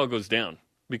hope this all goes down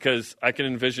because I can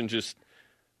envision just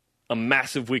a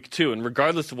massive week 2. And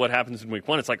regardless of what happens in week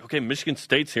 1, it's like, okay, Michigan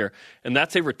State's here. And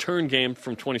that's a return game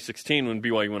from 2016 when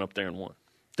BYU went up there and won.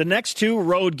 The next 2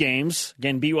 road games,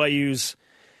 again, BYU's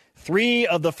 3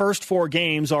 of the first 4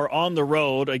 games are on the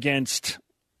road against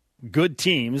good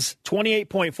teams.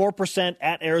 28.4%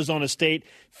 at Arizona State,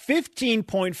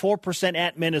 15.4%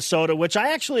 at Minnesota, which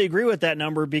I actually agree with that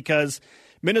number because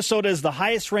Minnesota is the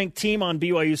highest-ranked team on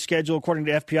BYU's schedule, according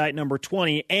to FPI, at number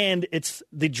 20, and it's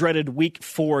the dreaded Week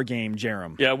 4 game,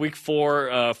 Jerem. Yeah, Week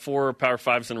 4, 4 Power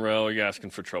 5s in a row, you're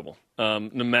asking for trouble. No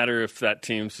matter if that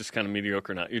team's just kind of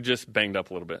mediocre or not. You're just banged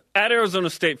up a little bit. At Arizona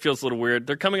State feels a little weird.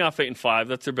 They're coming off 8-5.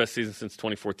 That's their best season since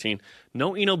 2014.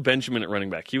 No Eno Benjamin at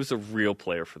running back. He was a real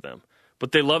player for them.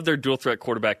 But they love their dual-threat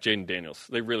quarterback, Jaden Daniels.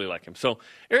 They really like him. So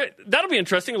that'll be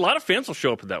interesting. A lot of fans will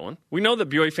show up at that one. We know that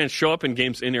BYU fans show up in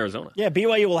games in Arizona. Yeah,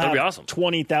 BYU will have awesome.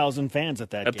 20,000 fans at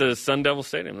that game. At the Sun Devil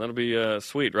Stadium. That'll be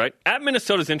sweet, right? At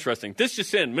Minnesota's interesting. This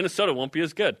just in, Minnesota won't be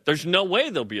as good. There's no way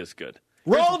they'll be as good.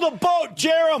 Roll the boat,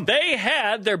 Jerem! They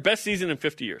had their best season in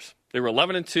 50 years. They were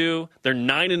 11-2. They're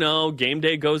 9-0. Game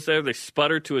day goes there. They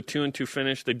sputter to a 2-2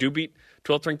 finish. They do beat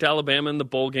 12th-ranked Alabama in the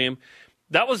bowl game.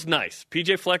 That was nice.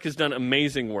 P.J. Fleck has done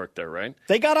amazing work there, right?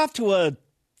 They got off to a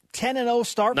 10-0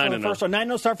 start for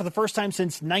 9-0 start for the first time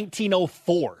since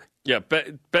 1904. Yeah,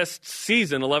 best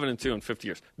season, 11-2 in 50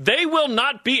 years. They will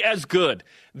not be as good.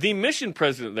 The mission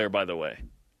president there, by the way,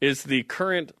 is the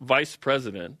current vice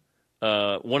president,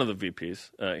 one of the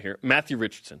VPs here, Matthew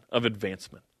Richardson of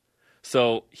Advancement.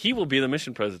 So he will be the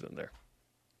mission president there.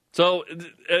 So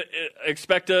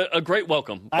expect a great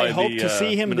welcome. I hope to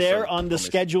see him Minnesota there on the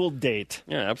scheduled date.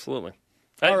 Yeah, absolutely.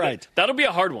 All right. That'll be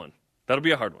a hard one.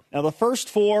 Now, the first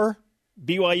 4,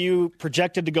 BYU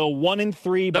projected to go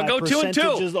 1-3 by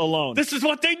percentages alone. This is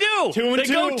what they do. 2-2.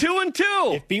 They go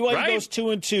 2-2. If BYU goes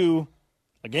 2-2,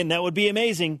 again, that would be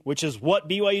amazing, which is what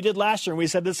BYU did last year. And we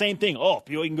said the same thing. Oh, if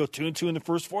BYU can go 2-2 in the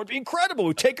first 4, it'd be incredible.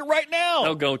 We take it right now.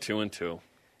 They'll go 2-2.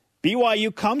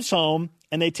 BYU comes home,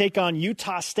 and they take on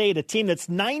Utah State, a team that's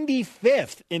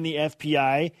 95th in the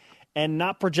FPI and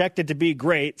not projected to be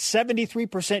great.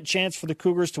 73% chance for the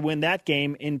Cougars to win that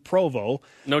game in Provo.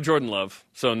 No Jordan Love,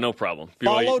 so no problem.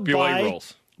 Followed BYU by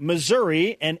rolls.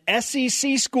 Missouri, an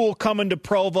SEC school coming to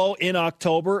Provo in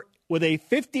October with a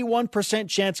 51%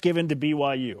 chance given to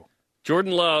BYU.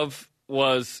 Jordan Love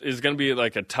is going to be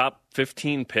like a top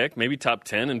 15 pick, maybe top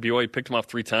 10, and BYU picked him off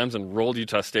 3 times and rolled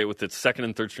Utah State with its second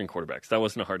and third string quarterbacks. That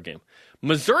wasn't a hard game.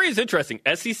 Missouri is interesting.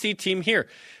 SEC team here.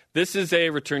 This is a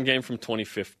return game from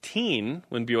 2015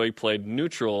 when BYU played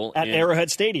neutral at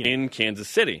Arrowhead Stadium in Kansas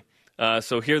City.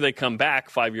 So here they come back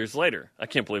 5 years later. I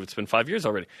can't believe it's been 5 years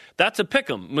already. That's a pick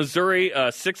 'em. Missouri,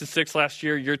 6-6 last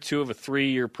year, year 2 of a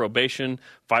 3-year probation,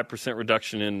 5%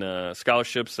 reduction in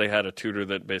scholarships. They had a tutor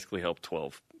that basically helped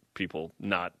 12 people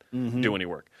not do any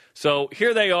work. So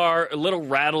here they are, a little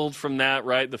rattled from that,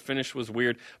 right? The finish was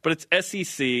weird. But it's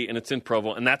SEC, and it's in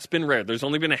Provo, and that's been rare. There's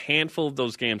only been a handful of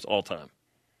those games all time.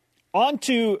 On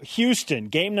to Houston,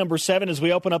 game number 7 as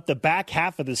we open up the back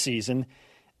half of the season.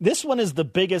 This one is the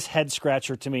biggest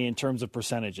head-scratcher to me in terms of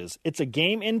percentages. It's a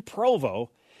game in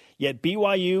Provo, yet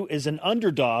BYU is an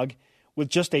underdog with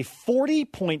just a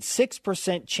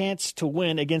 40.6% chance to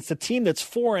win against a team that's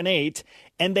 4-8,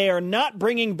 and they are not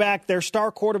bringing back their star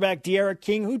quarterback, De'Ara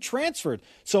King, who transferred.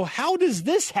 So how does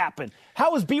this happen?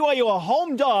 How is BYU a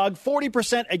home dog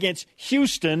 40% against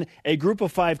Houston, a group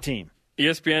of 5 team?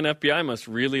 ESPN FBI must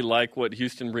really like what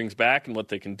Houston brings back and what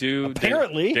they can do.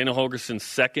 Apparently. Dana Holgerson's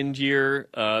second year.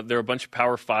 There are a bunch of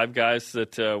Power 5 guys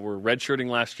that were redshirting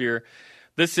last year.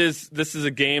 this is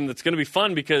a game that's going to be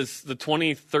fun because the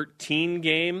 2013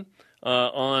 game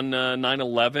on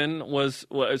 9/11 was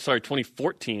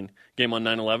 2014 game on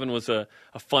 9/11 was a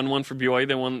fun one for BYU.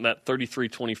 They won that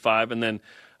 33-25, and then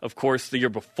of course the year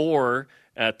before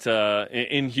at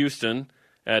in Houston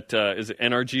at is it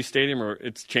NRG Stadium, or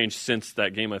it's changed since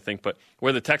that game I think, but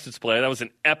where the Texans play, that was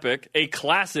a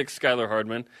classic Skylar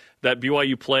Hardman that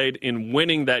BYU played in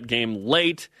winning that game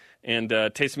late. And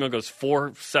Taysom Hill goes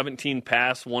 4-17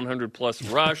 pass, 100-plus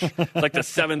rush. It's like the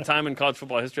 7th time in college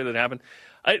football history that happened.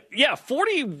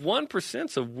 41%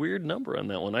 is a weird number on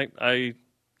that one. I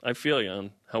feel you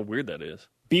on how weird that is.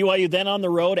 BYU then on the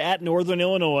road at Northern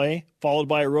Illinois, followed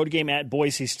by a road game at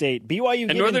Boise State.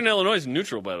 BYU Northern Illinois is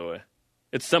neutral, by the way.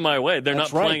 It's semi-away. They're not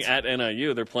playing at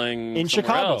NIU. They're playing in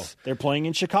Chicago. Else. They're playing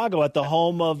in Chicago at the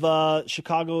home of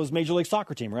Chicago's Major League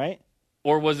Soccer team, right?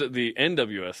 Or was it the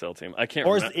NWSL team? I can't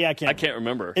remember. I can't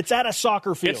remember. It's at a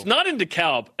soccer field. It's not in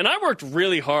DeKalb. And I worked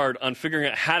really hard on figuring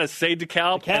out how to say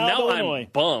DeKalb and now Illinois. I'm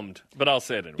bummed, but I'll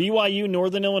say it anyway. BYU,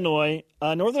 Northern Illinois.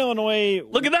 Northern Illinois.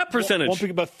 Look at that percentage. Won't pick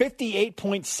about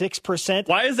 58.6%.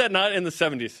 Why is that not in the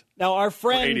 70s? Now, our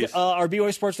friend, our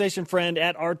BYU Sports Nation friend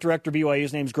at Art Director BYU,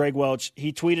 his name's Greg Welch,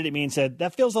 he tweeted at me and said,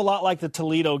 that feels a lot like the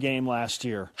Toledo game last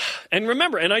year. And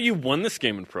remember, NIU won this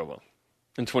game in Provo.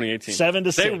 In 2018,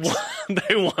 7-6,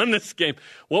 they won this game.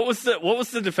 What was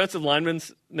the defensive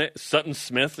lineman's name? Sutton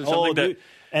Smith or something that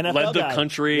NFL led the guy.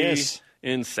 country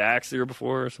in sacks the year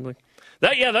before or something.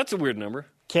 That's a weird number.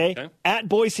 Okay. At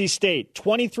Boise State,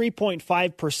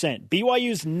 23.5%.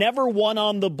 BYU's never won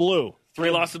on the blue. 3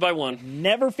 losses by 1.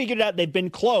 Never figured out they've been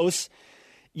close.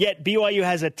 Yet BYU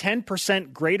has a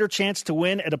 10% greater chance to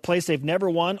win at a place they've never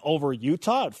won over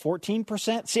Utah at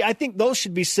 14%. See, I think those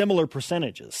should be similar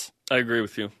percentages. I agree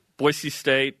with you. Boise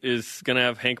State is going to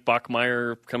have Hank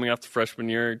Bachmeier coming off the freshman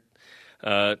year.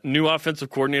 New offensive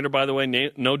coordinator, by the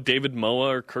way. No David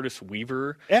Moa or Curtis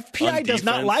Weaver. FPI does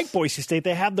not like Boise State.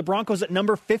 They have the Broncos at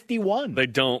number 51. They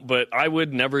don't, but I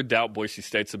would never doubt Boise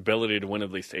State's ability to win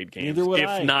at least 8 games. Neither would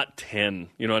I. If not 10.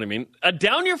 You know what I mean? A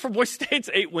down year for Boise State's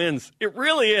 8 wins. It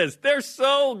really is. They're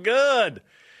so good.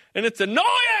 And it's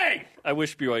annoying. I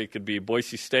wish BYU could be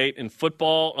Boise State in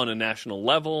football on a national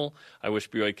level. I wish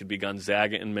BYU could be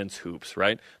Gonzaga in men's hoops,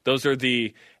 right? Those are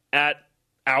the at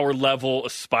our level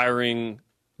aspiring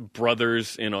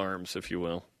brothers in arms, if you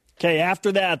will. Okay,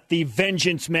 after that, the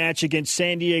vengeance match against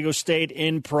San Diego State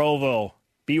in Provo.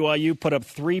 BYU put up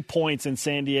 3 points in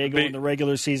San Diego in the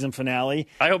regular season finale.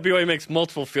 I hope BYU makes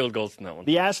multiple field goals in that one.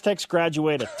 The Aztecs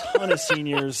graduate a ton of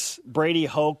seniors. Brady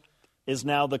Hoke is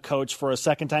now the coach for a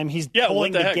second time. He's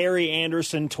pulling the Gary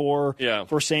Anderson tour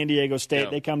for San Diego State.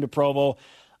 They come to Provo.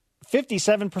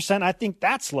 57%, I think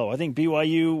that's low. I think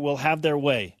BYU will have their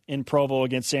way in Provo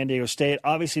against San Diego State.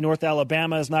 Obviously, North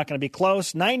Alabama is not going to be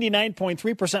close.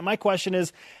 99.3%. My question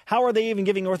is, how are they even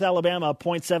giving North Alabama a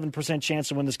 0.7% chance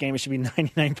to win this game? It should be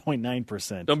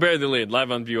 99.9%. Don't bury the lead.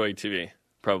 Live on BYU TV,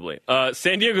 probably.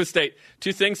 San Diego State,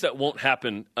 2 things that won't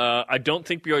happen. I don't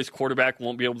think BYU's quarterback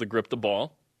won't be able to grip the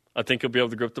ball. I think he'll be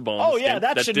able to grip the ball.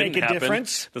 That should make a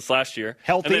difference. This last year.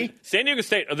 Healthy. And then San Diego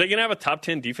State, are they going to have a top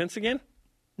 10 defense again?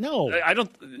 No. I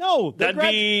don't. No. That'd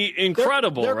be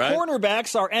incredible, their right? Their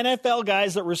cornerbacks are NFL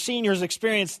guys that were seniors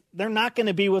experienced. They're not going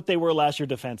to be what they were last year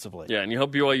defensively. Yeah, and you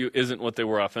hope BYU isn't what they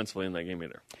were offensively in that game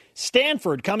either.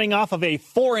 Stanford, coming off of a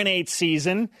 4-8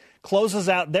 season, closes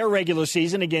out their regular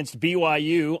season against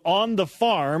BYU on the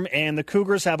farm, and the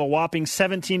Cougars have a whopping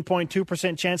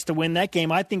 17.2% chance to win that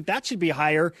game. I think that should be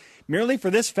higher merely for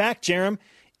this fact, Jerem.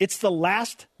 It's the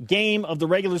last game of the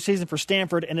regular season for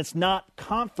Stanford, and it's not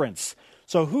conference.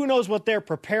 So who knows what they're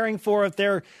preparing for if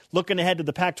they're looking ahead to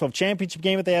the Pac-12 championship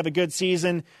game if they have a good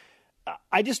season.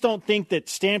 I just don't think that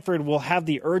Stanford will have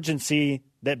the urgency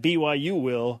that BYU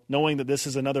will, knowing that this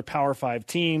is another Power 5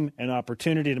 team, an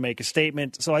opportunity to make a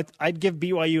statement. So I'd give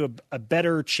BYU a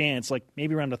better chance, like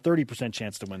maybe around a 30%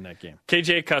 chance to win that game.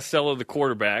 KJ Costello, the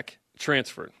quarterback,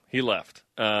 transferred. He left.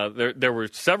 There were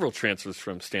several transfers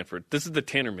from Stanford. This is the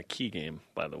Tanner McKee game,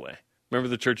 by the way. Remember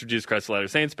the Church of Jesus Christ of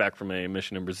Latter-day Saints back from a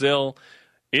mission in Brazil.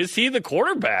 Is he the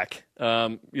quarterback?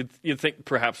 You'd think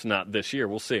perhaps not this year.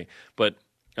 We'll see. But,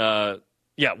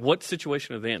 what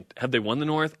situation are they in? Have they won the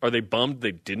North? Are they bummed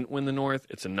they didn't win the North?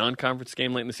 It's a non-conference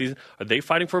game late in the season. Are they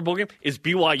fighting for a bowl game? Is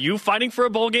BYU fighting for a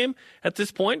bowl game at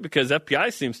this point? Because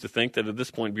FPI seems to think that at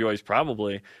this point BYU is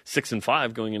probably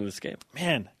 6-5 going into this game.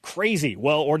 Man, crazy.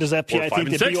 Well, or does FPI think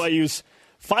that BYU's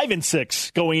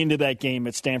 5-6 going into that game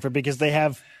at Stanford because they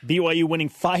have BYU winning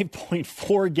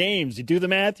 5.4 games. You do the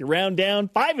math, you round down,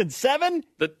 5-7.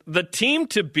 The team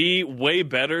to be way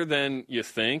better than you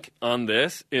think on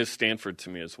this is Stanford to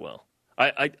me as well.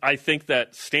 I think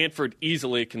that Stanford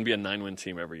easily can be a 9-win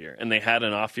team every year, and they had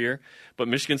an off year. But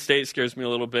Michigan State scares me a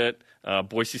little bit.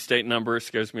 Boise State number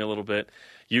scares me a little bit.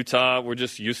 Utah, we're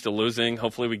just used to losing.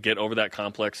 Hopefully we get over that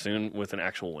complex soon with an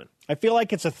actual win. I feel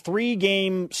like it's a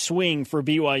 3-game swing for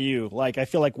BYU. Like, I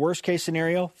feel like worst case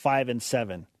scenario,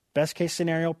 5-7. Best case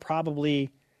scenario,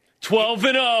 probably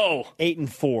 12-0.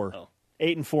 8-4. Oh.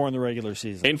 8-4 in the regular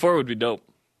season. 8-4 would be dope.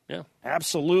 Yeah,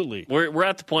 absolutely. We're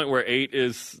at the point where 8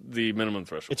 is the minimum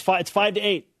threshold. It's 5 to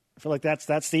 8. I feel like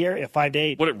that's the area, 5 to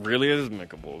 8. What it really is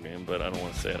make a bowl game, but I don't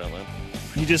want to say it out loud.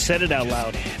 You just said it out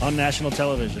loud on national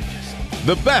television.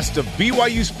 The best of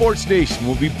BYU Sports Nation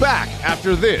will be back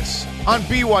after this on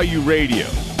BYU Radio.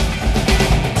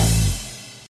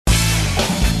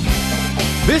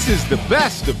 This is the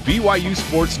best of BYU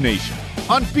Sports Nation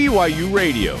on BYU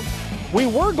Radio. We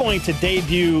were going to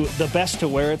debut the Best to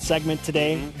Wear It segment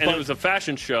today. And it was a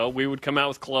fashion show. We would come out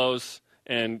with clothes,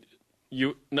 and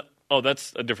you... No, oh,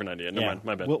 that's a different idea. Never mind.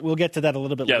 My bad. We'll get to that a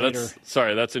little bit later.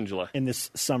 That's in July. In this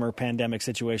summer pandemic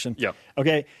situation. Yeah.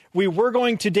 Okay. We were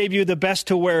going to debut the Best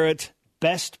to Wear It,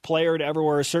 best player to ever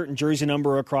wear a certain jersey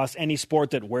number across any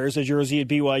sport that wears a jersey at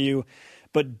BYU.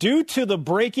 But due to the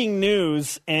breaking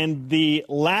news and the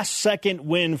last-second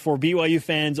win for BYU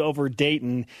fans over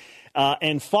Dayton...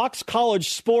 and Fox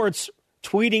College Sports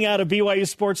tweeting out a BYU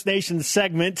Sports Nation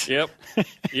segment. Yep.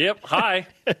 Hi.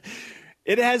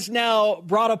 It has now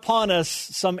brought upon us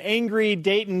some angry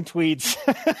Dayton tweets.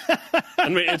 I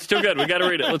mean, it's too good. We got to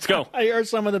read it. Let's go. Here are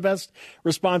some of the best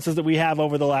responses that we have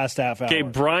over the last half hour. Okay,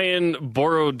 Brian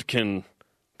Borodkin.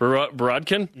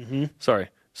 Mm-hmm. Sorry.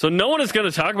 So no one is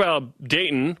going to talk about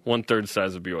Dayton, 1/3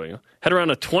 size of BYU, had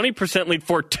around a 20% lead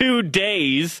for 2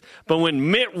 days, but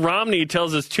when Mitt Romney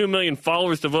tells his 2 million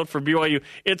followers to vote for BYU,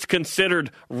 it's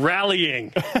considered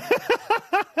rallying.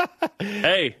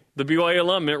 Hey, the BYU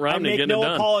alum, Mitt Romney, getting it done. I make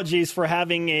no apologies for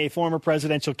having a former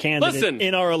presidential candidate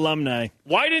in our alumni.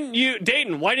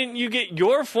 Dayton, why didn't you get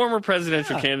your former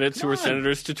presidential candidates who were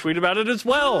senators to tweet about it as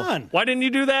well? Why didn't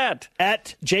you do that?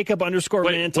 At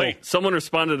Jacob_Mantle. Wait, someone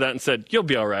responded to that and said, you'll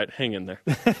be all right. Hang in there.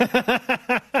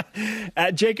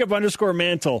 At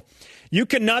Jacob_Mantle. You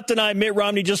cannot deny Mitt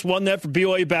Romney just won that for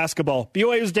BYU basketball.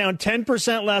 BYU was down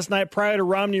 10% last night prior to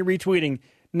Romney retweeting.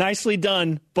 Nicely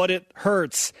done, but it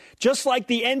hurts. Just like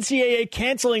the NCAA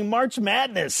canceling March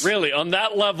Madness. Really, on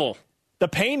that level. The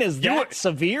pain is that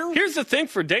severe? Here's the thing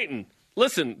for Dayton.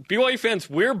 Listen, BYU fans,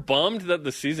 we're bummed that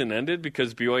the season ended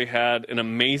because BYU had an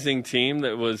amazing team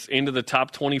that was into the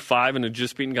top 25 and had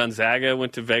just beaten Gonzaga,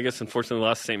 went to Vegas, unfortunately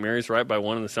lost to St. Mary's right by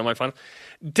 1 in the semifinals.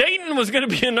 Dayton was going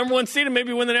to be a number 1 seed and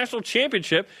maybe win the national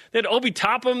championship. They had Obi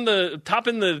Toppin,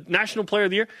 the National Player of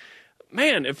the Year.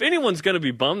 Man, if anyone's going to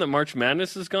be bummed that March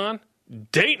Madness is gone,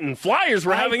 Dayton Flyers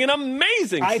were having an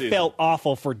amazing season. I felt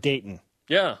awful for Dayton.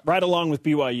 Yeah. Right along with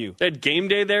BYU. They had game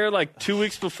day there like 2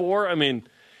 weeks before. I mean,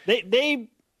 they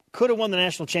could have won the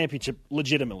national championship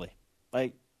legitimately.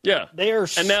 Yeah. They are.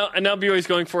 And now BYU's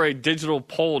going for a digital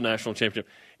poll national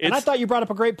championship. And I thought you brought up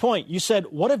a great point. You said,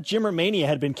 what if Jimmermania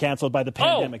had been canceled by the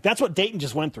pandemic? That's what Dayton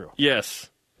just went through. Yes.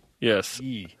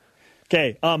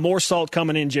 Okay, more salt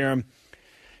coming in, Jerem.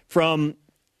 From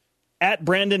at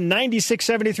Brandon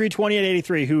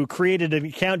 96732883, who created an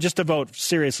account just to vote.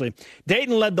 Seriously,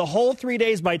 Dayton led the whole 3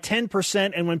 days by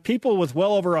 10%, and when people with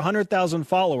well over 100,000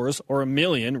 followers or 1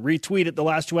 million retweet it the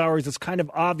last 2 hours, it's kind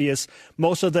of obvious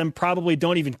most of them probably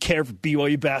don't even care for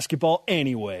BYU basketball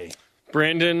anyway.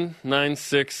 Brandon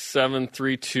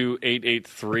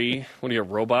 967328883. What are you, a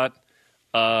robot?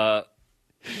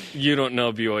 You don't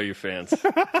know BYU fans.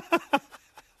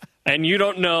 And you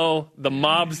don't know the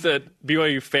mobs that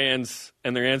BYU fans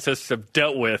and their ancestors have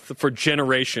dealt with for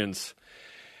generations.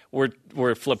 We're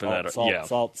flipping that up. Salt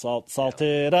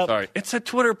it up. Sorry. It's a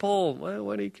Twitter poll.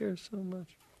 Why do you care so much?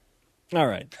 All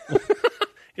right.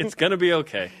 It's going to be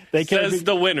okay. Says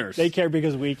the winners. They care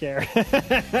because we care.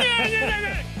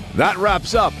 That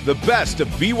wraps up the best of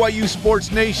BYU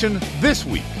Sports Nation this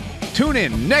week. Tune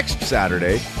in next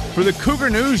Saturday for the Cougar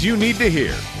news you need to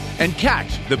hear. And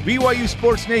catch the BYU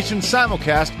Sports Nation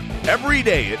simulcast every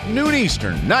day at noon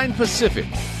Eastern, 9 Pacific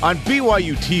on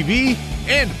BYU TV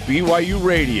and BYU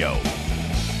Radio.